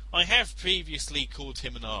 I have previously called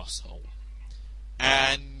him an arsehole,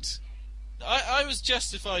 and I was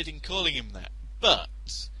justified in calling him that,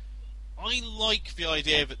 but I like the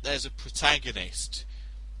idea that there's a protagonist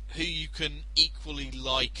who you can equally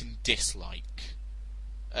like and dislike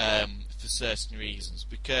for certain reasons,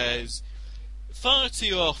 because far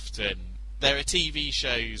too often there are TV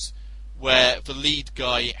shows where the lead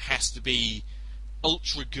guy has to be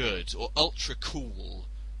ultra good or ultra cool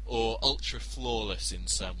or ultra flawless in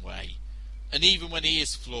some way, and even when he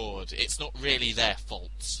is flawed, it's not really their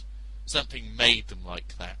fault. Something made them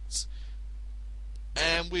like that.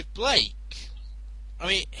 And with Blake, I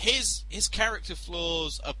mean, his character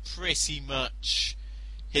flaws are pretty much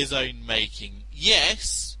his own making.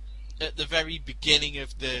 Yes, at the very beginning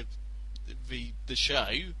of the show,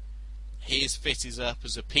 he is fitted up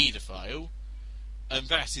as a paedophile, and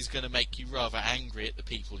that is going to make you rather angry at the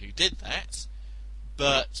people who did that.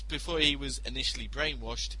 But before he was initially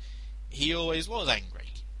brainwashed, he always was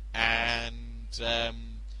angry, and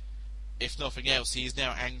if nothing else, he is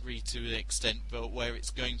now angry to an extent where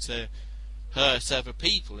it's going to hurt other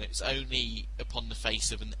people. It's only upon the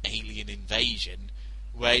face of an alien invasion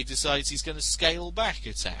where he decides he's going to scale back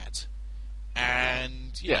a tad.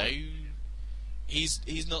 And, you know,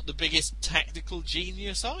 he's not the biggest tactical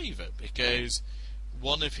genius either, because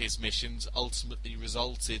one of his missions ultimately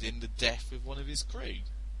resulted in the death of one of his crew.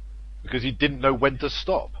 Because he didn't know when to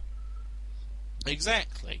stop.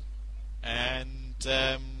 Exactly. And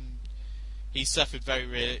he suffered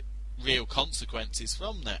very real consequences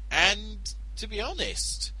from that. And to be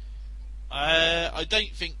honest, I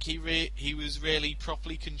don't think he was really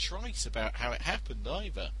properly contrite about how it happened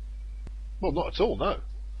either. Well, not at all, no.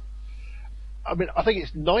 I mean, I think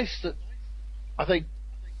it's nice that it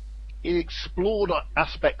explored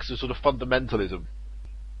aspects of sort of fundamentalism,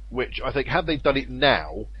 which I think, had they done it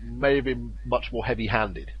now, may have been much more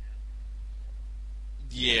heavy-handed.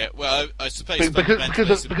 Yeah, well, I suppose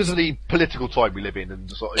because of the political time we live in,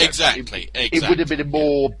 and sort of, exactly. It would have been a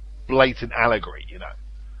more blatant allegory, you know.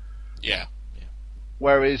 Yeah.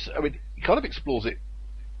 Whereas, I mean, he kind of explores it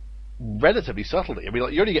relatively subtly. I mean,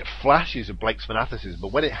 like, you only get flashes of Blake's fanaticism,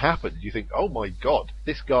 but when it happens, you think, oh my god,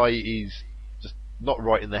 this guy is just not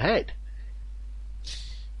right in the head.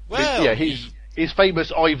 Well, yeah, his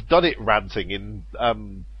famous "I've done it" ranting in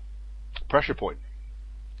Pressure Point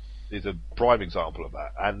is a prime example of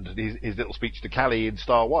that, and his little speech to Callie in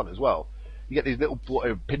Star One as well. You get these little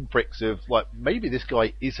pinpricks of, like, maybe this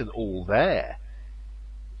guy isn't all there.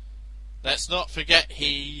 let's not forget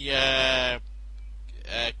he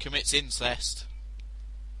commits incest.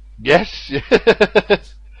 Yes.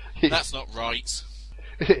 That's not right.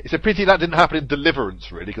 It's a pity that didn't happen in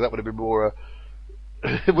Deliverance, really, because that would have been more.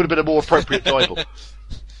 It would have been a more appropriate title.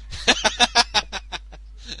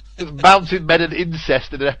 There's mountain men and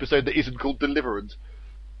incest in an episode that isn't called Deliverance.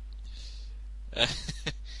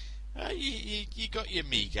 You got your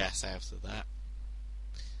me gas out of that.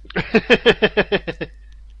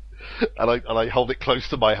 and I hold it close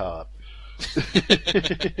to my heart.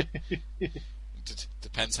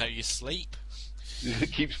 Depends how you sleep.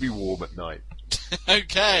 It keeps me warm at night.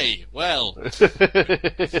 Okay, well.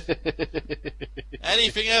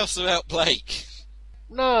 Anything else about Blake?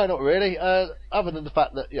 No, not really. Other than the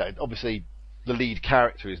fact that, obviously the lead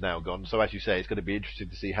character is now gone, so as you say, it's going to be interesting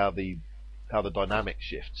to see how the dynamic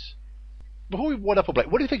shifts. Before we wind up on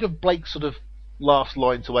Blake, what do you think of Blake's sort of last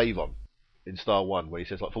line to Avon in Star One, where he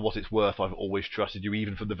says, like, "For what it's worth, I've always trusted you,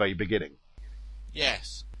 even from the very beginning"?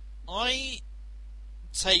 Yes. I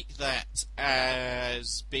take that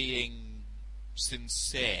as being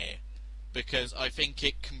sincere, because I think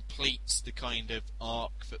it completes the kind of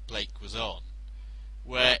arc that Blake was on,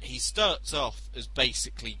 where he starts off as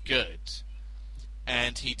basically good,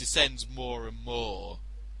 and he descends more and more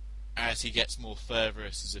as he gets more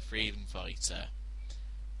fervorous as a freedom fighter.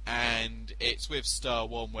 And it's with Star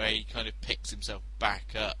One where he kind of picks himself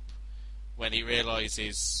back up when he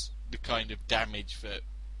realises the kind of damage that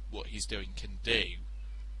what he's doing can do.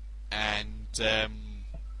 And,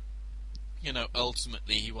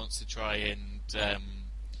 ultimately he wants to try and,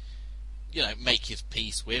 make his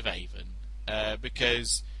peace with Avon.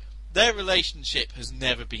 Because their relationship has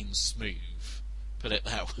never been smooth, put it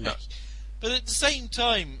that way. No. But at the same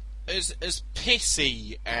time, as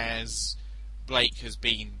pissy as Blake has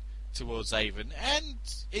been towards Avon, and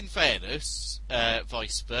in fairness,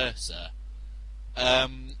 vice versa,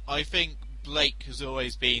 I think Blake has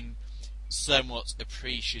always been somewhat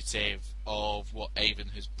appreciative of what Avon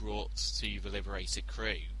has brought to the Liberated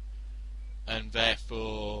crew, and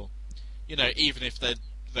therefore, even if they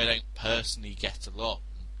don't personally get along,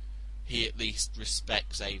 he at least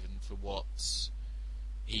respects Avon for what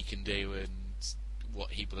he can do and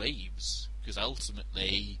what he believes, because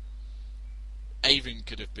ultimately Avon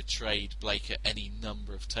could have betrayed Blake at any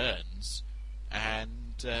number of turns,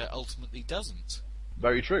 and ultimately doesn't.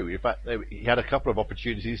 Very true. In fact, he had a couple of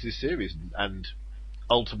opportunities this series and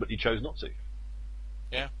ultimately chose not to.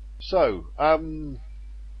 Yeah. So,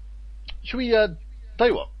 should we tell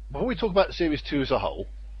you what? Before we talk about Series 2 as a whole,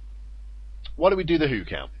 why don't we do the Who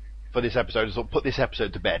count for this episode and sort of put this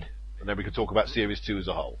episode to bed, and then we can talk about Series 2 as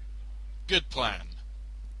a whole. Good plan.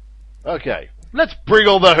 Okay, let's bring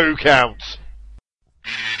on the Who counts.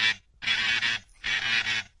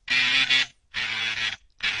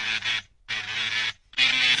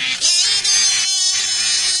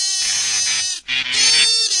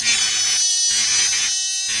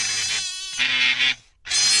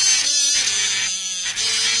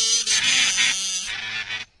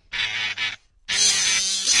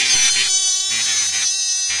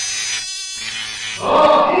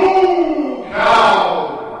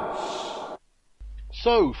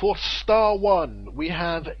 So, for Star One, we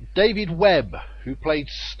have David Webb, who played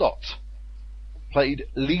Stott, played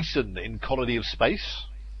Leeson in Colony of Space,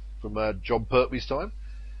 from John Pertwee's time.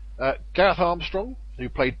 Gareth Armstrong, who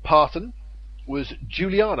played Parton, was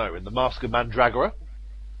Giuliano in The Mask of Mandragora.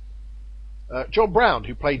 John Brown,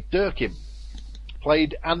 who played Durkin,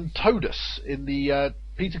 played Antodus in the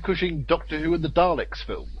Peter Cushing Doctor Who and the Daleks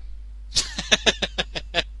film.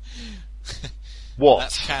 What?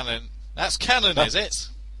 That's canon. That's canon, is it?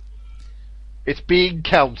 It's being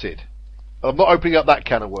counted. I'm not opening up that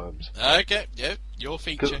can of worms. Okay, yeah, your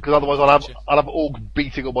feature. Because otherwise I'll have Org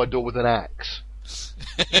beating on my door with an axe.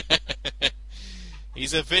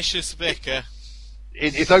 He's a vicious vicar.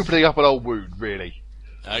 It's opening up an old wound, really.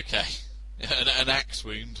 Okay. An axe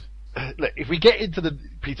wound. Look, if we get into the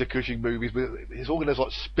Peter Cushing movies, it's all going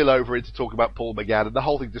to spill over into talking about Paul McGann, and the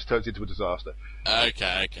whole thing just turns into a disaster.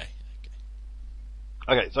 Okay.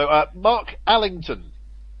 Okay, so Mark Allington,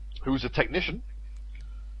 who was a technician,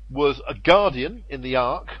 was a Guardian in the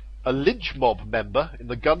Ark, a lynch mob member in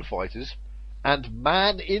the Gunfighters, and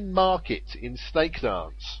Man in Market in Snake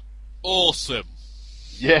Dance. Awesome.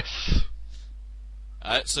 Yes.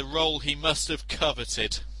 It's a role he must have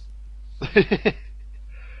coveted.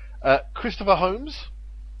 Christopher Holmes,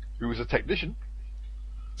 who was a technician,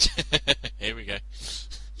 Here we go.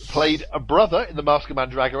 played a brother in The Mask of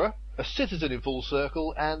Mandragora, a citizen in Full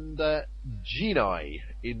Circle, and Genii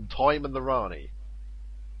in Time and the Rani.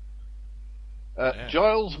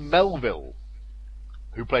 Giles Melville,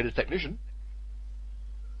 who played a technician,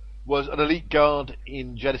 was an elite guard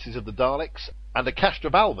in Genesis of the Daleks, and a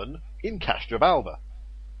Castrovalvan in Castrovalva.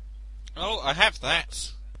 Oh, I have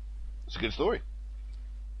that. It's a good story.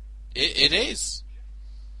 It is.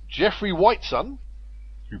 Jeffrey Whiteson,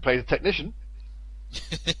 who played a technician,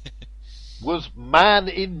 was Man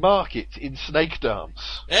in Market in Snake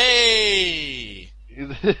Dance. Hey!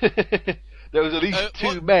 There was at least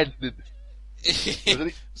two men. There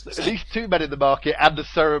was at least two men in the market and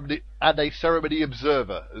a ceremony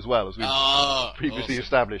observer as well, as we previously awesome.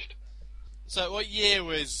 Established. So, what year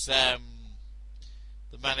was the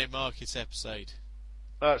Man in Market episode?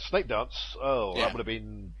 Snake Dance. Yeah. That would have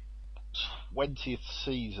been 20th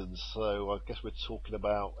season. So I guess we're talking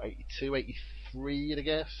about 82, 83, I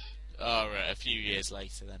guess. Oh, right, a few years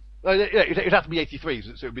later then. No, yeah, it'd have to be 83, so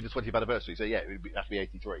it would be the 20th anniversary. So yeah, it would have to be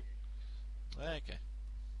 83. Okay.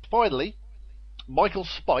 Finally, Michael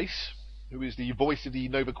Spice, who is the voice of the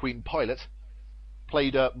Nova Queen pilot,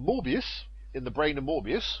 played Morbius in The Brain of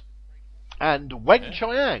Morbius, and Weng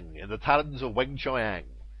Chiang in The Talons of Weng Chiang.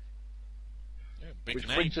 Yeah, big Which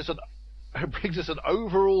name. brings us an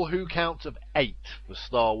overall who count of 8 for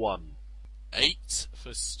Star 1. 8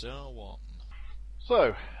 for Star 1.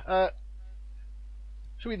 So,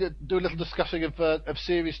 should we do a little discussing of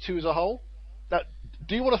Series 2 as a whole? Now,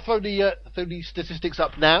 do you want to throw the statistics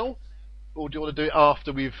up now, or do you want to do it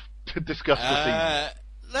after we've discussed the season?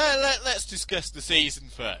 Let's discuss the season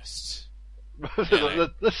first.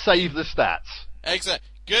 Let's save the stats. Exactly.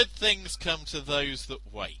 Good things come to those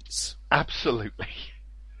that wait. Absolutely.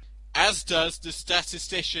 As does the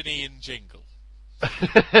statistician Ian Jingle.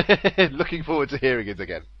 Looking forward to hearing it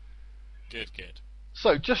again. Good.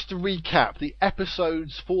 So, just to recap, the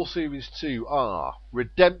episodes for Series 2 are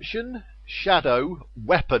Redemption, Shadow,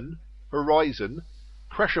 Weapon, Horizon,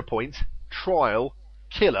 Pressure Point, Trial,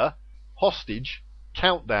 Killer, Hostage,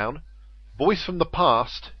 Countdown, Voice from the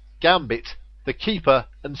Past, Gambit, The Keeper,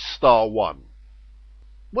 and Star 1.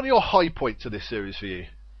 What are your high points of this series for you?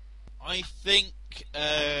 I think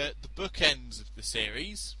the bookends of the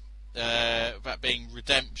series, that being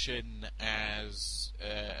Redemption as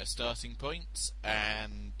a starting point,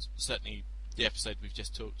 and certainly the episode we've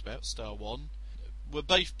just talked about, Star 1, were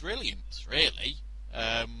both brilliant, really.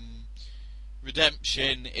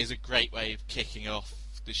 Redemption is a great way of kicking off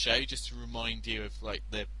the show, just to remind you of like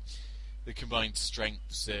the combined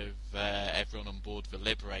strengths of everyone on board the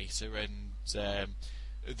Liberator and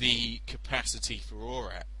the capacity for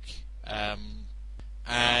Aurak.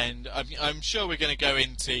 And I'm sure we're going to go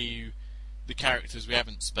into the characters we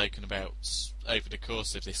haven't spoken about over the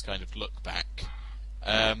course of this kind of look back.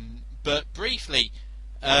 But briefly,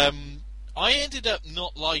 I ended up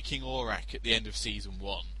not liking Aurak at the end of season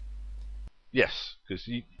 1. Yes, because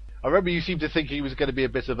I remember you seemed to think he was going to be a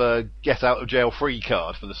bit of a get out of jail free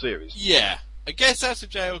card for the series. Yeah, a get out of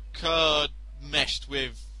jail card meshed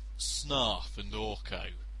with Snarf and Orko.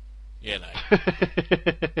 You know.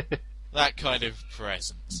 That kind of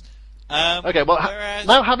presence. Okay, well, whereas...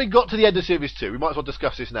 now having got to the end of Series 2, we might as well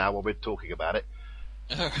discuss this now while we're talking about it.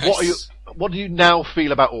 Right. What do you now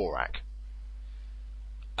feel about Aurak?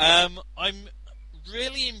 I'm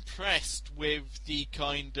really impressed with the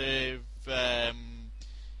kind of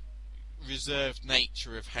reserved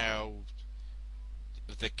nature of how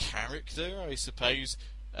the character, I suppose,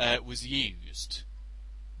 was used.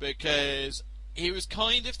 Because he was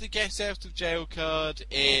kind of the get out of jail card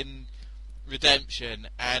in Redemption,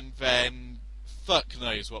 and then fuck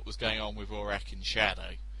knows what was going on with Aurak and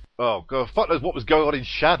Shadow. Oh god, fuck knows what was going on in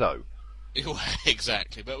Shadow.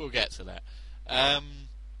 Exactly, but we'll get to that.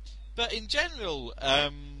 But in general,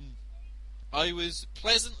 I was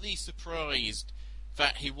pleasantly surprised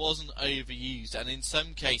that he wasn't overused, and in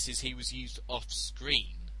some cases he was used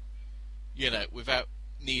off-screen, you know, without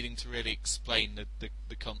needing to really explain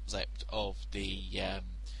the concept of the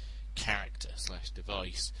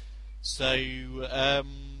character/device. So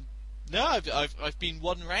no, I've been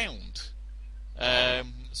one round.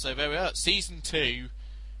 So there we are. Season 2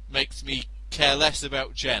 makes me care less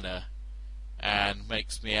about Jenna and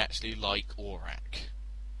makes me actually like Aurak.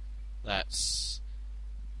 That's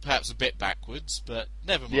perhaps a bit backwards, but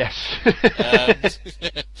never mind. Yes.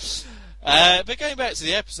 But going back to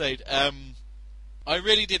the episode, I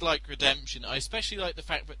really did like Redemption. I especially like the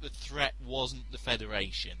fact that the threat wasn't the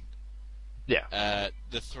Federation. Yeah.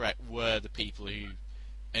 The threat were the people who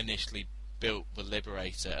initially built the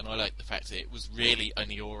Liberator, and I like the fact that it was really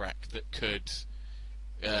only Aurak that could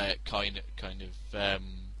kind of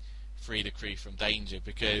free the crew from danger.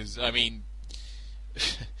 Because I mean,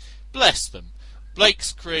 bless them,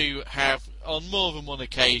 Blake's crew have on more than one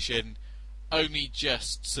occasion only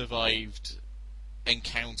just survived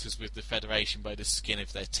encounters with the Federation by the skin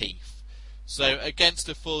of their teeth. So against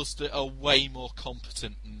a force that are way more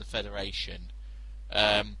competent than the Federation,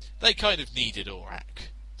 they kind of needed Aurak,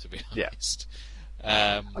 to be honest.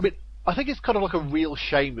 I mean, I think it's kind of like a real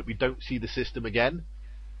shame that we don't see the system again.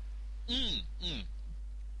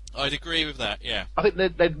 I'd agree with that, yeah. I think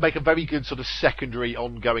they'd make a very good sort of secondary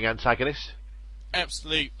ongoing antagonist.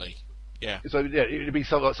 Absolutely. Yeah. So yeah, it'd be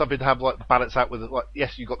something to have like balance out with. Like,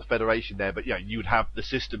 yes, you got the Federation there, but yeah, you would have the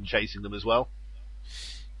system chasing them as well.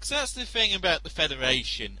 Because that's the thing about the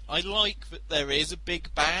Federation. I like that there is a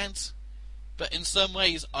big bad, but in some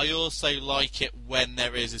ways, I also like it when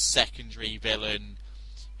there is a secondary villain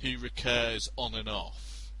who recurs on and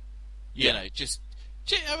off. You know, just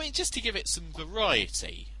to give it some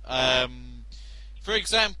variety. For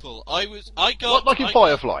example, I got like in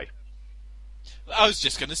Firefly. I was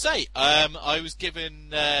just going to say, I was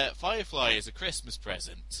given Firefly as a Christmas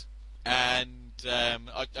present, and I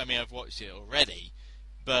mean I've watched it already,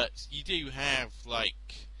 but you do have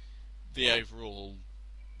like the overall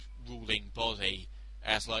ruling body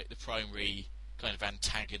as like the primary kind of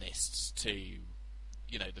antagonists to,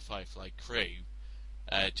 you know, the Firefly crew,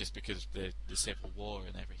 just because of the Civil War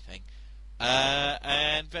and everything,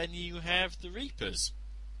 and then you have the Reapers.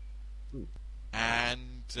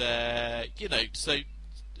 And you know, so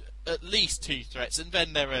at least two threats, and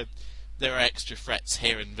then there are extra threats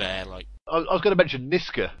here and there. Like I was going to mention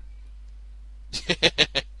Niska.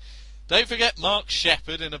 Don't forget Mark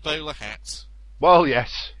Sheppard in a bowler hat. Well,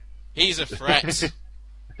 yes, he's a threat.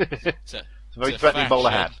 It's a very threatening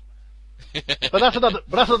bowler hat. But that's another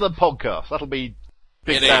podcast. That'll be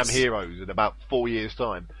Big Damn Heroes in about 4 years'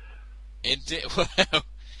 time. Indeed.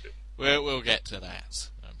 Well, we'll get to that.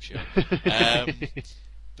 Sure.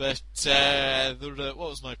 But what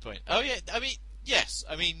was my point? Oh yeah, I mean, yes,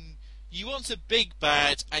 I mean, you want a big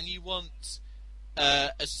bad and you want a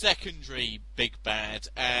secondary big bad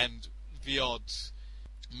and the odd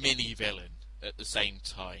mini villain at the same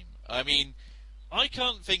time. I mean, I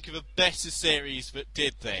can't think of a better series that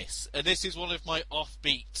did this, and this is one of my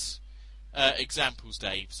offbeat examples,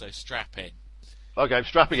 Dave, so strap in. Okay, I'm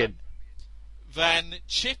strapping in. Than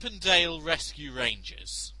Chip and Dale Rescue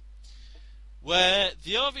Rangers, where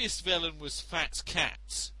the obvious villain was Fat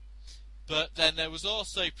Cat, but then there was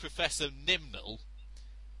also Professor Nimnal,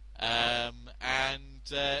 and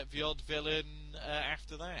the odd villain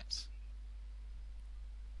after that.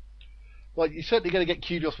 Well, you're certainly going to get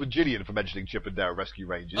kudos with Gillian for mentioning Chip and Dale Rescue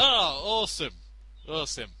Rangers. Oh,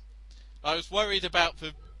 awesome. I was worried about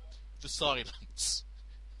the silence.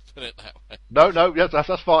 Put it that way. No, yes,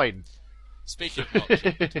 that's fine. Speaking of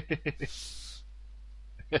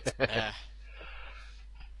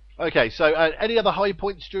okay, so any other high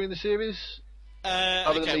points during the series?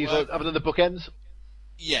 Other than the bookends?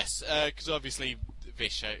 Yes, because obviously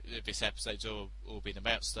this episode's all been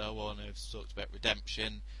about Star Wars, and I've talked about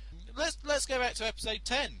Redemption. Let's go back to episode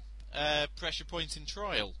 10, Pressure Point in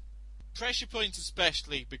Trial. Pressure Point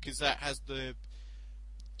especially because that has it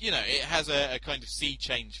has a kind of sea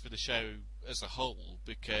change for the show as a whole,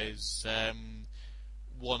 because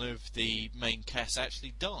one of the main casts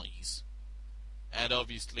actually dies, and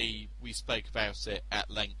obviously we spoke about it at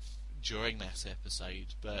length during that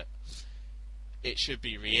episode, but it should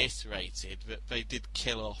be reiterated that they did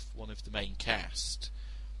kill off one of the main cast.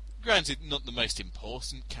 Granted, not the most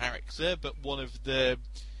important character, but one of the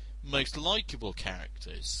most likeable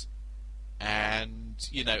characters. And,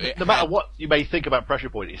 no matter what you may think about Pressure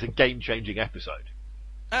Point, it's a game-changing episode.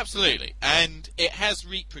 Absolutely, and it has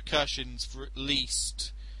repercussions for at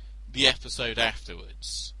least the episode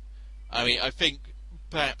afterwards. I mean, I think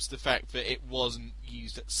perhaps the fact that it wasn't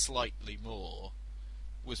used slightly more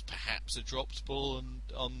was perhaps a dropped ball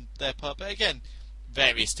on their part, but again,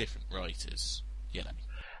 various different writers,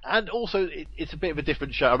 And also, it's a bit of a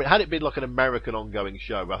different show. I mean, had it been like an American ongoing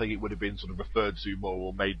show, I think it would have been sort of referred to more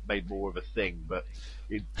or made more of a thing, but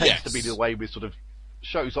it tends to be the way with sort of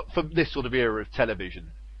shows from this sort of era of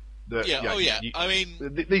television. That, I mean,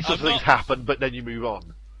 these sort of things happen, but then you move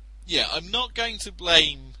on. Yeah, I'm not going to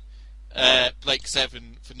blame Blake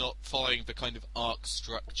Seven for not following the kind of arc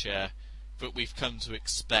structure that we've come to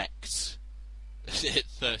expect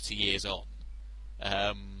 30 years on.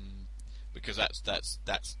 because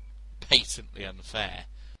that's patently unfair.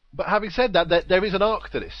 But having said that, there is an arc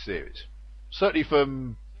to this series, certainly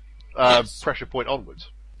from Yes. Pressure Point onwards.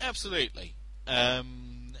 Absolutely.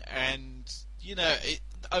 And,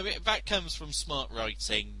 I mean, that comes from smart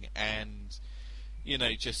writing and,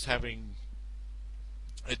 just having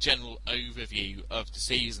a general overview of the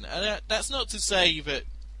season. And that's not to say that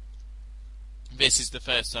this is the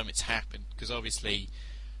first time it's happened, because obviously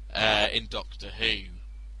in Doctor Who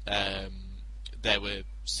there were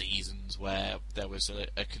seasons where there was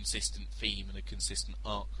a consistent theme and a consistent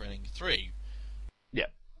arc running through. Yeah.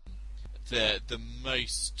 The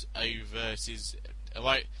most overt is...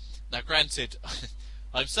 Now, granted,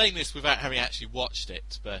 I'm saying this without having actually watched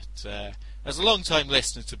it, but as a long-time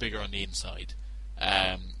listener to Bigger on the Inside,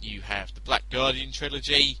 you have the Black Guardian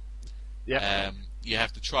trilogy, Yeah. you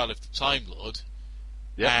have the Trial of the Time Lord,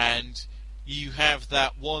 Yeah. and you have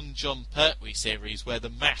that one John Pertwee series where the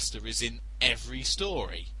Master is in every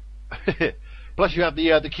story. Plus, you have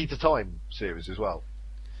the Key to Time series as well.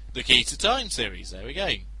 The Key to Time series, there we go.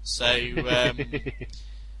 So,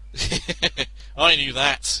 I knew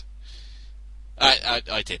that.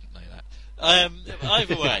 I didn't know that.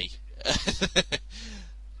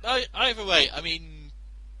 Either way, I mean,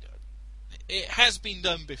 it has been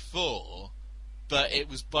done before, but it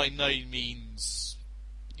was by no means,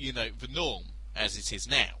 the norm as it is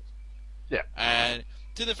now. Yeah. And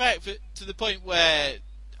to the point where,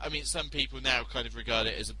 I mean, some people now kind of regard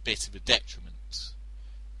it as a bit of a detriment.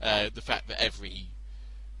 The fact that every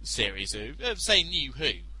series of, say, New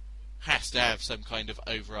Who, has to have some kind of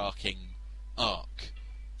overarching arc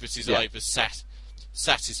that is either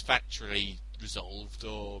satisfactorily resolved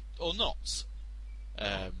or not,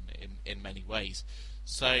 in many ways.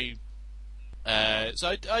 So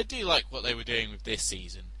I do like what they were doing with this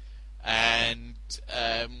season, and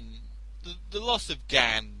the loss of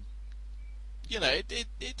Gan,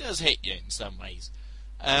 it does hit you in some ways.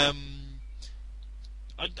 I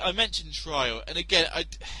mentioned Trial, and again,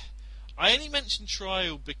 I only mentioned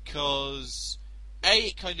Trial because A,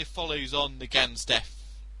 it kind of follows on the Gan's death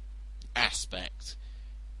aspect,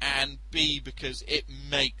 and B, because it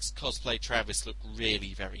makes Cosplay Travis look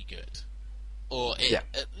really very good. Or it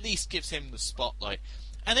at least gives him the spotlight.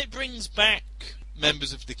 And it brings back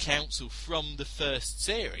members of the council from the first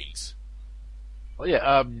series. Oh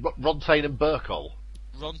yeah, Rontaine and Burkle.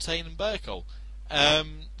 Rontaine and Burkle.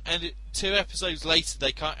 And 2 episodes later,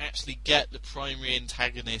 they can't actually get the primary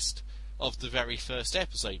antagonist of the very first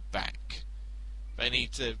episode back. They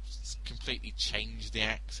need to completely change the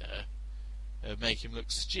actor and make him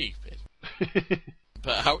look stupid.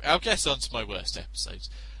 But I'll guess on to my worst episodes.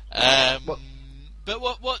 But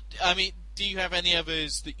what I mean, do you have any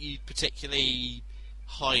others that you particularly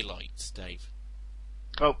highlight, Dave?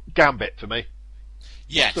 Oh, Gambit for me.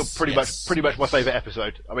 Yes, Still pretty much my favourite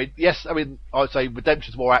episode. I mean, I'd say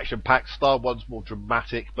Redemption's more action-packed, Star One's more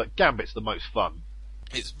dramatic, but Gambit's the most fun.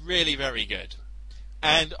 It's really very good.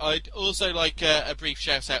 And I'd also like a brief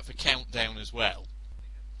shout-out for Countdown as well.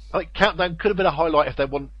 I think Countdown could have been a highlight if there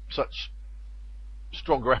weren't such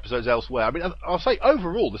stronger episodes elsewhere. I mean, I'll say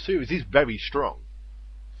overall the series is very strong.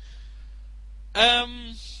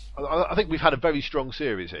 I think we've had a very strong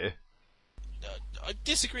series here. I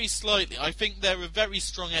disagree slightly. I think there are very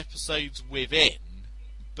strong episodes within,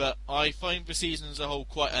 but I find the season as a whole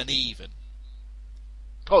quite uneven.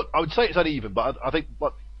 Oh, I would say it's uneven, but I think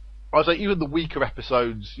I'd say even the weaker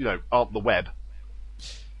episodes, aren't the web.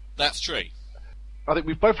 That's true. I think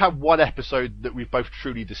we've both had one episode that we've both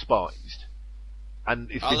truly despised,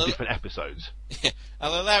 and it's been different episodes.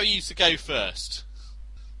 I'll allow you to go first.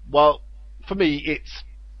 Well, for me, it's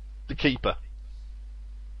The Keeper.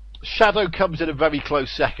 Shadow comes in a very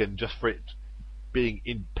close second, just for it being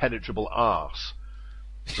impenetrable arse.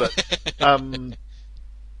 But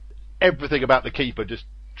everything about The Keeper just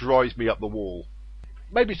drives me up the wall.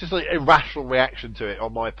 Maybe it's just an irrational reaction to it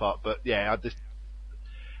on my part, but yeah, it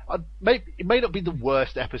may not be the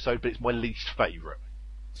worst episode, but it's my least favourite.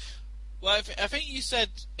 Well, I think you said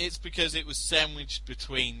it's because it was sandwiched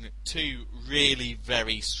between 2 really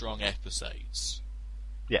very strong episodes.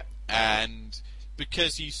 Yeah. And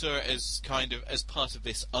because you saw it as kind of as part of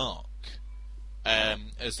this arc,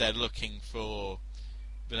 as they're looking for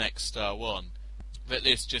the next Star One, that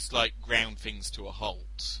this just ground things to a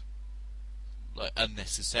halt,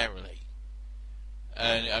 unnecessarily.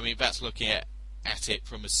 And I mean, that's looking at it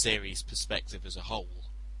from a series perspective as a whole.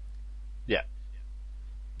 Yeah.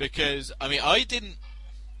 Because I mean, I didn't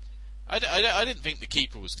think The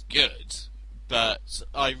Keeper was good, but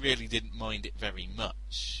I really didn't mind it very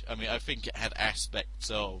much. I mean, I think it had aspects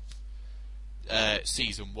of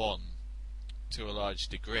season 1 to a large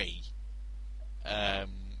degree, to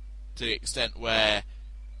the extent where,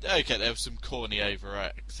 okay, there was some corny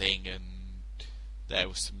overacting and there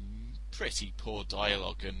was some pretty poor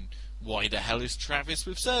dialogue, and why the hell is Travis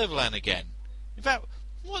with Servalan again? In fact,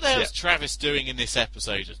 what the hell is Travis doing in this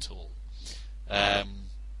episode at all?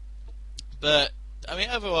 But, I mean,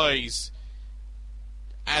 otherwise,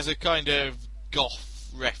 as a kind of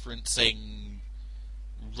goth referencing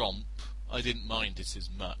romp, I didn't mind it as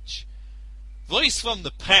much. Voice from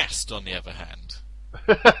the Past, on the other hand.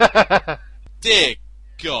 Dear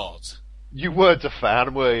God. You weren't a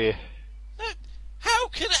fan, were you? How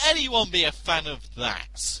can anyone be a fan of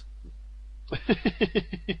that?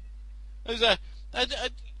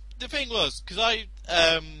 The thing was, because I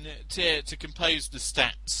to compose the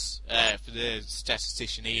stats for the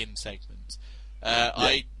statistician Ian segment,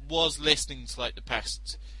 I was listening to like the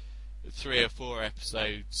past 3 or 4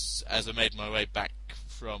 episodes as I made my way back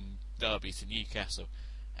from Derby to Newcastle,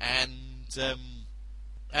 and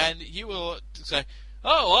you were saying,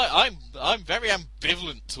 "Oh, I'm very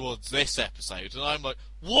ambivalent towards this episode," and I'm like,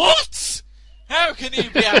 "What? How can you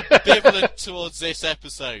be ambivalent towards this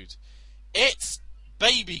episode? It's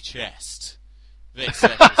baby chest. This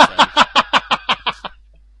episode."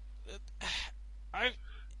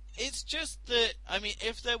 It's just that, I mean,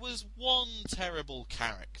 if there was one terrible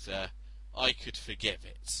character, I could forgive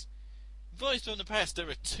it. Voice from the Past, there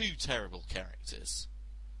are 2 terrible characters.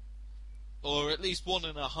 Or at least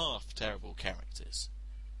 1.5 terrible characters.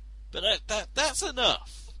 But that's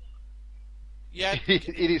enough. Yeah,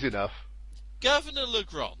 It is enough. Governor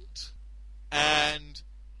Legrand and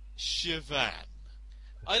Siobhan.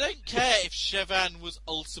 I don't care if Siobhan was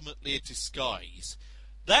ultimately a disguise.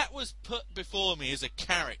 That was put before me as a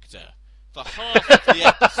character for half of the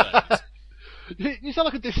episode. You sound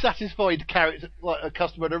like a dissatisfied character, like a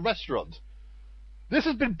customer at a restaurant. This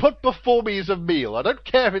has been put before me as a meal. I don't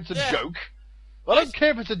care if it's a joke. I don't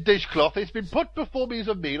care if it's a dishcloth. It's been put before me as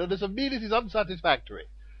a meal, and as a meal it is unsatisfactory.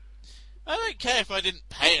 I don't care if I didn't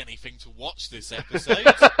pay anything to watch this episode.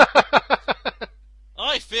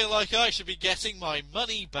 I feel like I should be getting my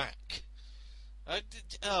money back.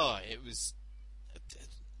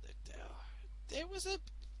 It was a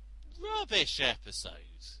rubbish episode.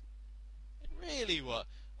 It really was.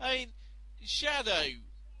 I mean, Shadow,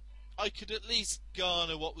 I could at least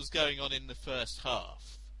garner what was going on in the first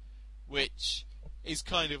half, which is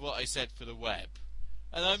kind of what I said for the web.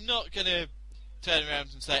 And I'm not going to turn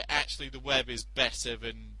around and say, actually, the web is better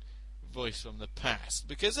than Voice from the Past,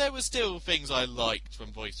 because there were still things I liked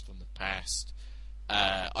from Voice from the Past.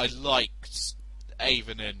 I liked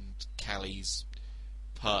Avon and Callie's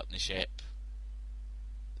partnership.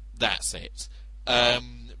 That's it.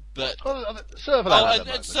 But Servalan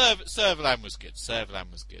Servalan was good.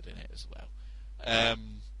 Servalan was good in it as well.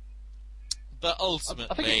 But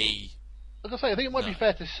ultimately, as I say, I think it might be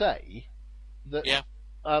fair to say that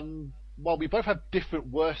while we both have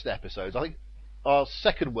different worst episodes, I think our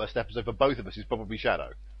second worst episode for both of us is probably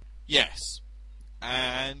Shadow. Yes,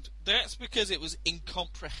 and that's because it was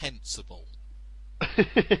incomprehensible.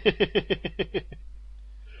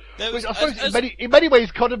 Which I suppose in many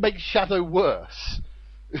ways kind of makes Shadow worse.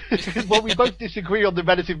 While we both disagree on the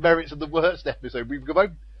relative merits of the worst episode, we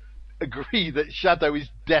both agree that Shadow is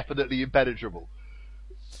definitely impenetrable.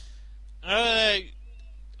 Voice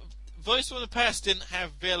from the Past didn't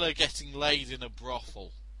have Villa getting laid in a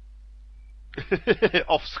brothel.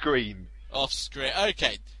 Off screen. Off screen.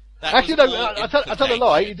 Okay. Actually, no, I tell a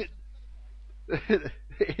lie.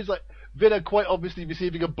 It's like Villa quite obviously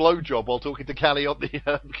receiving a blowjob while talking to Callie on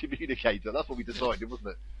the communicator. That's what we decided, wasn't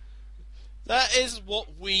it? That is what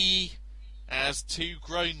we, as 2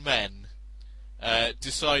 grown men,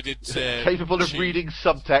 decided to... Capable of reading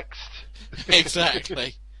subtext.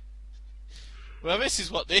 Exactly. Well, this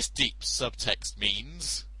is what this deep subtext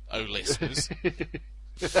means, oh listeners.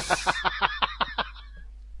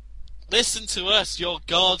 Listen to us, your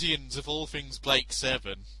guardians of all things Blake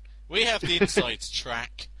 7. We have the inside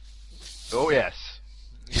track. Oh, yes.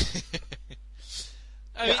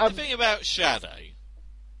 I mean, the thing about Shadow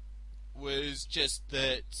was just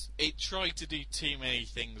that it tried to do too many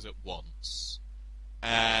things at once.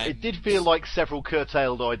 And it did feel like several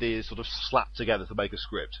curtailed ideas sort of slapped together to make a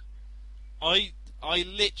script. I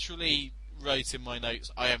literally wrote in my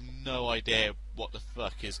notes, I have no idea what the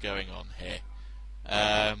fuck is going on here.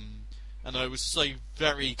 And I was so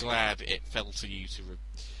very glad it fell to you to...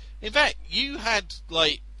 In fact, you had,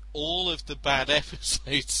 like, all of the bad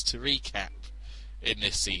episodes to recap in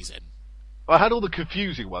this season. I had all the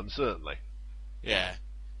confusing ones, certainly. Yeah.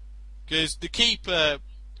 Because The Keeper,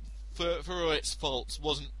 for all its faults,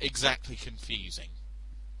 wasn't exactly confusing.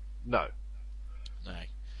 No. No.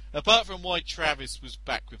 Apart from why Travis was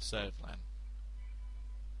back with Surfland.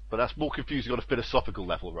 But that's more confusing on a philosophical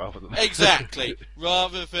level rather than... Exactly.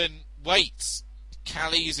 Rather than, wait,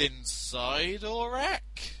 Callie's inside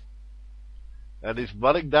Aurak? And is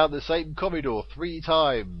running down the same corridor 3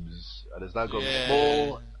 times. And has now gone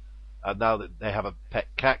small. And now that they have a pet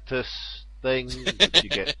cactus thing, which you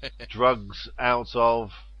get drugs out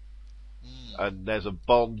of. And there's a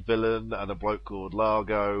Bond villain and a bloke called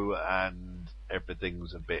Largo, and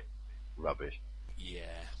everything's a bit rubbish. Yeah.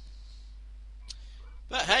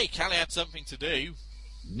 But hey, Callie had something to do.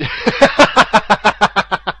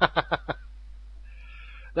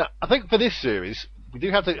 Now, I think for this series, we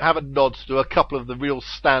do have to have a nod to a couple of the real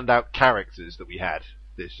standout characters that we had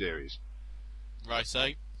this series. Righto.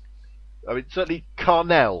 I mean, certainly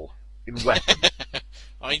Carnell in Weapon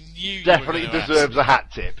I knew definitely you were deserves a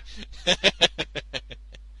hat tip.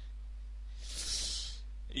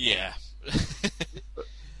 Yeah.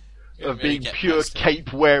 Of being pure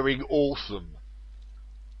cape-wearing awesome.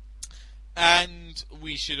 And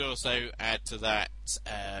we should also add to that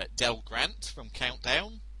Del Grant from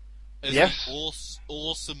Countdown as the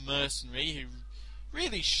awesome mercenary who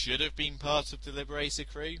really should have been part of the Liberator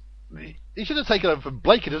crew. He should have taken over from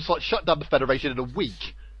Blake and just like shut down the Federation in a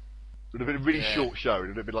week. It would have been a really short show. It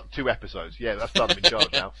would have been like 2 episodes. Yeah, that's done. I'm in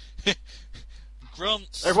charge now.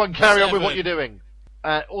 Grunt. Everyone carry on with what you're doing.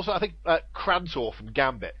 Also, I think Krantor from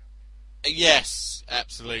Gambit. Yes,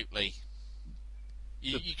 absolutely.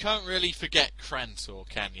 You can't really forget Krantor,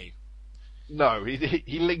 can you? No,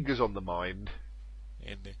 he lingers on the mind.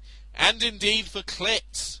 And indeed for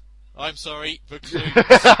Clit. I'm sorry, for Clute.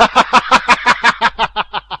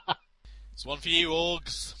 It's one for you,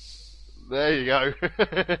 Orgs. There you go.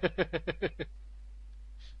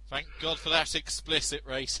 Thank God for that explicit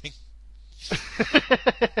racing.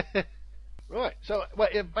 Right, so,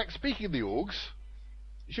 in fact, speaking of the Orgs,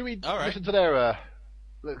 should we listen to their...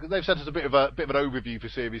 they've sent us a bit of an overview for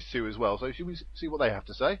Series 2 as well, so should we see what they have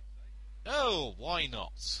to say? Oh, why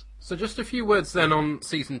not? So just a few words then on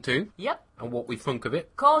Season 2. Yep. And what we think of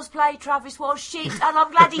it. Cosplay, Travis was shit, and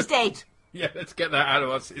I'm glad he's dead. Yeah, let's get that out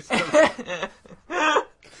of our system.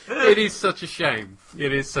 It is such a shame.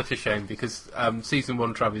 It is such a shame because Season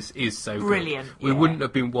 1 Travis is so brilliant. Good. We wouldn't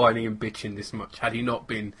have been whining and bitching this much had he not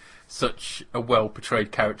been such a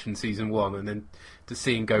well-portrayed character in Season 1, and then to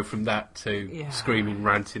see him go from that to screaming,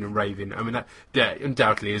 ranting and raving. I mean, that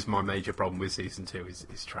undoubtedly is my major problem with Season 2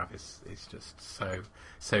 is Travis. It's just so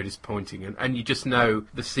disappointing. And you just know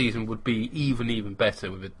the season would be even better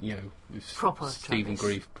with it, with proper Stephen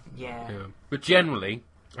Grief. Yeah. But generally,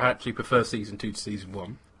 I actually prefer Season 2 to Season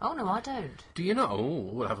 1. Oh, no, I don't. Do you not? Oh,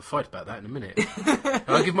 we'll have a fight about that in a minute.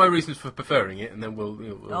 I'll give my reasons for preferring it, and then we'll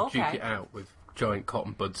duke it out with giant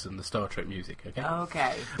cotton buds and the Star Trek music, okay?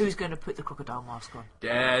 Okay. Who's going to put the crocodile mask on?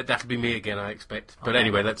 That'll be me again, I expect. But okay.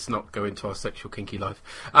 Anyway, let's not go into our sexual kinky life.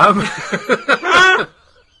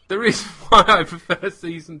 The reason why I prefer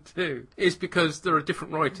Season 2 is because there are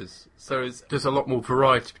different writers. So there's a lot more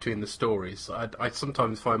variety between the stories. I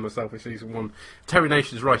sometimes find myself in Season 1, Terry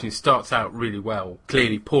Nation's writing starts out really well,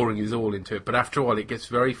 clearly pouring his all into it, but after a while it gets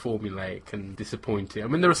very formulaic and disappointing. I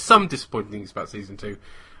mean, there are some disappointing things about Season 2.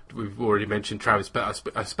 We've already mentioned Travis, but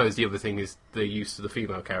I suppose the other thing is the use of the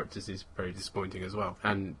female characters is very disappointing as well.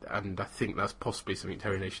 And I think that's possibly something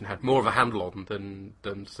Terry Nation had more of a handle on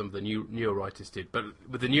than some of the newer writers did. But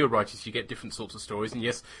with the newer writers, you get different sorts of stories, and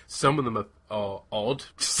yes, some of them are odd,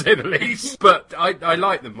 to say the least. But I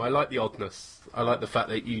like them. I like the oddness. I like the fact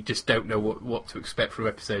that you just don't know what to expect from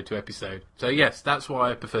episode to episode. So yes, that's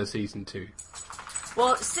why I prefer Season 2.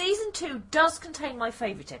 Well, Season 2 does contain my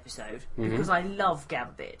favourite episode, because I love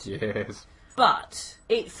Gambit. Yes. But,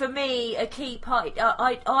 for me, a key part...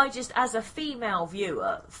 I just, as a female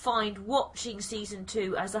viewer, find watching Season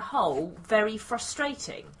 2 as a whole very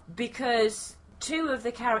frustrating. Because 2 of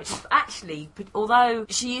the characters... Actually, although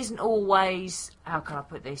she isn't always... How can I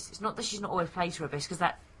put this? It's not that she's not always played to her best, because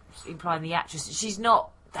that's implying the actress. She's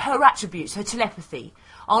not... Her attributes, her telepathy,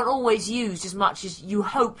 aren't always used as much as you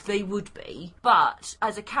hope they would be. But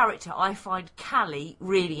as a character, I find Callie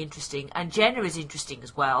really interesting, and Jenna is interesting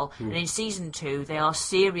as well. And in Season 2, they are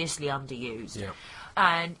seriously underused. Yeah.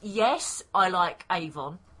 And yes, I like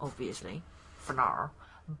Avon, obviously, for now.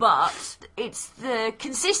 But it's the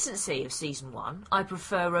consistency of Season 1 I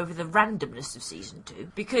prefer over the randomness of Season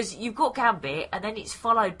 2. Because you've got Gambit, and then it's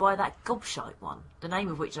followed by that gobshite one, the name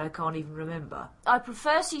of which I can't even remember. I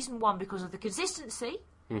prefer Season 1 because of the consistency,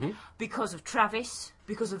 because of Travis,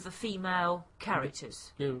 because of the female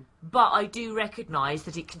characters. Yeah. But I do recognise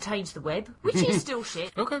that it contains the web, which is still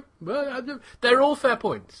shit. Okay, well, they're all fair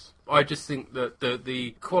points. I just think that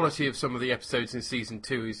the quality of some of the episodes in season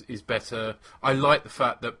 2 is better. I like the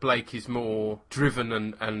fact that Blake is more driven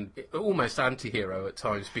and almost anti-hero at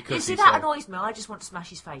times because You see, he's that like, annoys me. I just want to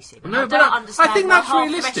smash his face in. No, I but don't understand I think why that's half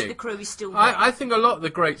the rest realistic. of the crew is still there. I think a lot of the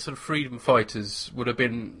great sort of freedom fighters would have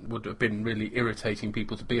been really irritating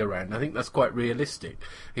people to be around. I think that's quite realistic.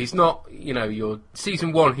 He's not, your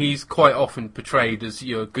season 1. He's quite often portrayed as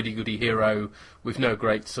your goody hero with no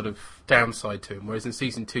great sort of downside to him. Whereas in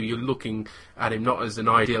season 2, you're looking at him not as an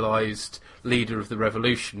idealised leader of the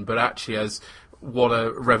revolution, but actually as what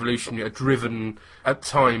a revolutionary, a driven, at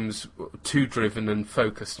times too driven and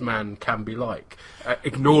focused man can be like,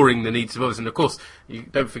 ignoring the needs of others. And of course, you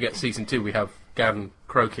don't forget season 2, we have Gavin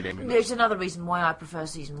croaking him. There's another reason why I prefer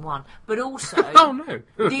season 1, but also Oh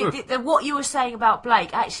no! what you were saying about Blake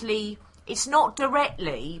actually. It's not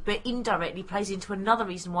directly, but indirectly plays into another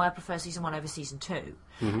reason why I prefer season 1 over season 2.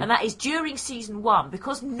 Mm-hmm. And that is during season 1,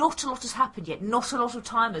 because not a lot has happened yet, not a lot of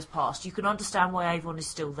time has passed, you can understand why Avon is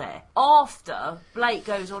still there. After Blake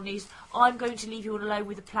goes on his, I'm going to leave you all alone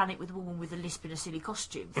with a planet with a woman with a lisp in a silly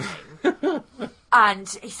costume thing. And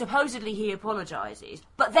supposedly he apologises,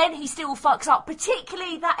 but then he still fucks up,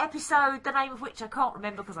 particularly that episode, the name of which I can't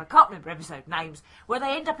remember because I can't remember episode names, where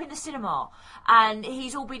they end up in the cinema and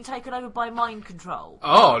he's all been taken over by mind control.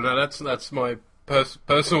 Oh no, that's my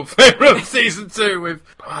personal favourite of season 2 with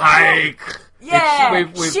Blake. Yeah,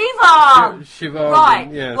 With Shiva. Right.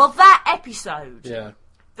 Yes. Well, that episode. Yeah.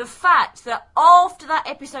 The fact that after that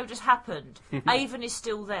episode has happened, Avon is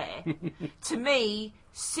still there, to me,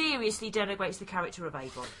 seriously denigrates the character of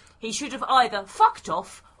Avon. He should have either fucked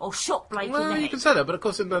off or shot Blake in the Well, head. you can say that, but of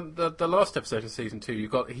course in the last episode of season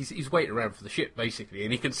 2, he's waiting around for the ship basically,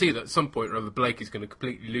 and he can see that at some point or other Blake is going to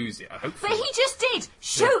completely lose it. Hopefully. But he just did.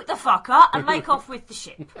 Shoot the fucker and make off with the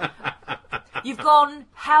ship. You've gone,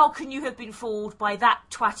 how can you have been fooled by that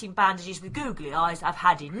twat in bandages with googly eyes? I've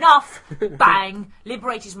had enough. Bang.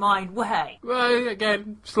 Liberate his mind. Way. Well,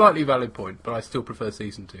 again, slightly valid point, but I still prefer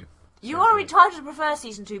season 2. You are entitled to prefer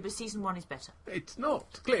season 2, but season 1 is better. It's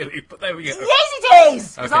not, clearly, but there we go. Yes, it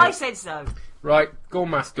is! Because Okay. I said so. Right, Gorm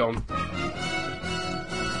mask on.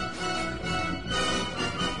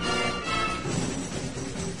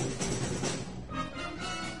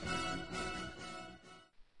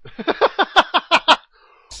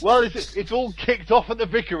 Well, it's all kicked off at the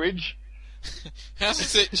vicarage.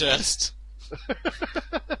 How's it just?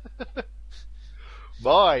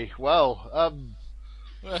 Well,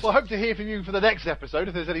 I hope to hear from you for the next episode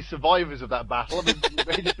if there's any survivors of that battle. I mean,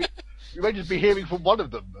 we may just be hearing from one of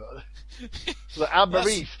them. So that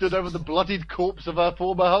Anne-Marie stood over the bloodied corpse of her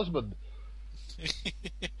former husband.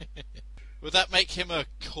 Would that make him a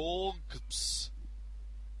corpse?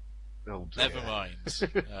 Oh, dear. Never mind.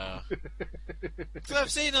 Because I've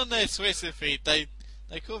seen on their Twitter feed, they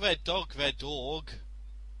call their dog.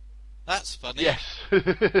 That's funny. Yes.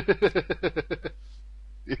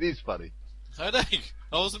 It is funny. I know.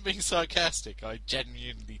 I wasn't being sarcastic. I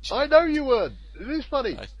genuinely. I know you weren't. It is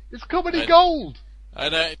funny. It's comedy I- gold. I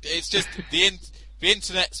know. It's just the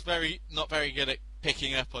internet's not very good at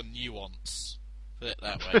picking up on nuance. Put it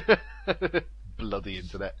that way. Bloody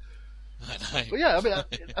internet. I know. Well, yeah, I mean,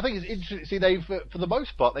 I think it's interesting. See, for the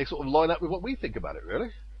most part, they sort of line up with what we think about it,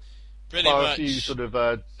 really. Pretty Bar much. a few sort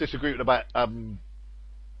of disagreement about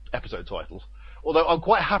episode titles. Although I'm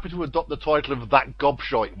quite happy to adopt the title of that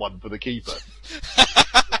gobshite one for the keeper.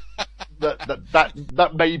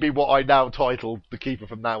 that may be what I now title the keeper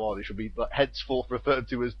from now on. It should be henceforth referred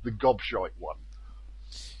to as the gobshite one.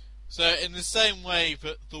 So, in the same way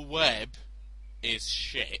that the web is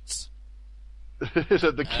shit, So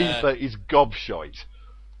the keeper is gobshite.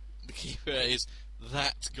 the keeper is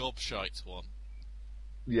that gobshite one.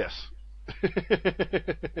 Yes.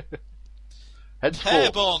 Pair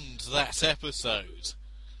Henceforth. Bond that episode.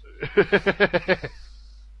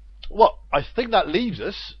 Well, I think that leaves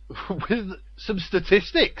us with some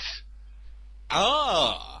statistics.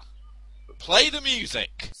 Ah! Play the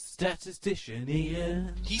music. Statistician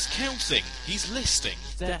Ian. He's counting. He's listing.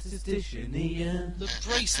 Statistician Ian. The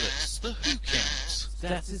bracelets. The who counts.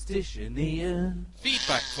 Statistician Ian.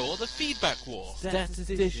 Feedback for the feedback war.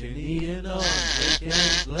 Statistician Ian on Rick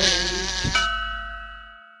and Blake.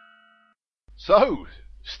 So,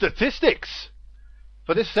 statistics.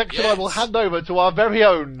 For this section, I will Yes. hand over to our very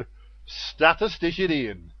own statistician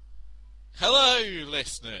Ian. Hello,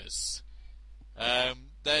 listeners.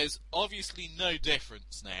 There's obviously no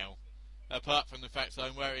difference now, apart from the fact that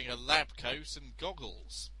I'm wearing a lab coat and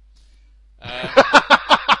goggles.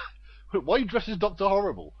 Why are you dressed as Dr.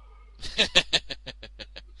 Horrible?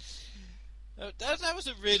 That was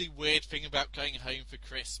a really weird thing about going home for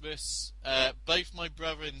Christmas. Both my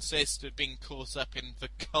brother and sister had been caught up in the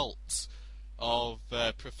cult of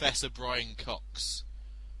Professor Brian Cox.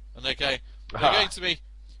 And they're going to me,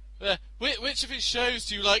 which of his shows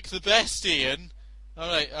do you like the best, Ian?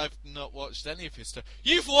 Alright, I've not watched any of his stuff.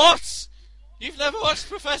 You've what? You've never watched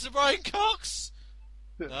Professor Brian Cox?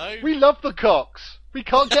 No. We love the Cox. We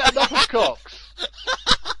can't get enough of Cox.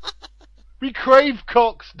 We crave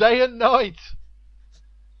Cox day and night.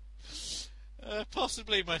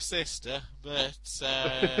 Possibly my sister, but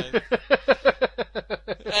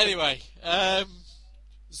anyway,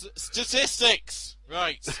 statistics.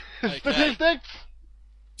 Right. Okay.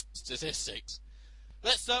 Statistics.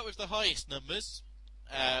 Let's start with the highest numbers,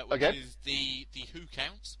 which is the Who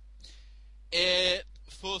count.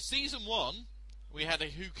 For season 1, we had a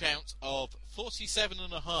Who count of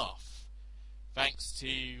 47.5, thanks to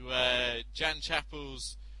Jan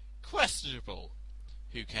Chappell's questionable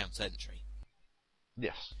Who count entry.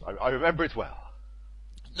 Yes, I remember it well.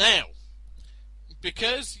 Now,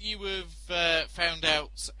 because you have found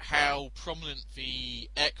out how prominent the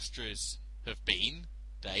extras have been,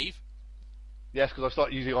 Dave. Yes, because I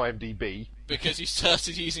started using IMDb. Because you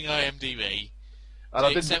started using IMDb. And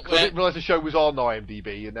I didn't realise the show was on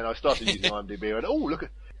IMDb, and then I started using IMDb, and look,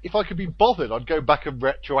 if I could be bothered, I'd go back and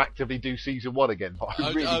retroactively do season 1 again.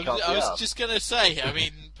 I was just going to say, I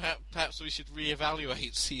mean, perhaps we should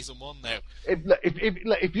reevaluate season 1 now.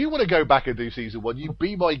 If you want to go back and do season 1, you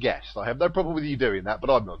be my guest. I have no problem with you doing that, but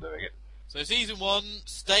I'm not doing it. So season 1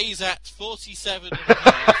 stays at 47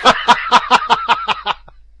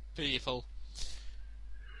 people.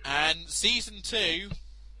 And season 2,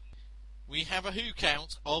 we have a Who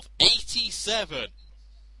count of 87.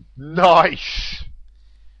 Nice!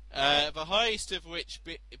 The highest of which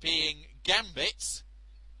being Gambit,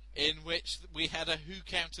 in which we had a Who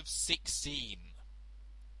count of 16.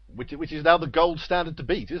 Which is now the gold standard to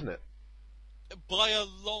beat, isn't it? By a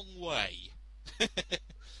long way.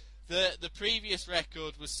 The previous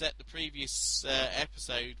record was set the previous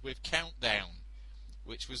episode with Countdown,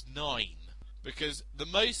 which was 9. Because the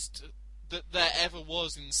most that there ever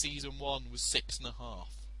was in season 1 was 6.5.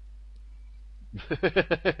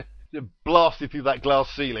 Blasted through that glass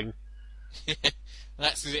ceiling.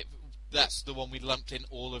 That's it. That's the one we lumped in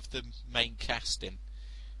all of the main cast in.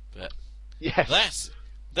 But yes,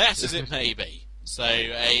 that's as it may be. So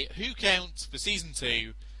a Who count for season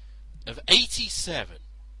 2 of 87.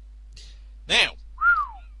 Now,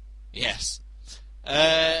 yes,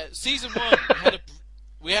 season 1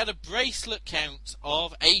 we had a bracelet count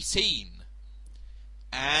of 18,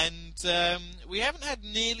 and we haven't had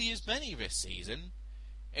nearly as many this season.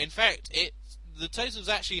 In fact, the total's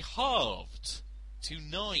actually halved to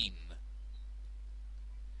 9.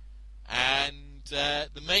 And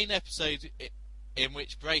the main episode in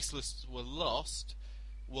which bracelets were lost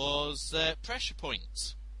was Pressure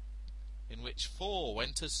Point, in which 4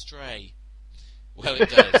 went astray. Well,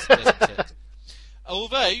 it does, doesn't it?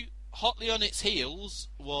 Although, hotly on its heels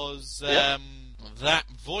was that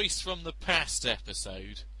Voice from the Past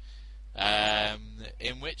episode,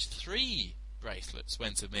 in which 3 bracelets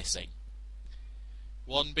went missing.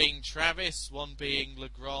 One being Travis, one being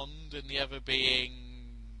Legrand, and the other being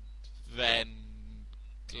Van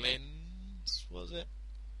Glyn's, was it?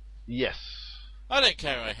 Yes. I don't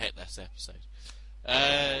care, I hate this episode.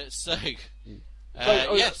 Yes.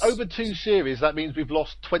 Over 2 series, that means we've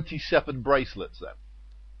lost 27 bracelets then.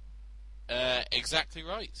 Exactly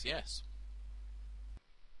right, yes.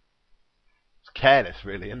 It's careless,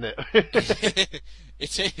 really, isn't it?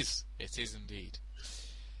 It is indeed.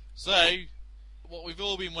 So, what we've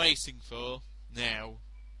all been waiting for now,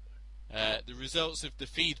 the results of the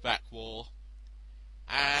feedback war,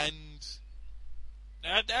 and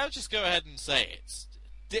I'll just go ahead and say it.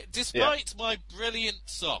 Despite my brilliant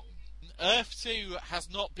song, Earth 2 has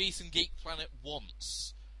not beaten Geek Planet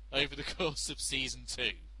once over the course of season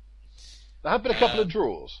 2. There have been a couple of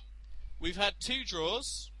draws. We've had 2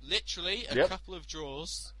 draws, literally a couple of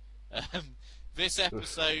draws. This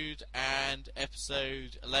episode and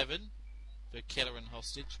episode 11, the Killer and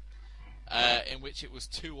Hostage, in which it was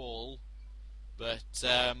 2-2. But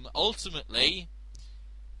ultimately,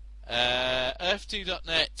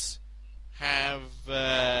 Earth2.net have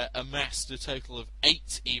amassed a total of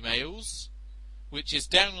 8 emails, which is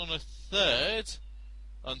down on a third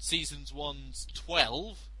on seasons 1's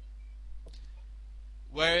 12.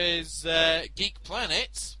 Whereas Geek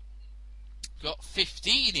Planet got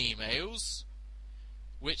 15 emails,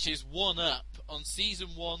 which is 1 up on season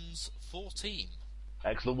 1's 14.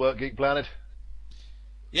 Excellent work, Geek Planet.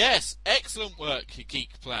 Yes, excellent work,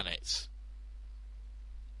 Geek Planet.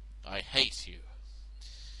 I hate you.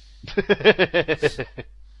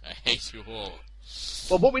 I hate you all.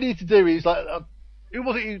 Well, what we need to do is, who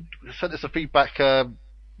was it who sent us a feedback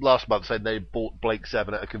last month saying they bought Blake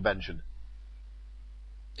 7 at a convention?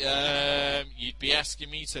 You'd be asking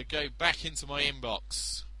me to go back into my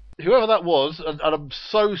inbox. Whoever that was, and I'm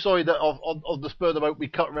so sorry that on the spur of the moment we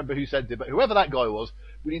can't remember who sent it, but whoever that guy was,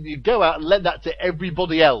 we need to go out and lend that to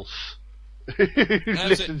everybody else who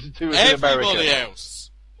listens to us in America. Everybody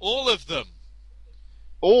else. All of them.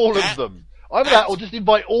 All of them. Either that or just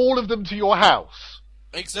invite all of them to your house.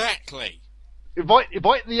 Exactly.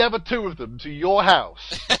 Invite the other two of them to your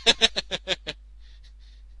house.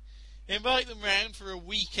 Invite them round for a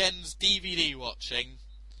weekend's DVD watching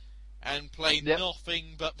and play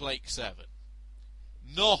nothing but Blake 7.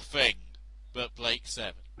 Nothing but Blake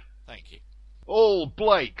 7. Thank you. All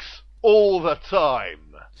Blakes, all the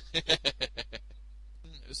time.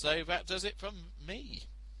 So that does it from me.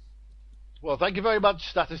 Well, thank you very much,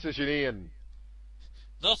 Statistician Ian.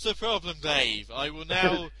 Not a problem, Dave. I will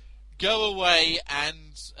now go away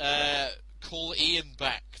and call Ian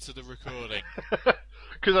back to the recording.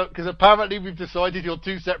 Because apparently we've decided you're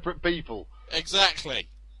two separate people. Exactly.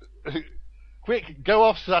 Quick, go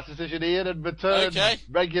off, Statistician Ian, and return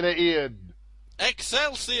regular Ian.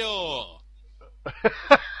 Excelsior!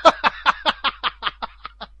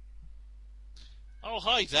 Oh,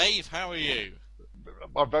 hi, Dave. How are you?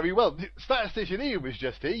 I'm very well. Statistician Ian was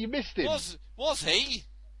just here. You missed him. Was he?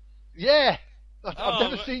 Yeah. I've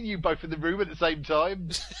never seen you both in the room at the same time.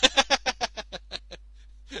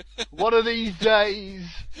 One of these days.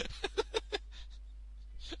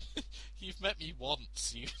 You've met me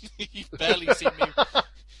once. You've barely seen me.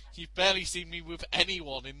 You've barely seen me with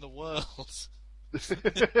anyone in the world.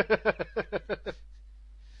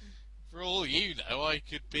 For all you know, I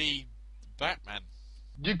could be Batman.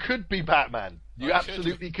 You could be Batman. You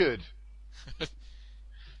absolutely could.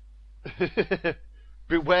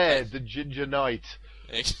 Beware the Ginger Knight.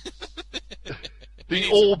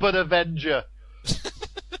 The Auburn Avenger.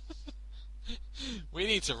 We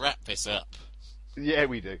need to wrap this up. Yeah,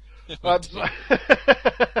 we do. Right,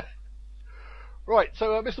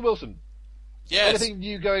 so Mr. Wilson. Yes. Anything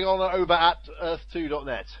new going on over at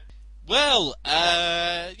Earth2.net? Well,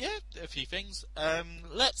 yeah, a few things.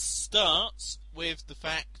 Let's start with the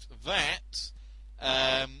fact that,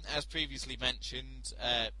 as previously mentioned,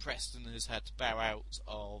 Preston has had to bow out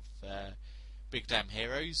of Big Damn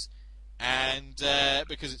Heroes, and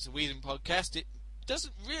because it's a Whedon podcast, it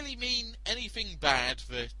doesn't really mean anything bad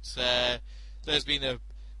that there's been a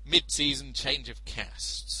mid-season change of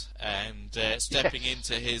cast, and stepping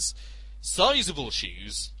into his sizable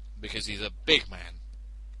shoes, because he's a big man,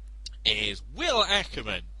 is Will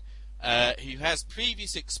Ackerman, who has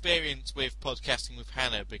previous experience with podcasting with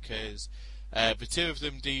Hannah, because the two of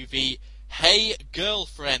them do the Hey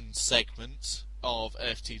Girlfriend segment of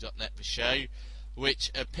Earth2.net, the show,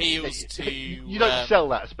 which appeals to... You don't sell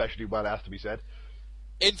that especially well, it has to be said.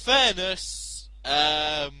 In fairness,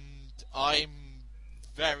 I'm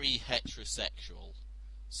very heterosexual,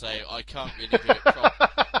 so I can't really do it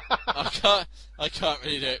proper. I can't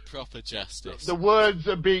really do it proper justice. The words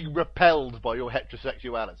are being repelled by your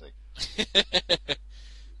heterosexuality.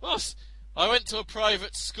 What? I went to a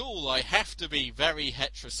private school. I have to be very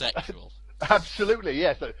heterosexual. Absolutely,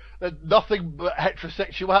 yes. There's nothing but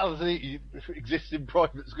heterosexuality exists in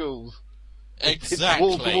private schools. Exactly.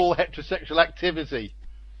 It's wall-to-wall heterosexual activity.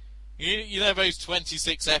 You know those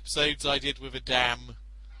 26 episodes I did with a dam?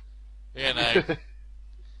 You know.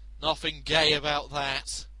 Nothing gay about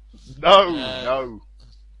that. No.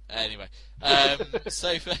 Anyway,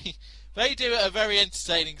 so they do a very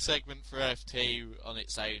entertaining segment for Earth2 on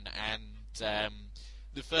its own, and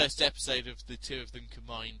the first episode of the two of them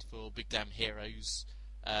combined for Big Damn Heroes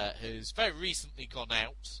has very recently gone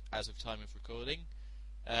out as of time of recording.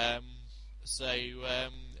 So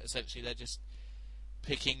essentially they're just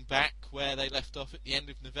picking back where they left off at the end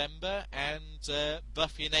of November, and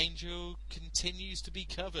Buffy and Angel continues to be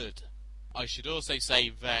covered. I should also say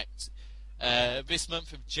that this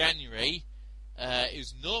month of January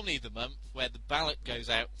is normally the month where the ballot goes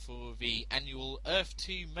out for the annual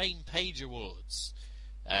Earth2 Main Page Awards,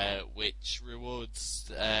 which rewards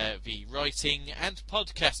the writing and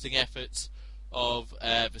podcasting efforts of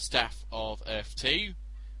the staff of Earth2,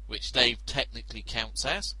 which Dave technically counts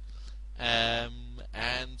as.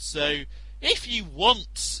 And so, if you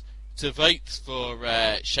want to vote for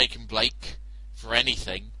Shake and Blake for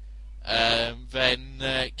anything,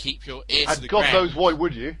 then keep your ear to the ground. And God knows why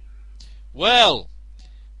would you? Well,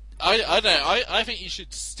 I don't. I think you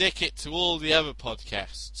should stick it to all the other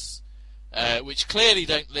podcasts, which clearly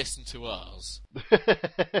don't listen to ours.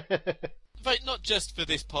 Vote not just for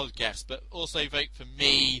this podcast, but also vote for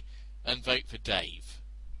me and vote for Dave.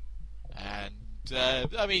 And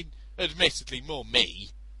I mean, admittedly, more me,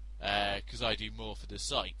 because I do more for the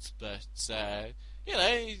site. But you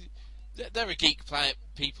know, there are Geek Planet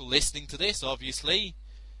people listening to this, obviously,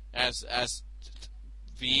 as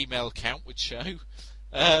the email count would show.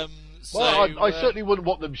 I certainly wouldn't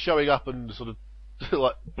want them showing up and sort of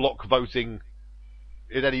like block voting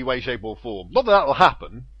in any way, shape, or form. Not that that'll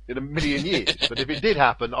happen in a million years, but if it did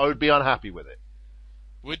happen, I would be unhappy with it.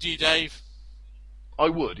 Would you, Dave? I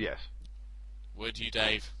would, yes. Would you,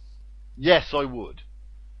 Dave? Yes, I would.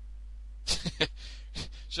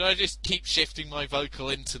 Should I just keep shifting my vocal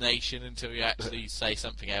intonation until you actually say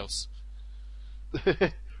something else?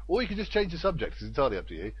 Or you can just change the subject. It's entirely up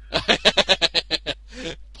to you.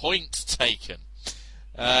 Point taken.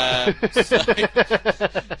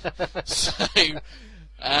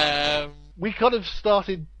 We kind of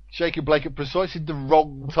started Shake and Blake at precisely the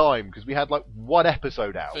wrong time because we had like one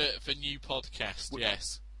episode out for new podcast.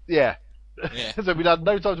 Yes. Yeah. Yeah. So we had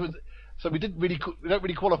no time to. So we don't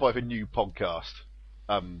really qualify for new podcast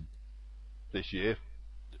this year.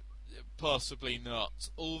 Possibly not.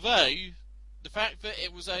 Although the fact that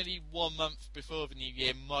it was only 1 month before the new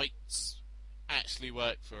year might actually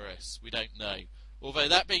work for us. We don't know. Although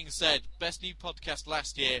that being said, best new podcast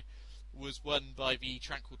last year was won by the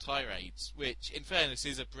Tranquil Tirades, which, in fairness,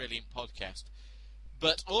 is a brilliant podcast,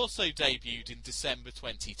 but also debuted in December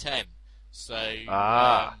 2010. So,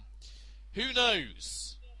 who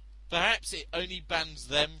knows? Perhaps it only bans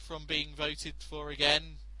them from being voted for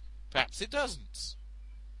again. Perhaps it doesn't.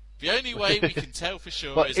 The only way we can tell for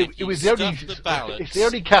sure is if you stuff the ballots. It's the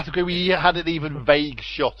only category we had an even vague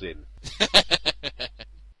shot in.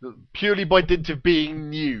 Purely by dint of being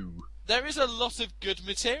new. There is a lot of good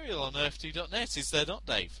material on Earth2.net, is there not,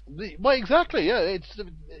 Dave? Well, exactly, yeah.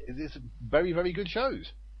 It's very, very good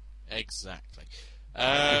shows. Exactly.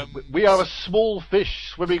 We are a small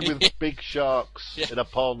fish swimming with big sharks in a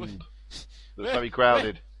pond that's very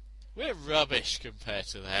crowded. We're rubbish compared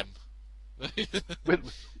to them.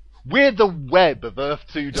 We're the web of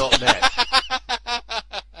Earth2.net.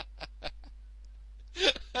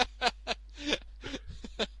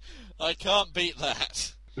 I can't beat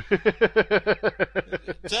that.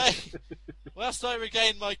 Dave, whilst I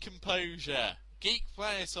regain my composure, Geek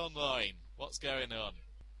Planet Online, what's going on?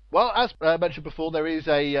 Well, as mentioned before, there is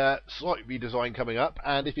a slight redesign coming up,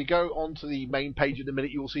 and if you go onto the main page in a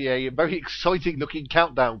minute, you'll see a very exciting-looking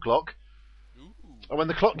countdown clock. Ooh. And when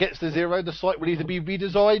the clock gets to 0, the site will either be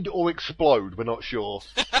redesigned or explode. We're not sure.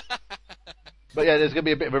 But yeah, there's going to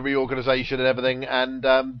be a bit of a reorganisation and everything, and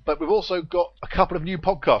but we've also got a couple of new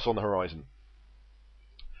podcasts on the horizon.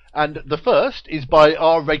 And the first is by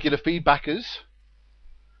our regular feedbackers,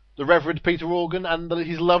 the Reverend Peter Organ and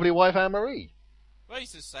his lovely wife Anne-Marie.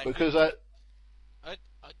 Wait a second. Because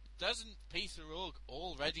doesn't Peter Org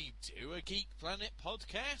already do a Geek Planet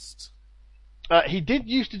podcast? He did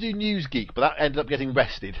used to do News Geek, but that ended up getting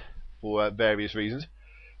rested for various reasons.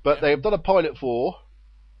 But they have done a pilot for,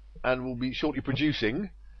 and will be shortly producing,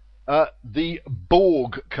 the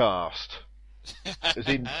Borgcast. As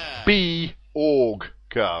in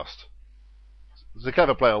B-Org-cast. It's a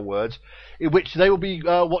clever play on words, in which they will be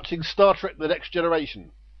watching Star Trek The Next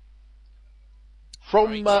Generation.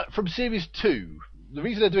 From Series 2. The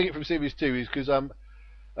reason they're doing it from Series 2 is because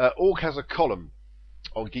Org has a column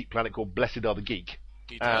on Geek Planet called Blessed Are the Geek.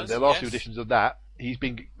 And the last two editions of that, he's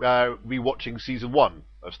been rewatching Season 1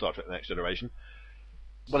 of Star Trek The Next Generation.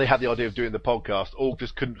 When they had the idea of doing the podcast, Org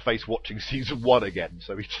just couldn't face watching Season 1 again.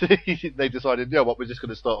 So they decided, you know what, we're just going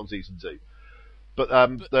to start on Season 2. But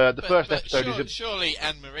the first episode is... Surely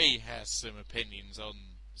Anne-Marie has some opinions on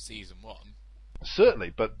Season 1.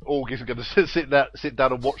 Certainly, but Org isn't going to sit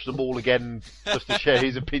down and watch them all again just to share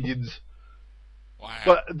his opinions. Wow.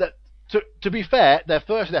 But to be fair, their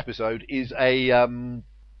first episode is the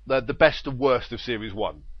best and worst of Series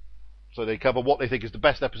 1. So they cover what they think is the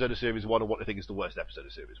best episode of Series 1 and what they think is the worst episode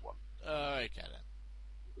of Series 1. Okay then.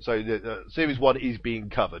 So Series 1 is being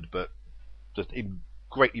covered, but just in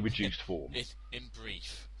greatly reduced form. In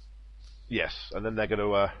brief. Yes, and then they're going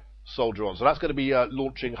to soldier on. So that's going to be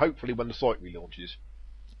launching hopefully when the site relaunches.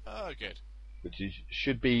 Oh, good. Which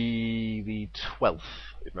should be the 12th,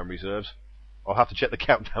 if memory serves. I'll have to check the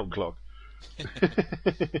countdown clock.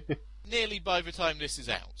 Nearly by the time this is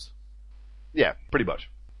out. Yeah, pretty much.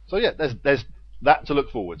 So yeah, there's that to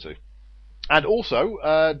look forward to. And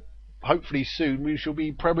also, hopefully soon we shall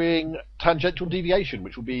be premiering Tangential Deviation,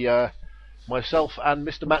 which will be myself and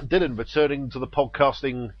Mr. Matt Dillon returning to the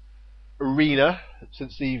podcasting arena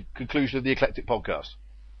since the conclusion of the Eclectic Podcast.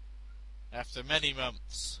 After many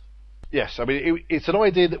months. Yes, I mean it's an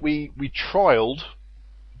idea that we trialled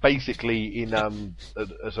basically in during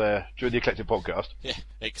the Eclectic Podcast. Yeah,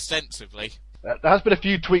 extensively. There has been a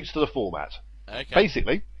few tweaks to the format. Okay.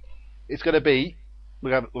 Basically, it's going to be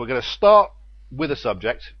we're going to start with a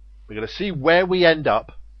subject. We're going to see where we end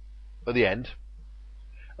up at the end,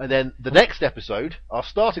 and then the next episode, our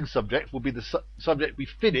starting subject will be the subject we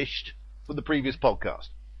finished from the previous podcast,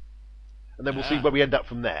 and then we'll see where we end up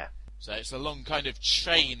from there. So it's a long kind of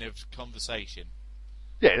chain of conversation.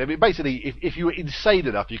 Yeah, I mean, basically, if you were insane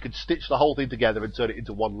enough, you could stitch the whole thing together and turn it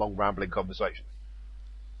into one long rambling conversation.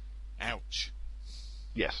 Ouch.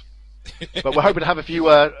 Yes, but we're hoping to have a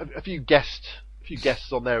few guests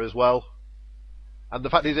on there as well. And the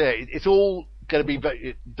fact is, it's all going to be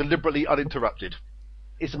very deliberately uninterrupted.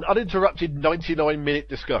 It's an uninterrupted 99-minute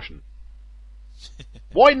discussion.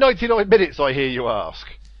 Why 99 minutes, I hear you ask?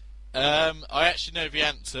 I actually know the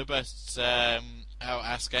answer, but I'll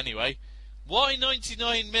ask anyway. Why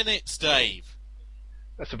 99 minutes, Dave?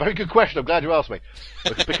 That's a very good question. I'm glad you asked me.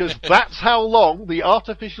 Because that's how long the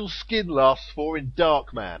artificial skin lasts for in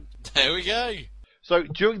Darkman. There we go. So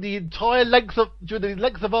during the length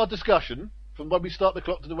of our discussion, from when we start the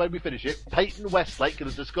clock to when we finish it, Peyton Westlake can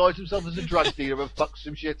have disguised himself as a drug dealer and fucked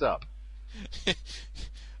some shit up. I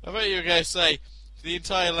bet you were going to say, for the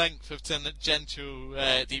entire length of tangential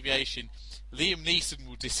deviation, Liam Neeson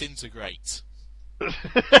will disintegrate.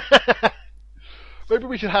 Maybe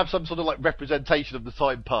we should have some sort of like representation of the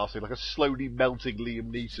time passing, like a slowly melting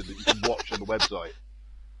Liam Neeson that you can watch on the website.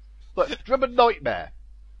 But do you remember Nightmare?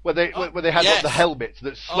 Where they had like, the helmets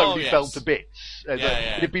that slowly fell to bits.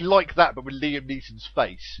 It'd be like that, but with Liam Neeson's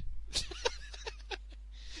face.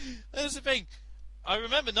 That's the thing. I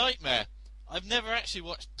remember Nightmare. I've never actually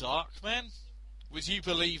watched Darkman. Would you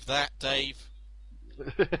believe that, Dave?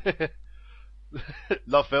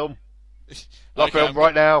 Love film. Love film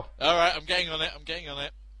right now. Alright, I'm getting on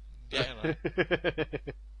it.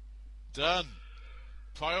 Done.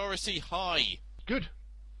 Priority high. Good.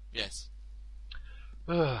 Yes.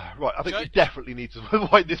 Right, I think we definitely need to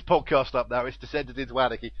wind this podcast up now. It's descended into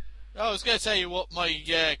anarchy. I was going to tell you what my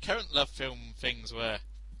current love film things were.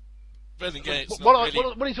 But again, it's what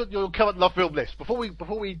is your current love film list? Before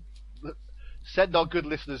we send our good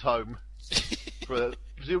listeners home,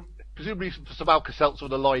 presumably for some Alka-Seltzer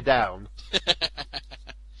to lie down.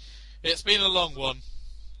 It's been a long one.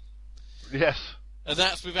 Yes. And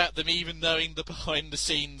that's without them even knowing the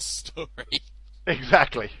behind-the-scenes story.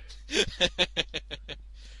 Exactly.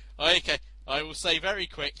 Okay, I will say very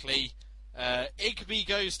quickly, Igby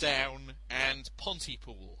Goes Down and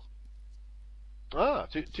Pontypool. Ah,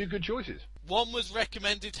 two good choices. One was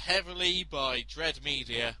recommended heavily by Dread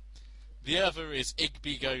Media. The other is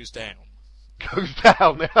Igby Goes Down. Goes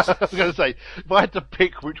down. I was going to say, if I had to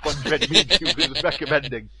pick which one Dread Media was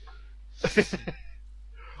recommending,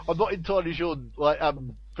 I'm not entirely sure. Like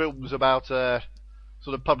films about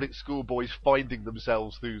sort of public school boys finding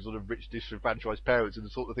themselves through sort of rich, disenfranchised parents, and the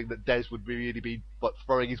sort of thing that Des would really be like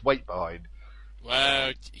throwing his weight behind.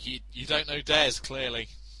 Well, you don't know Des, clearly.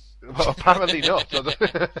 Well, apparently not.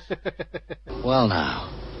 Well now,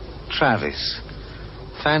 Travis,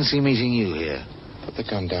 fancy meeting you here. Put the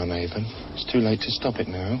gun down, Avon. It's too late to stop it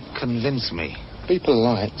now. Convince me. Be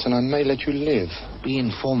polite, and I may let you live. Be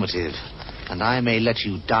informative, and I may let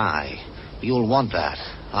you die. You'll want that,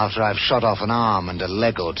 after I've shot off an arm and a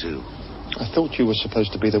leg or two. I thought you were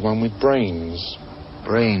supposed to be the one with brains.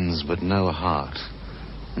 Brains, but no heart.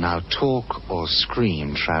 Now talk or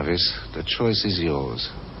scream, Travis. The choice is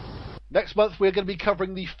yours. Next month we're going to be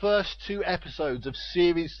covering the first 2 episodes of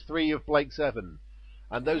Series 3 of Blake 7.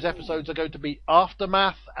 And those episodes are going to be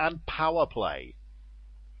Aftermath and Power Play.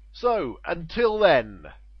 So, until then,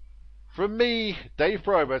 from me, Dave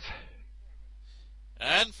Probert.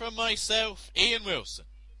 And from myself, Ian Wilson.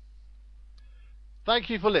 Thank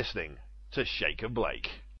you for listening to Shake and Blake.